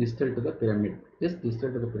 Just distal to the pyramid. Just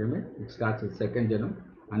distal to the pyramid, it starts at second genu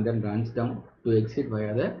and then runs down to exit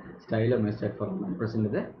via the stylomastoid foramen present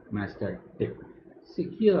at the mastoid tip.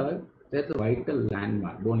 See here, there is a vital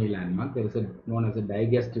landmark, bony landmark. There is a known as a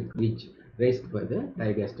digastric ridge raised by the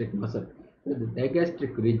digastric muscle. So the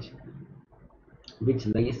digastric ridge, which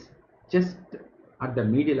lies just at the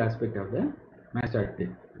medial aspect of the mastoid tip.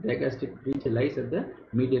 Digastric ridge lies at the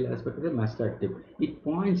medial aspect of the mastoid tip. It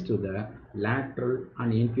points to the lateral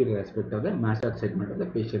and inferior aspect of the mastoid segment of the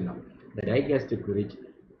facial nerve. The digastric ridge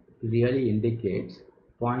really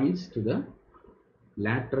points to the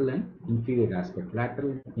lateral and inferior aspect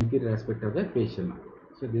of the facial nerve.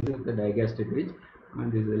 So this is the digastric ridge,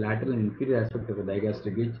 and this is the lateral and inferior aspect of the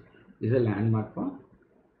digastric ridge is a landmark for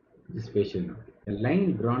this facial nerve. The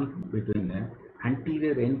line drawn between the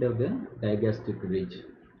anterior end of the digastric ridge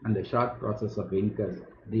and the sharp process of incus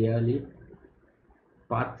really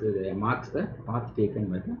marks the path taken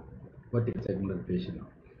by the vertical segment of the facial nerve.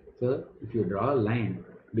 So if you draw a line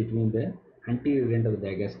between the anterior end of the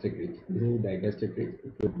digastric ridge, this is the digastric ridge.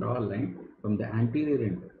 If you draw a line from the anterior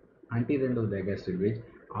end of the digastric ridge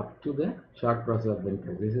up to the short process of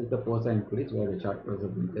incus, this is the fossa incus where the short process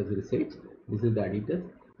of incus resides. This is the additus.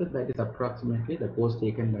 So that is approximately the course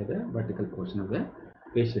taken by the vertical portion of the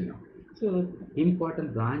facial nerve. So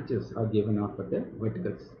important branches are given out for the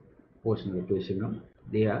vertical portion of the facial nerve.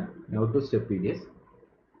 They are nerve to stapedius,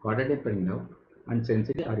 caudate nerve, and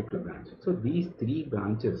sensory auricular branch. So these three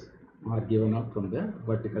branches are given out from the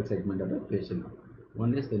vertical segment of the facial nerve.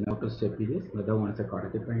 One is the nerve to stapedius, the other one is the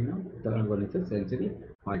caudate nerve, the third one is the sensory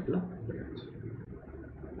auricular branch.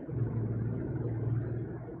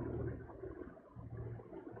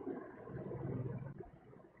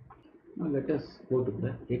 Now let us go to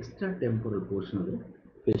the extratemporal portion of the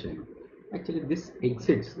facial nerve. Actually, this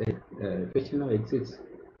exits, the facial nerve exits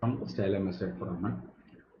from the stylomastoid foramen,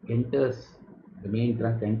 enters the main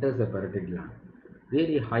trunk, enters the parotid gland,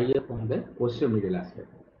 really high up on the posterior medial aspect.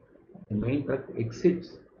 The main trunk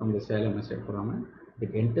exits from the stylomastoid foramen,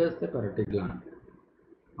 it enters the parotid gland,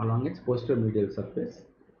 along its posteromedial surface.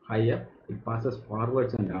 High up, it passes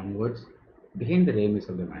forwards and downwards behind the ramus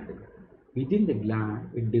of the mandible. Within the gland,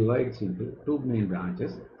 it divides into two main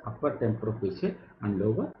branches, upper temporofacial and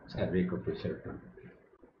lower cervicofacial trunk.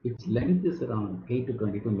 Its length is around 8 to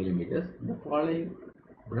 22 millimeters. The following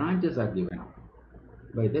branches are given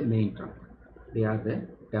by the main trunk. They are the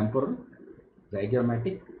temporal,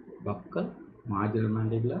 zygomatic, buccal, marginal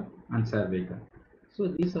mandibular, and cervical. So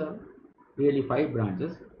these are really five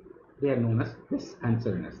branches. They are known as pes and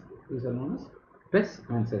serenus. These are known as pes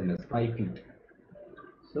and serenus, 5 feet.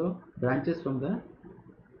 So branches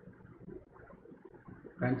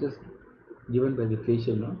branches given by the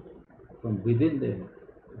facial nerve from within the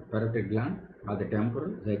parotid gland are the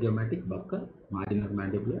temporal, zygomatic, buccal, marginal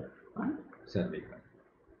mandibular, and cervical.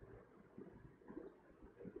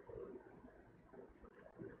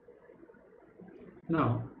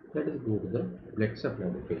 Now, let us go to the blood supply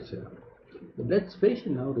of the facial nerve. The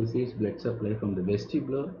facial nerve receives blood supply from the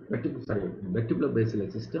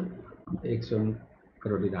vertebro-basilar system and the external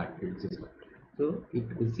carotid artery system. So, it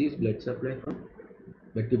receives blood supply from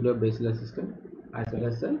vertebro-basilar system as well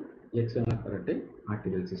as the external carotid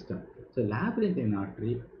arterial system. So, labyrinthine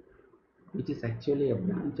artery, which is actually a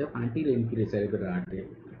branch of anterior inferior cerebral artery,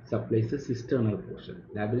 supplies the cisternal portion.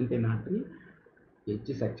 Labyrinthine artery, which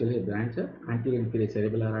is actually a branch of anterior inferior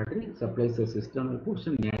cerebral artery, supplies the cisternal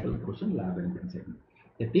portion, meatal portion, labyrinthine segment.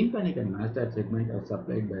 The tympanic and mastoid segment are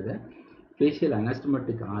supplied by the facial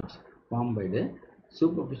anastomotic arch formed by the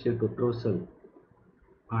superficial petrosal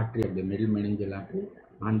artery of the middle meningeal artery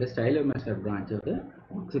and the stylomastoid branch of the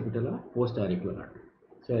occipital or post-auricular artery.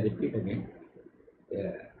 So I repeat again,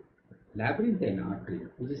 labyrinthine artery,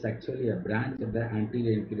 which is actually a branch of the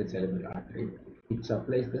anterior inferior cerebral artery, it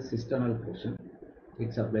supplies the cisternal portion,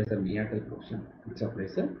 it supplies the meatal portion, it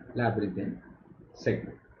supplies the labyrinthine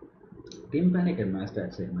segment. Tympanic and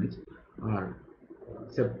mastoid segments are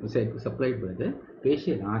supplied by the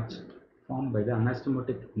facial arch formed by the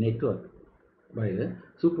anastomotic network by the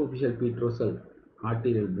superficial petrosal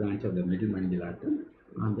arterial branch of the middle meningeal artery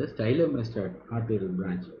and the stylomastoid arterial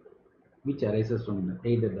branch, which arises from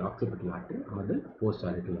either the occipital artery or the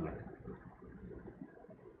post-auricular artery.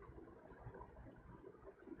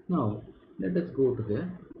 Now, let us go to the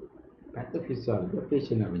pathophysiology of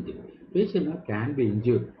facial nerve injury. Facial nerve can be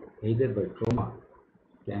injured either by trauma,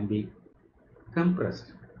 can be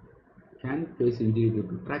compressed, can face injury due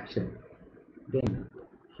to traction, then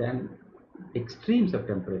can extremes of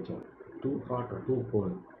temperature, too hot or too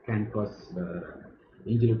cold, can cause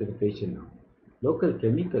injury to the facial nerve. Local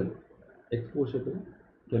chemical exposure to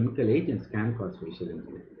chemical agents can cause facial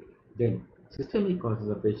injury. Then systemic causes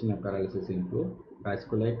of facial nerve paralysis include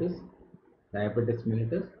vasculitis, diabetes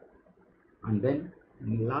mellitus, and then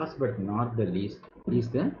last but not the least is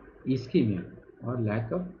the ischemia or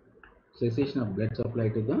lack of cessation of blood supply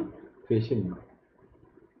to the facial nerve.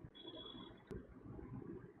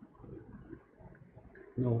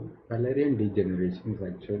 Now, Valerian degeneration is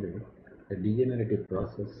actually a degenerative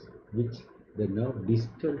process which the nerve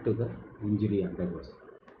distal to the injury undergoes.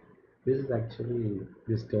 This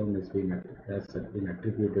term has been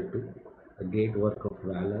attributed to a great work of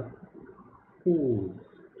Waller, who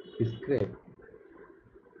described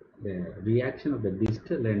the reaction of the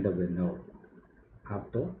distal end of the nerve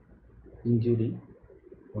after injury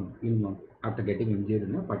after getting injured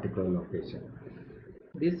in a particular location.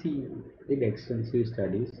 This he did extensive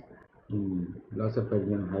studies in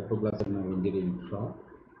glossophageal and hypoglossal nerve injury in frog,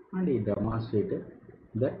 and he demonstrated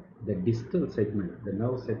that the distal segment, the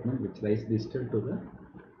nerve segment which lies distal to the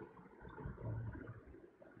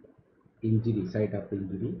injury site of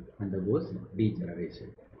injury, undergoes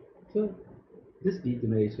degeneration. So this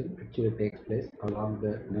degeneration actually takes place along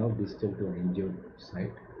the nerve distal to an injured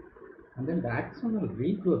site, and then the axonal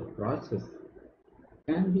regrowth process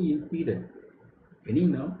can be impeded. Any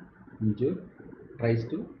nerve injured tries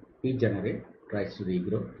to regenerate, tries to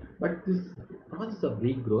regrow, but this process of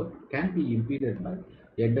regrowth can be impeded by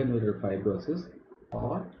endonuclear fibrosis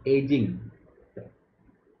or aging,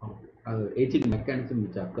 aging mechanism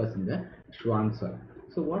which occurs in the Schwann cell.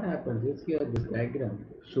 So what happens is, here this diagram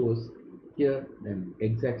shows here the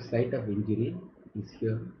exact site of injury is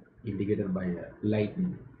here indicated by a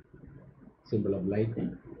lightning, symbol of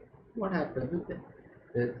lightning. What happens is that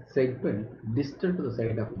the segment distal to the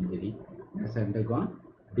site of injury has undergone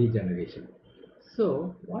degeneration.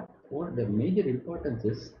 So what the major importance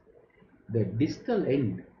is, the distal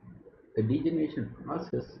end, the degeneration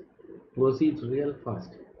process proceeds real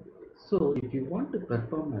fast. So if you want to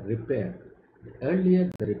perform a repair, the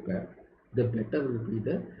earlier the repair, the better will be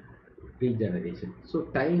the regeneration. So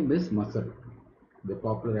time is muscle. The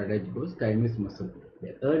popular adage goes, time is muscle.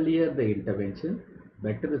 The earlier the intervention,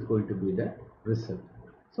 better is going to be the result.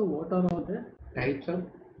 So what are all the types of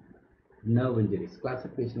nerve injuries?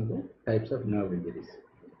 Classification of the types of nerve injuries.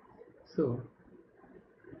 So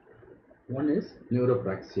one is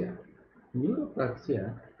neuropraxia.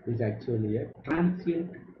 Neuropraxia is actually a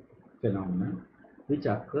transient phenomenon which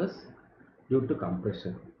occurs due to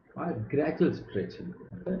compression or gradual stretching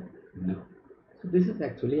of the nerve. So this is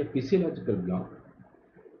actually a physiological block.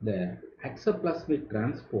 The exoplasmic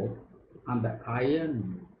transport and the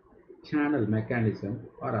ion channel mechanism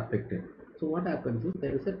are affected. So what happens is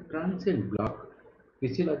there is a transient block,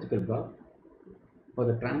 physiological block for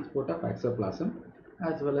the transport of exoplasm,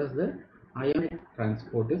 as well as the ionic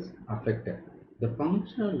transport is affected. The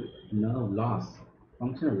functional loss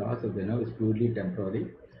of the nerve is purely temporary.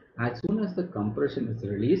 As soon as the compression is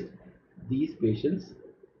released, these patients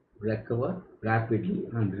recover rapidly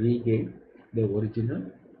and regain their original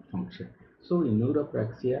function. So in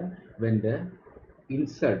neuropraxia, when the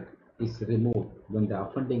insult is removed, when the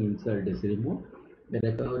offending insult is removed, the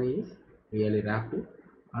recovery is really rapid,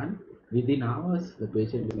 and within hours the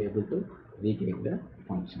patient will be able to regain the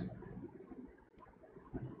function.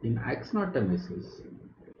 In axonotmesis,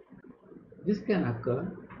 this can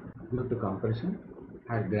occur due to compression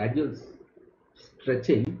or gradual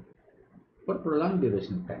stretching for prolonged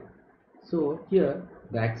duration of time. So here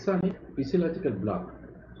the axonic physiological block,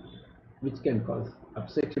 which can cause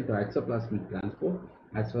obstruction to exoplasmic transport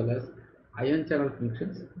as well as ion channel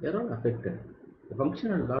functions, they are all affected. The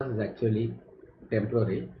functional loss is actually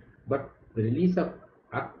temporary, but the release of,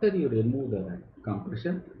 after you remove the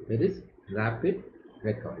compression, there is rapid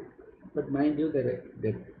recovery. But mind you,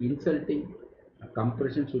 the insulting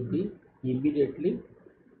compression should be immediately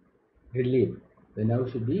relieved. The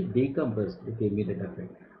nerve should be decompressed with immediate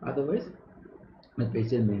effect. Otherwise, the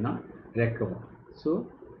patient may not recover.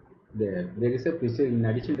 So there is a in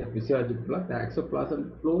addition to the physiological block, the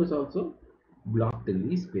exoplasm flow is also blocked in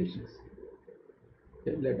these patients.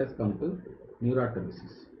 Okay, let us come to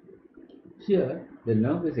neurotomesis. Here, the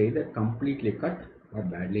nerve is either completely cut or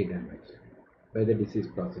badly damaged by the disease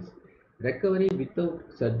process. Recovery without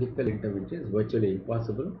surgical intervention is virtually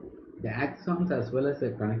impossible. The axons as well as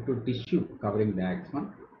the connective tissue covering the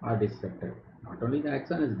axon are disrupted. Not only the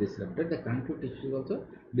axon is disrupted, the connective tissue is also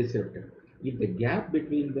disrupted. If the gap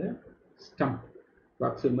between the stump,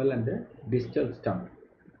 proximal and the distal stump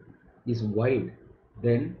is wide,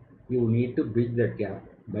 then you need to bridge that gap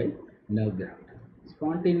by nerve graft.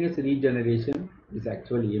 Spontaneous regeneration is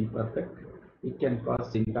actually imperfect. It can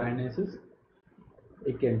cause syntagnosis,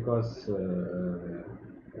 it can cause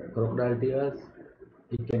crocodile tears,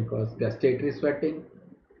 it can cause gustatory sweating.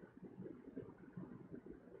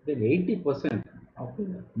 Then 80% of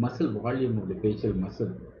the muscle volume of the facial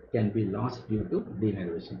muscle can be lost due to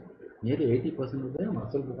denervation. Nearly 80% of the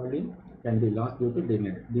muscle volume can be lost due to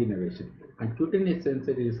denervation. And cutaneous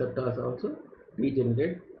sensory receptors also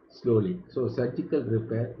degenerate slowly. So surgical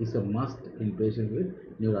repair is a must in patients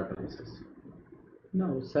with neurotomesis.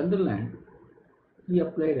 Now Sunderland, he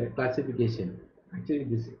applied a classification. Actually,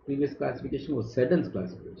 this previous classification was Seddon's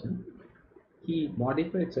classification. He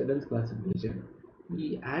modified Seddon's classification.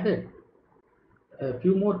 He added a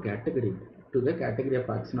few more categories to the category of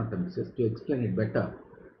axonotmesis to explain it better,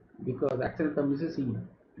 because axonotmesis he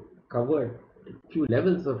covered a few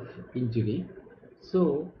levels of injury.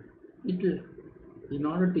 So it will, in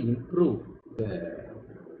order to improve the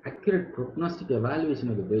accurate prognostic evaluation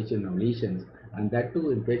of the patient of lesions, and that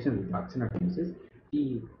too in patients with axonotmesis,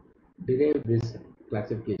 he derived this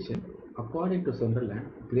classification. According to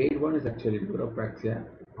Sunderland, grade 1 is actually neuropraxia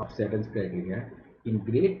of Seddon's criteria. In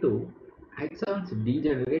grade 2, axons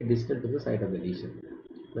degenerate distal to the site of the lesion.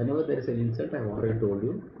 Whenever there is an insult, I have already told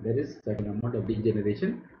you, there is certain amount of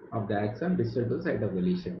degeneration of the axon distal to the site of the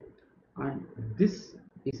lesion. And this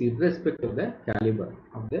is irrespective of the caliber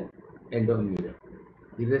of the endoneurium.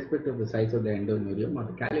 Irrespective of the size of the endoneurium or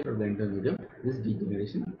the caliber of the endoneurium, this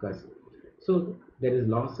degeneration occurs. So there is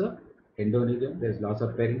loss of endoneurium, there is loss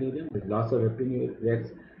of perineurium, there is loss of epineurium,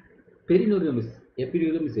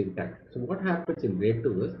 epineurum is intact. So what happens in grade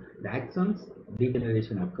 2 is the axons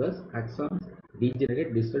degeneration occurs, axons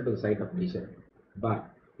degenerate distal to the site of lesion, but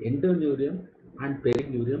endoneurium and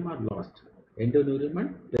perineurium are lost. Endoneurium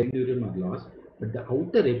and perineurium are lost, but the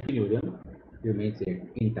outer epineurium remains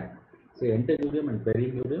intact. So endoneurium and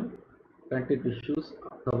perineurium connective tissues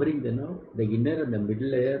covering the nerve, the inner and the middle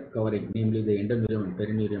layer covering, namely the endoneurium and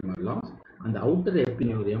perineurium are lost, and the outer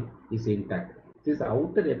epineurium is intact. Since the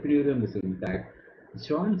outer epineurium is intact,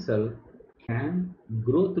 Schwann cell can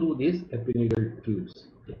grow through these epineurial tubes.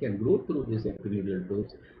 It can grow through these epineurial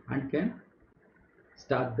tubes and can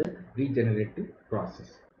start the regenerative process.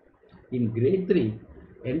 In grade 3,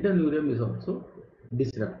 endoneurium is also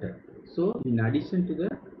disrupted. So in addition to the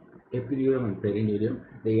epineurium and perineurium,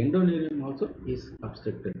 the endoneurium also is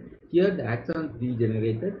obstructed. Here the axon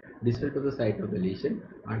degenerated distal to the site of the lesion,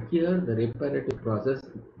 and here the reparative process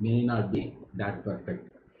may not be that perfect.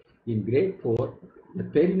 In grade 4, the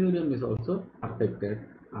perineurium is also affected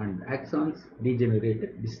and axons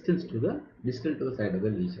degenerated distal to the side of the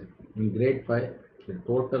lesion. In grade 5, the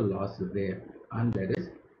total loss is there and there is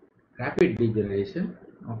rapid degeneration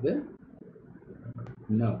of the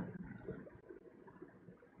nerve.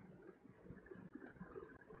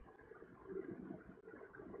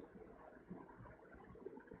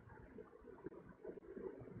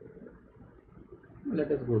 Let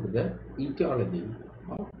us go to the etiology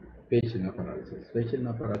of facial nerve paralysis. Facial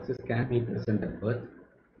nerve paralysis can be present at birth,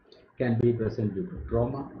 can be present due to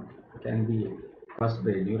trauma, can be caused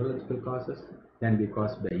by neurological causes, can be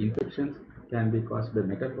caused by infections, can be caused by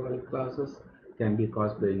metabolic causes, can be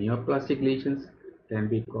caused by neoplastic lesions, can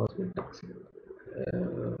be caused by toxic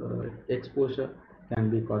exposure, can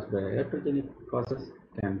be caused by iatrogenic causes,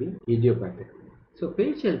 can be idiopathic. So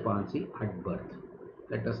facial palsy at birth.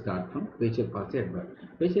 Let us start from facial palsy at birth.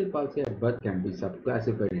 Facial palsy at birth can be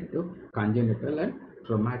subclassified into congenital and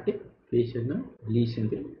traumatic facial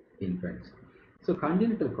lesions in infants. So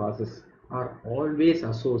congenital causes are always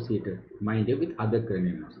associated, mind you, with other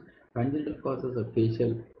cranial nerves. Congenital causes of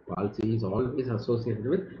facial palsy is always associated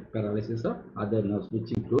with paralysis of other nerves,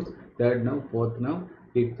 which includes third nerve, fourth nerve,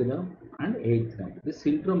 fifth nerve, and eighth nerve. This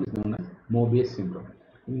syndrome is known as Mobius syndrome.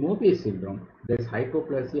 In Mobius syndrome, there is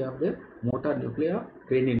hypoplasia of the motor nuclei of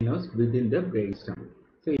cranial nerves within the brainstem.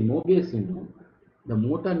 So in Mobius syndrome, the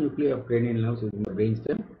motor nuclei of cranial nerves within the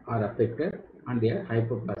brainstem are affected and they are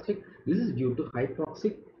hypoplastic. This is due to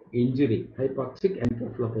hypoxic injury, hypoxic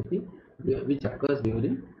encephalopathy, which occurs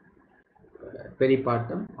during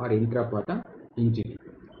peripartum or intrapartum injury.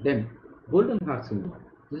 Then golden heart syndrome.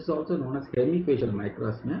 This is also known as hemifacial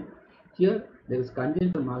microsmia. Here there is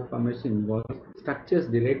congenital malformation involving structures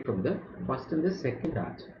derived from the first and the second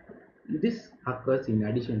arch. This occurs in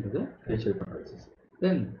addition to the facial paralysis.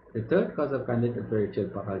 Then the third cause of congenital facial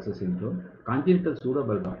paralysis syndrome, congenital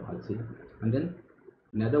pseudobulbar palsy, and then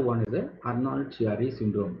another one is the Arnold-Chiari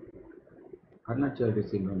syndrome. Arnold-Chiari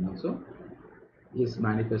syndrome also is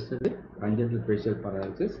manifested with congenital facial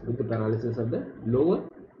paralysis with the paralysis of the lower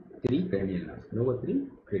three cranial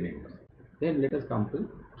nerves. Then let us come to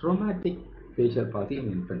traumatic facial palsy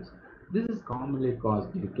in infants. This is commonly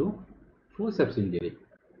caused due to forceps injury.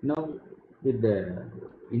 Now, with the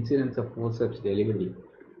incidence of forceps delivery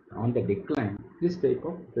on the decline, this type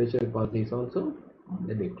of facial palsy is also on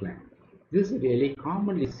the decline. This is really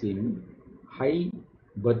commonly seen in high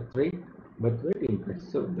birth weight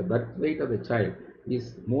infants. So the birth weight of the child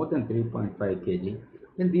is more than 3.5 kg.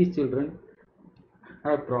 Then these children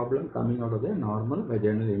have problem coming out of the normal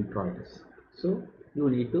vaginal introitus. So you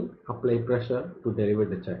need to apply pressure to deliver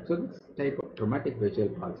the child. So this type of traumatic facial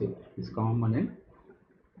palsy is common in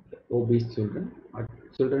obese children or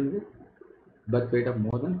children with birth weight of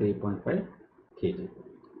more than 3.5 kg.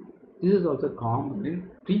 This is also common in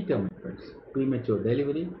preterm infants. Premature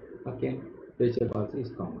delivery, again, facial palsy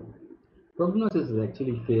is common. Prognosis is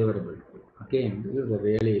actually favorable. Again, this is a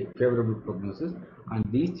really favorable prognosis, and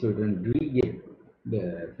these children regain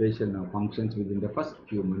the facial nerve functions within the first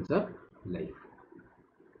few months of life.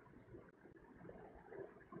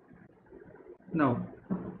 Now,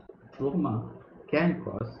 trauma can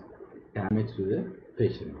cause damage to the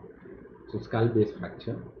facial nerve. So, skull base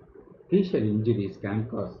fracture, facial injuries can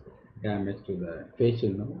cause damage to the facial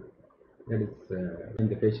nerve. That is when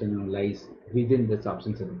the facial nerve lies within the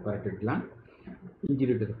substance of the parotid gland.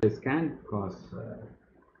 Injury to the face can cause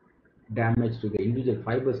damage to the individual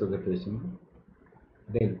fibers of the facial nerve.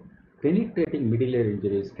 Then penetrating medullary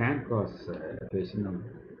injuries can cause facial nerve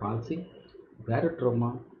palsy,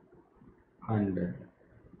 barotrauma, and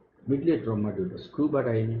medullary trauma due to scuba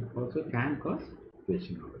diving also can cause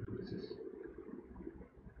facial nerve paralysis.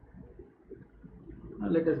 Now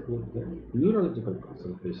let us go to the neurological cause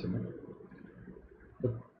of facial nerve.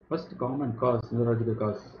 The first common cause, neurological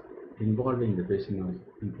cause involving the facial nerves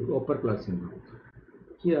include opercular syndrome.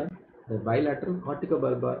 Here, the bilateral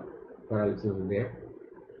corticobulbar paralysis is there.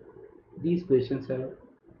 These patients have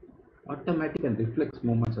automatic and reflex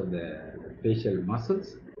movements of the facial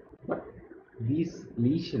muscles, but these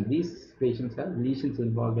patients have lesions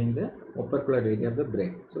involving the opercular area of the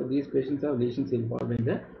brain. So these patients have lesions involving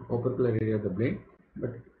the opercular area of the brain,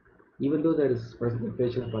 but even though there is present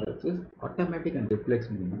facial paralysis, automatic and reflex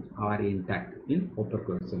movements are intact in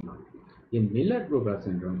opercular syndrome. In Miller-Gruber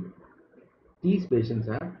syndrome, These patients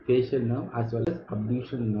have facial nerve as well as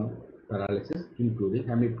abduction nerve paralysis, including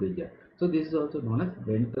hemiplegia. So this is also known as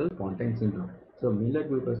ventral pontine syndrome. So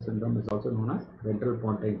Miller-Buerger syndrome is also known as ventral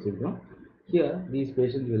pontine syndrome. Here, these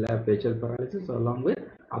patients will have facial paralysis along with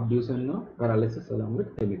abduction nerve paralysis along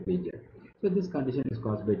with hemiplegia. So this condition is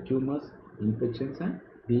caused by tumors, infections, and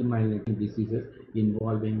demyelinating diseases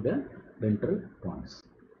involving the ventral pons.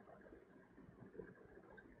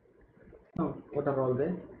 Now, what are all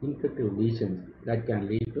the infective lesions that can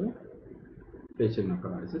lead to facial nerve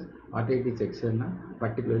paralysis? Otitis externa,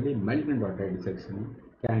 particularly malignant otitis externa,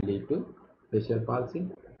 can lead to facial palsy.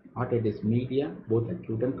 Otitis media, both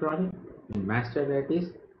acute and chronic,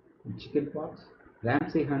 mastitis, chickenpox,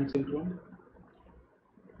 Ramsay-Hunt syndrome,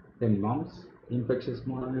 then mumps, infectious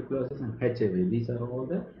mononucleosis, and HIV. These are all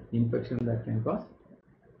the infections that can cause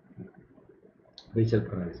facial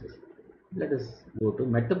paralysis. Let us go to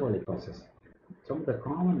metabolic causes. Some of the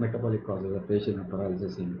common metabolic causes of facial nerve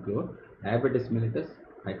paralysis include diabetes mellitus,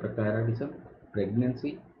 hyperthyroidism,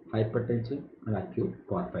 pregnancy, hypertension, and acute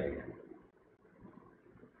porphyria.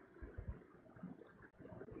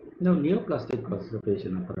 Now, neoplastic causes of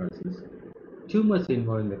facial nerve paralysis. Tumors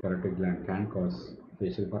involving the carotid gland can cause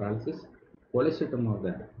facial paralysis. Polycythoma of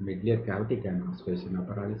the medullary cavity can cause facial nerve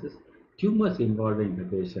paralysis. Tumors involving the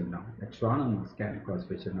facial nerve, like schwannomas, can cause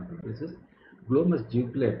facial nerve paralysis. Glomus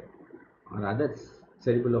jugulare or other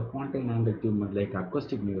cerebellopontine angle tumor like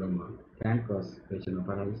acoustic neuroma can cause facial nerve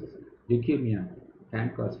paralysis. Leukemia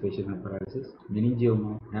can cause facial nerve paralysis.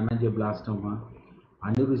 Meningioma, hemangioblastoma,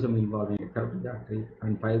 aneurysm involving the carotid artery,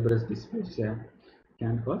 and fibrous dysplasia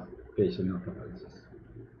can cause facial nerve paralysis.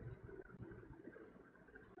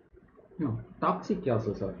 Now, toxic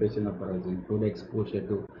causes of facial nerve paralysis include exposure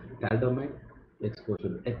to thalidomide, exposure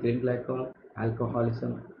to ethylene glycol,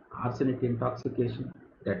 alcoholism, arsenic intoxication,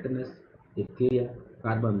 tetanus, diphtheria,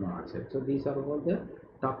 carbon monoxide. So these are all the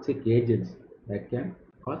toxic agents that can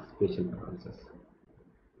cause facial paralysis.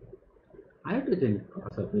 Iatrogenic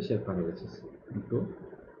cause of facial paralysis include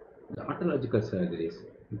the autological surgeries,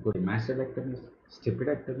 including mastectomies,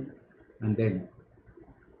 stapedectomy, and then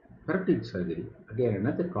carotid surgery, again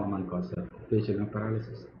another common cause of facial nerve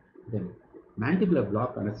paralysis. Then mandibular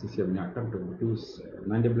block anesthesia, when you attempt to reduce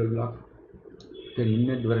mandibular block, can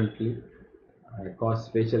inadvertently cause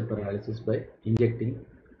facial paralysis by injecting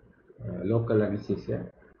local anesthesia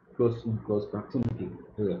close proximity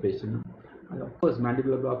to the patient. And of course,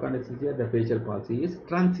 mandibular block anesthesia, the facial palsy is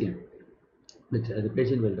transient, which the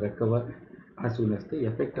patient will recover as soon as the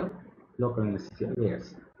effect of local anesthesia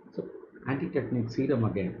wears. So, antitetanic serum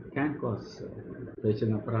again can cause facial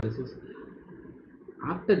nerve paralysis.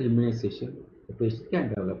 After immunization, the patient can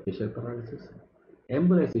develop facial paralysis.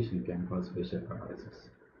 Embolization can cause facial paralysis,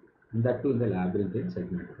 and that too in the labyrinthine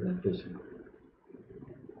segment of the facial nerve.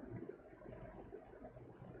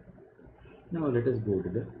 Now let us go to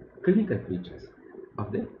the clinical features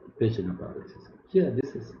of the facial nerve paralysis. Here,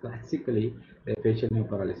 this is classically the facial nerve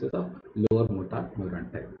paralysis of lower motor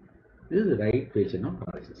neuron type. This is right facial nerve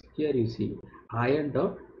paralysis. Here you see ironed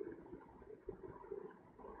out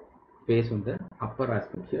face on the upper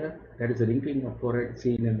aspect. Here, that is a wrinkling of forehead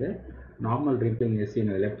seen in the normal wrinkling is seen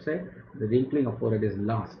on the left side. The wrinkling of forehead is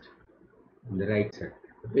lost on the right side.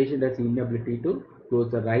 The patient has inability to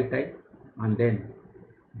close the right eye, and then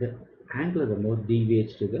the angle of the mouth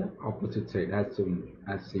deviates to the opposite side as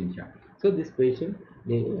seen here. So this patient,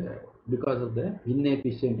 because of the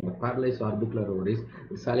inefficient or paralyzed orbicular ovaries,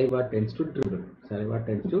 saliva tends to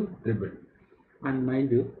dribble. And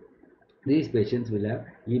mind you, these patients will have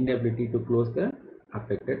inability to close the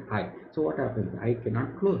affected eye. So what happens? The eye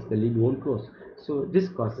cannot close, the lid won't close. So this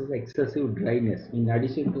causes excessive dryness. In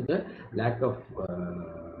addition to the lack of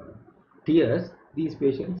tears, these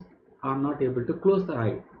patients are not able to close the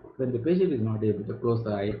eye. When the patient is not able to close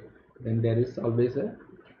the eye, then there is always a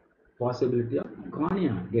possibility of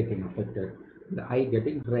cornea getting affected, the eye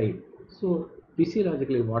getting dry. So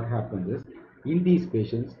physiologically what happens is, in these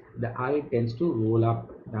patients, the eye tends to roll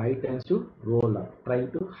up. The eye tends to roll up,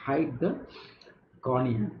 trying to hide the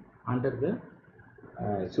cornea under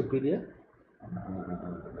the superior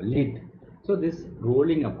lid. So this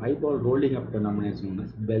rolling up, eyeball rolling up phenomenon is known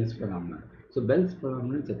as Bell's phenomenon. So Bell's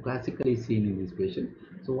phenomenon is classically seen in these patients.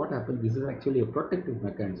 So what happens? This is actually a protective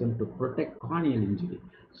mechanism to protect corneal injury.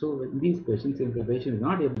 So in these patients, if the patient is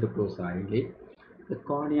not able to close the eyelid, the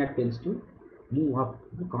cornea tends to move up.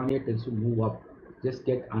 The cornea tends to move up, just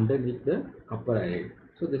get underneath the upper eyelid.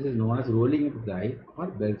 So this is known as rolling up the eye or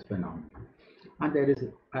Bell's phenomenon. And there is,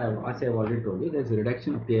 as I have already told you, there is a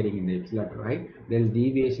reduction of tearing in the ipsilateral eye. There is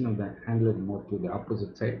deviation of the angle of the mouth to the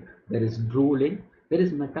opposite side. There is drooling. There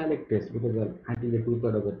is metallic test because anterior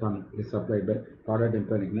two-thirds of the tongue is supplied by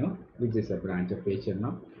parotympanic nerve, which is a branch of facial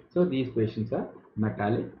nerve. So these patients are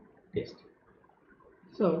metallic test.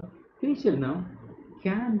 So facial nerve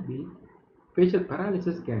can be, facial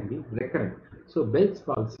paralysis can be recurrent. So Bell's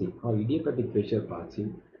palsy or idiopathic facial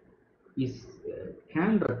palsy is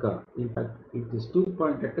can recur. In fact, it is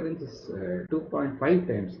recurrence is 2.5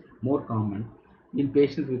 times more common in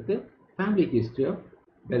patients with a family history of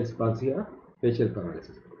Bell's palsy or facial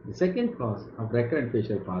paralysis. The second cause of recurrent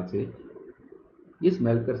facial palsy is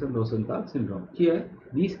Melkersson-Rosenthal syndrome. Here,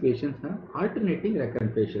 these patients have alternating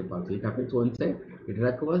recurrent facial palsy. It affects one side, it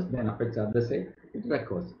recovers, then affects other side, it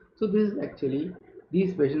recovers. So this is actually,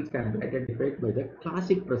 these patients can be identified by the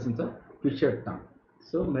classic presence of fissured tongue.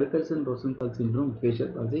 So Melkersson-Rosenthal syndrome facial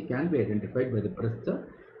palsy can be identified by the presence of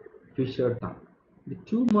fissured tongue. The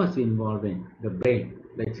tumors involving the brain,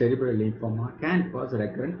 like cerebral lymphoma, can cause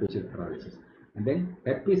recurrent facial paralysis. And then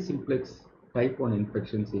herpes simplex type 1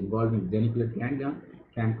 infections involving genicular ganglion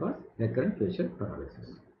can cause recurrent facial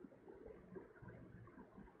paralysis.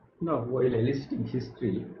 Now, while eliciting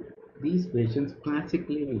history, these patients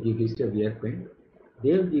classically will give history of ear pain.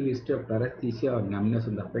 They will give history of paresthesia or numbness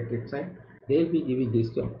on the affected side. They will be giving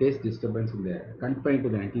history of taste disturbance in the confined to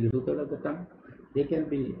the anterior two-thirds of the tongue. They can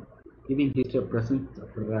be giving history of presence of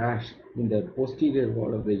rash in the posterior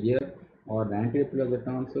wall of the ear or the anterior pillar of the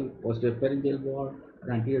tonsil, posterior pharyngeal wall,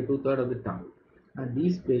 or anterior two-thirds of the tongue. And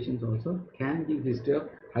these patients also can give history of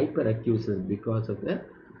hyperacusis because of the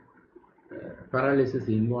paralysis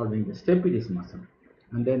involving the stapedius muscle.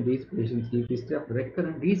 And then these patients give history of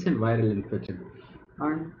recurrent recent viral infection.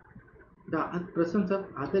 And the presence of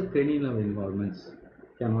other cranial nerve involvements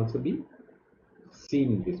can also be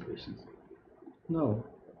seen in these patients. Now,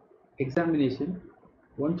 examination,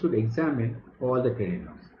 one should examine all the cranial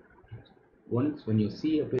nerves. Once when you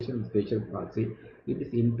see a patient with facial palsy, it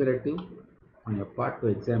is imperative on your part to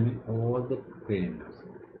examine all the cranial nerves.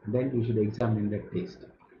 Then you should examine the taste.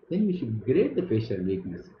 Then you should grade the facial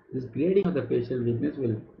weakness. This grading of the facial weakness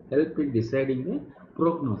will help in deciding the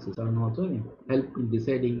prognosis and also help in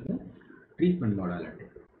deciding the treatment modality.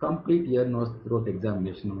 Complete ear, nose, throat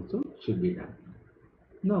examination also should be done.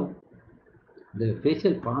 Now, the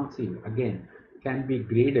facial palsy again can be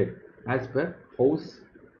graded as per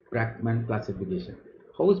House-Brackmann classification.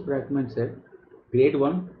 House-Brackmann said grade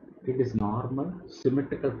 1, it is normal,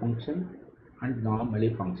 symmetrical function and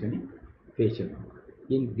normally functioning facial nerve.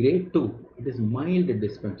 In grade 2, it is mild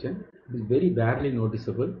dysfunction, it is very barely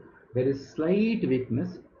noticeable. There is slight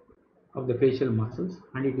weakness of the facial muscles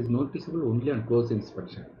and it is noticeable only on close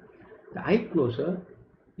inspection. The eye closure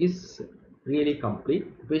is really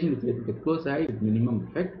complete. The patient is able to close the eye with minimum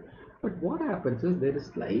effect. But what happens is there is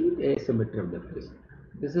slight asymmetry of the face.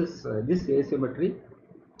 This asymmetry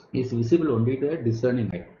is visible only to a discerning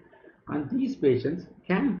eye. And these patients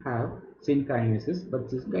can have synkinesis, but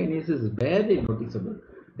synkinesis is barely noticeable.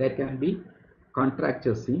 There can be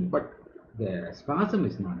contracture seen, but the spasm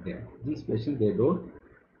is not there. These patients, they don't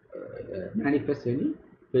manifest any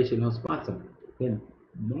facial nerve spasm. Then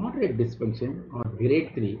moderate dysfunction or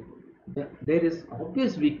grade 3, there is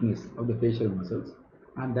obvious weakness of the facial muscles,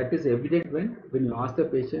 and that is evident when you ask the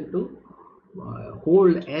patient to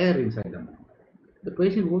hold air inside the mouth. The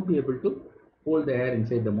patient won't be able to hold the air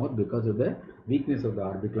inside the mouth because of the weakness of the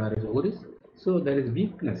orbicularis oris. So there is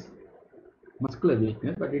weakness, muscular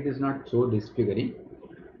weakness, but it is not so disfiguring.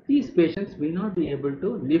 These patients may not be able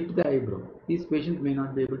to lift the eyebrow. These patients may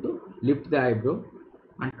not be able to lift the eyebrow,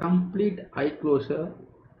 and complete eye closure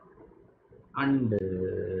and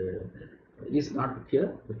is not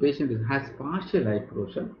here. The patient has partial eye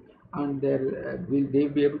closure, and they will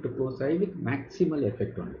be able to close eye with maximal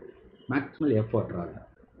effect on it, maximal effort rather.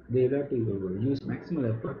 They have to use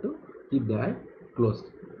maximal effort to keep the eye closed,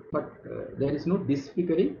 but there is no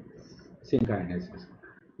disfiguring synkinesis.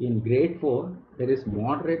 In grade 4, there is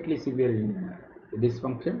moderately severe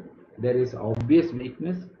dysfunction. There is obvious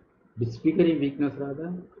weakness, disfiguring weakness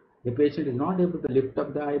rather. The patient is not able to lift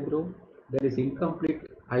up the eyebrow. There is incomplete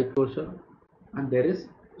eye closure, and there is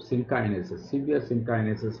synkinesis, severe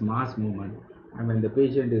synkinesis, mass movement. And when the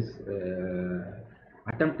patient is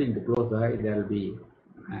attempting to close the eye, there will be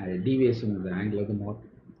deviation of the angle of the mouth.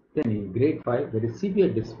 Then in grade 5, there is severe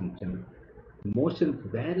dysfunction. Motion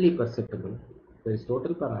barely perceptible. There is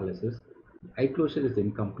total paralysis. Eye closure is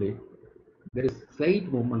incomplete. There is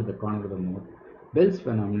slight movement of the corner of the mouth. Bell's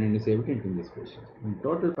phenomenon is evident in this patient. In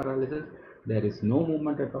total paralysis, there is no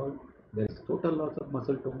movement at all. There is total loss of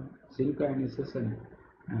muscle tone, synkinesis, and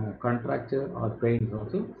contracture or pain is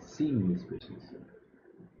also seen in these patients.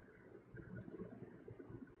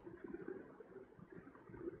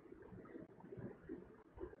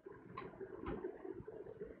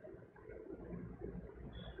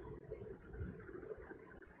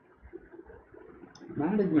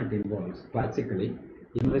 Management involves classically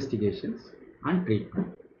investigations and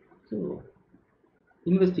treatment. So,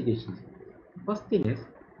 investigations. First thing is,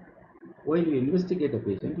 while you investigate a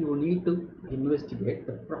patient, you need to investigate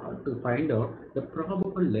to find out the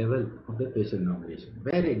probable level of the patient nerve lesion,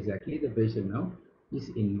 where exactly the patient nerve is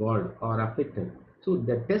involved or affected. So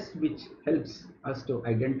the test which helps us to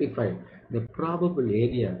identify the probable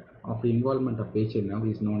area of involvement of patient nerve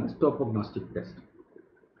is known as topognostic test.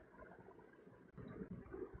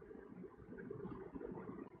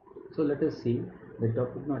 So let us see the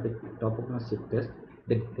topognostic test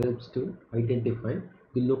that helps to identify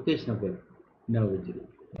the location of the nerve injury.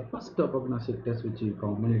 The first topognostic test which we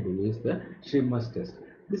commonly do is the Schirmer's test.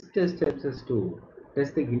 This test helps us to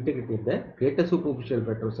test the integrity of the greater superficial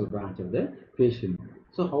petrosal branch of the patient.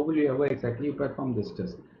 So how will you ever exactly perform this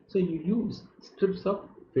test? So you use strips of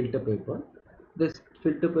filter paper. The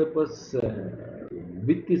filter paper's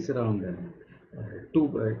width is around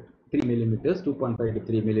 3 millimeters, 2.5 to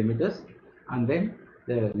 3 millimeters, and then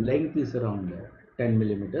the length is around 10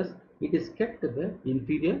 millimeters. It is kept at the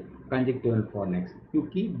inferior conjunctival fornix. You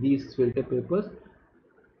keep these filter papers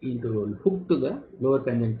into hooked to the lower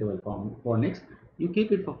conjunctival fornix. You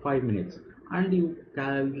keep it for 5 minutes and you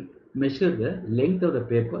can measure the length of the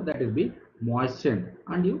paper that is being moistened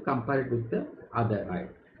and you compare it with the other eye.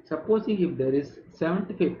 Supposing if there is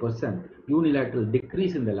 75% unilateral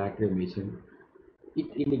decrease in the lacrimation, it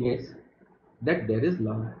indicates that there is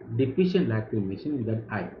deficient lacrimation in that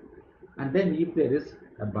eye. And then if there is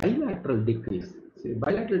a bilateral decrease,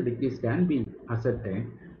 bilateral decrease can be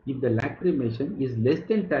ascertained if the lacrimation is less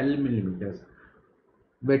than 10 millimeters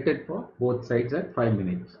wetted for both sides at 5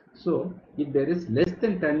 minutes. So if there is less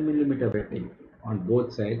than 10 millimeter wetting on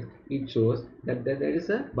both sides, it shows that there is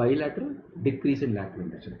a bilateral decrease in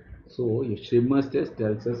lacrimation. So your Schirmer's test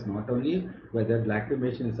tells us not only whether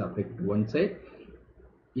lacrimation is affected one side.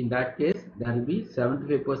 In that case, there will be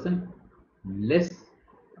 75% less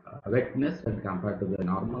wetness when compared to the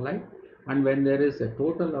normal light, and when there is a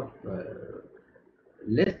total of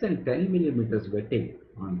less than 10 millimeters wetting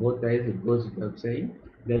on both eyes, it goes without saying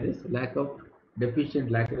there is lack of deficient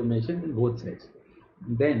lacrimation in both sides.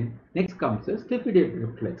 Then next comes the stapediate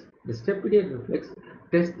reflex. The stapediate reflex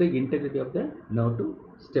tests the integrity of the nerve to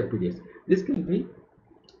stapedius. This can be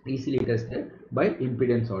easily tested by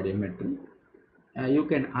impedance audiometry. You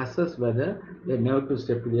can assess whether the nerve to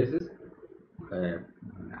stapedius is uh,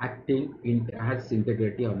 has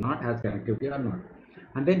integrity or not, has connectivity or not.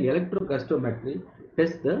 And then electrogustometry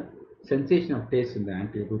tests the sensation of taste in the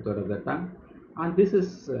anterior two-third of the tongue, and this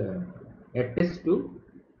is a test to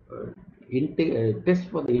test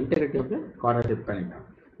for the integrity of the choroid parenchyma.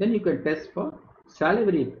 Then you can test for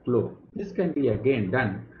salivary flow. This can be again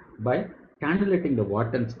done by cannulating the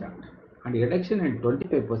Wharton's duct, and reduction in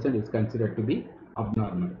 25% is considered to be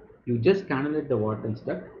abnormal. You just cannulate the Wharton's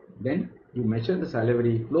duct, then you measure the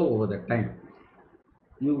salivary flow over the time.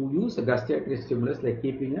 You use a gustatory stimulus like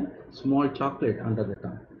keeping a small chocolate under the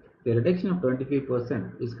tongue. The reduction of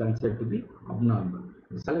 25% is considered to be abnormal.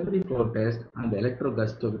 The salivary flow test and the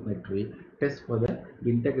electrogustometry test for the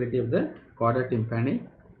integrity of the chorda tympani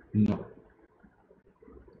nerve.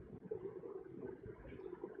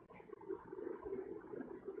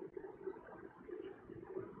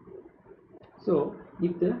 So,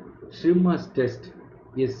 if the Schirmer's test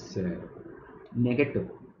is negative,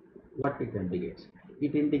 what it indicates?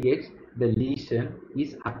 It indicates the lesion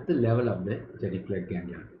is at the level of the geniculate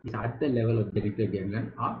ganglion. It's at the level of the geniculate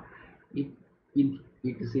ganglion, or it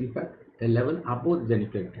is in fact a level above the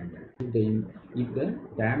geniculate ganglion. If the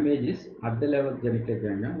damage is at the level of the geniculate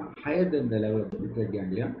ganglion, higher than the level of the geniculate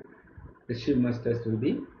ganglion, the Schirmer's test will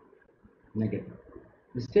be negative.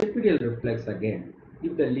 The stapedial reflex again,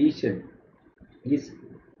 if the lesion is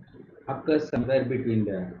occurs somewhere between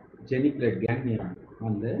the geniculate ganglion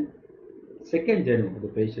on the second genu of the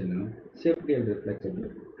patient nerve, stapedial reflex will be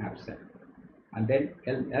absent. And then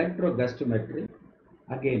electrogustometry,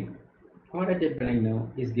 again, chorda tympanic nerve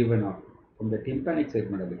is given off from the tympanic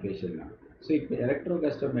segment of the patient nerve. So if the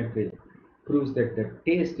electrogustometry proves that the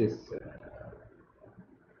taste is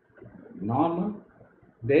normal,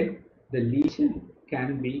 then the lesion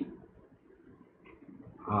can be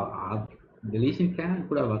the lesion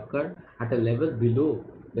could have occurred at a level below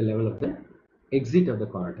the level of the exit of the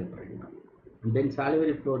chorda tympanic nerve. And then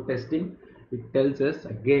salivary flow testing, it tells us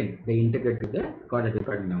again the integrity of the chorda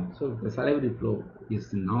tympanic nerve. So if the salivary flow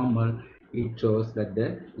is normal, it shows that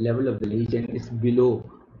the level of the lesion is below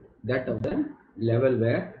that of the level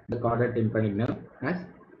where the chorda tympanic nerve has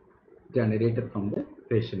generated from the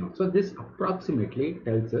patient nerve. So this approximately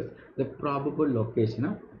tells us the probable location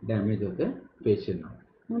of damage of the patient nerve.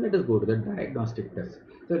 Now let us go to the diagnostic test.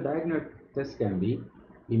 So diagnostic test can be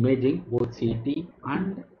imaging, both CT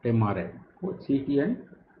and MRI. Both CT and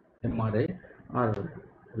MRI are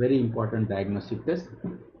very important diagnostic tests.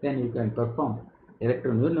 Then you can perform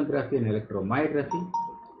electroneuronography and electromyography.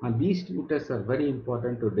 And these two tests are very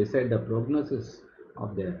important to decide the prognosis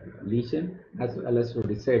of the lesion as well as to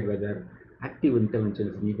decide whether active intervention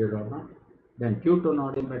is needed or not. Then Q-tone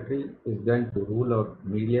audiometry is done to rule out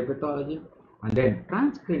media pathology, and then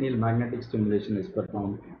transcranial magnetic stimulation is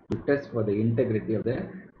performed to test for the integrity of the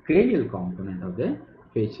cranial component of the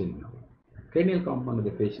facial nerve. Cranial component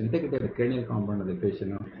of the facial, integrity of the cranial component of the facial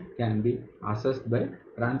nerve can be assessed by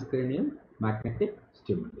transcranial magnetic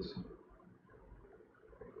stimulation.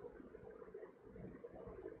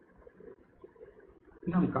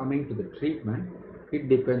 Now coming to the treatment, it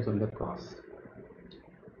depends on the cause.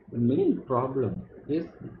 The main problem is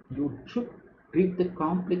you should treat the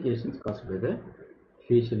complications caused by the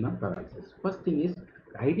facial nerve paralysis. First thing is,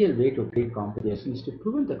 the ideal way to treat complications is to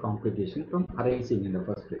prevent the complication from arising in the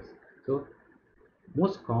first place. So,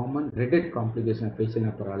 most common dreaded complication of facial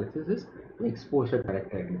nerve paralysis is exposure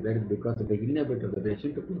keratitis. That is because of the inability of the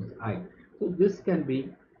patient to close the eye. So, this can be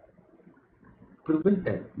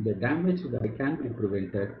prevented. The damage to the eye can be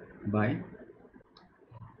prevented by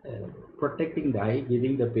protecting the eye,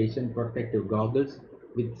 giving the patient protective goggles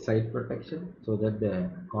with sight protection so that the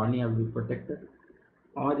cornea will be protected,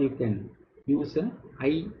 or you can use an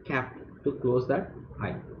eye cap to close that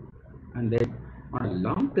eye. And then on a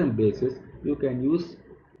long-term basis, you can use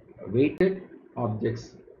weighted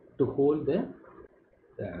objects to hold the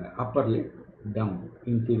upper lid down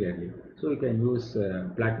inferiorly. So you can use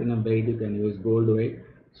platinum weight, you can use gold weight,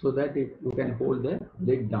 so that you can hold the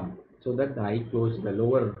lid down, so that the eye close, the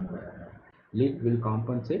lower lid will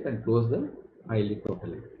compensate and close the eyelid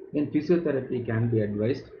totally. Then physiotherapy can be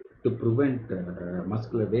advised to prevent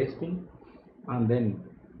muscular wasting, and then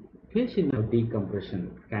facial nerve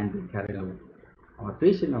decompression can be carried out, or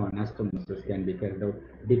facial nerve anastomosis can be carried out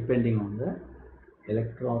depending on the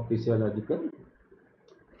electrophysiological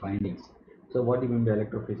findings. So what do you mean by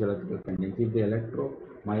electrophysiological findings? If the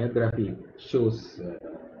electromyography shows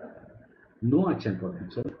no action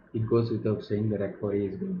potential, it goes without saying the recovery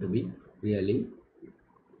is going to be really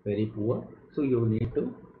very poor. So you need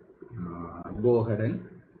to go ahead and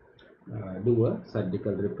do a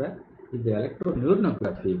surgical repair. If the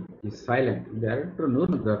electroneuronography is silent, that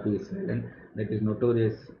is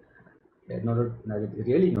notorious. That is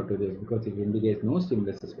really notorious because it indicates no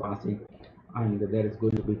stimulus is passing, and there is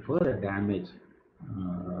going to be further damage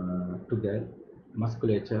to the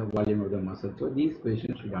musculature, volume of the muscle. So these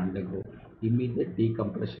patients should undergo immediate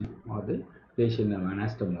decompression or the facial nerve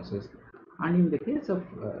anastomosis. And in the case of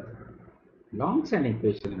long-standing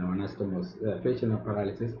facial nerve anastomosis, facial nerve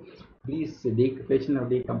paralysis, these facial nerve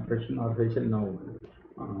decompression or facial nerve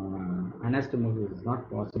anastomosis is not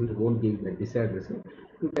possible, it won't give the desired result.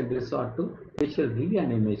 You can resort to facial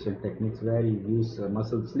reanimation techniques where you use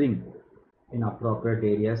muscle sling in appropriate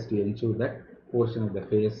areas to ensure that portion of the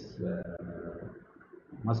face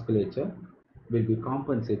musculature will be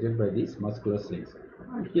compensated by these muscular slings.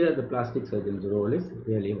 And here the plastic surgeon's role is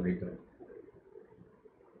really vital.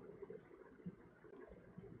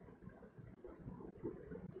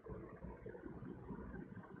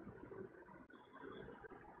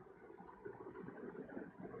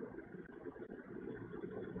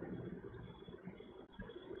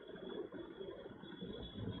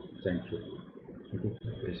 Thank you. Thank you for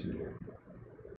your patience.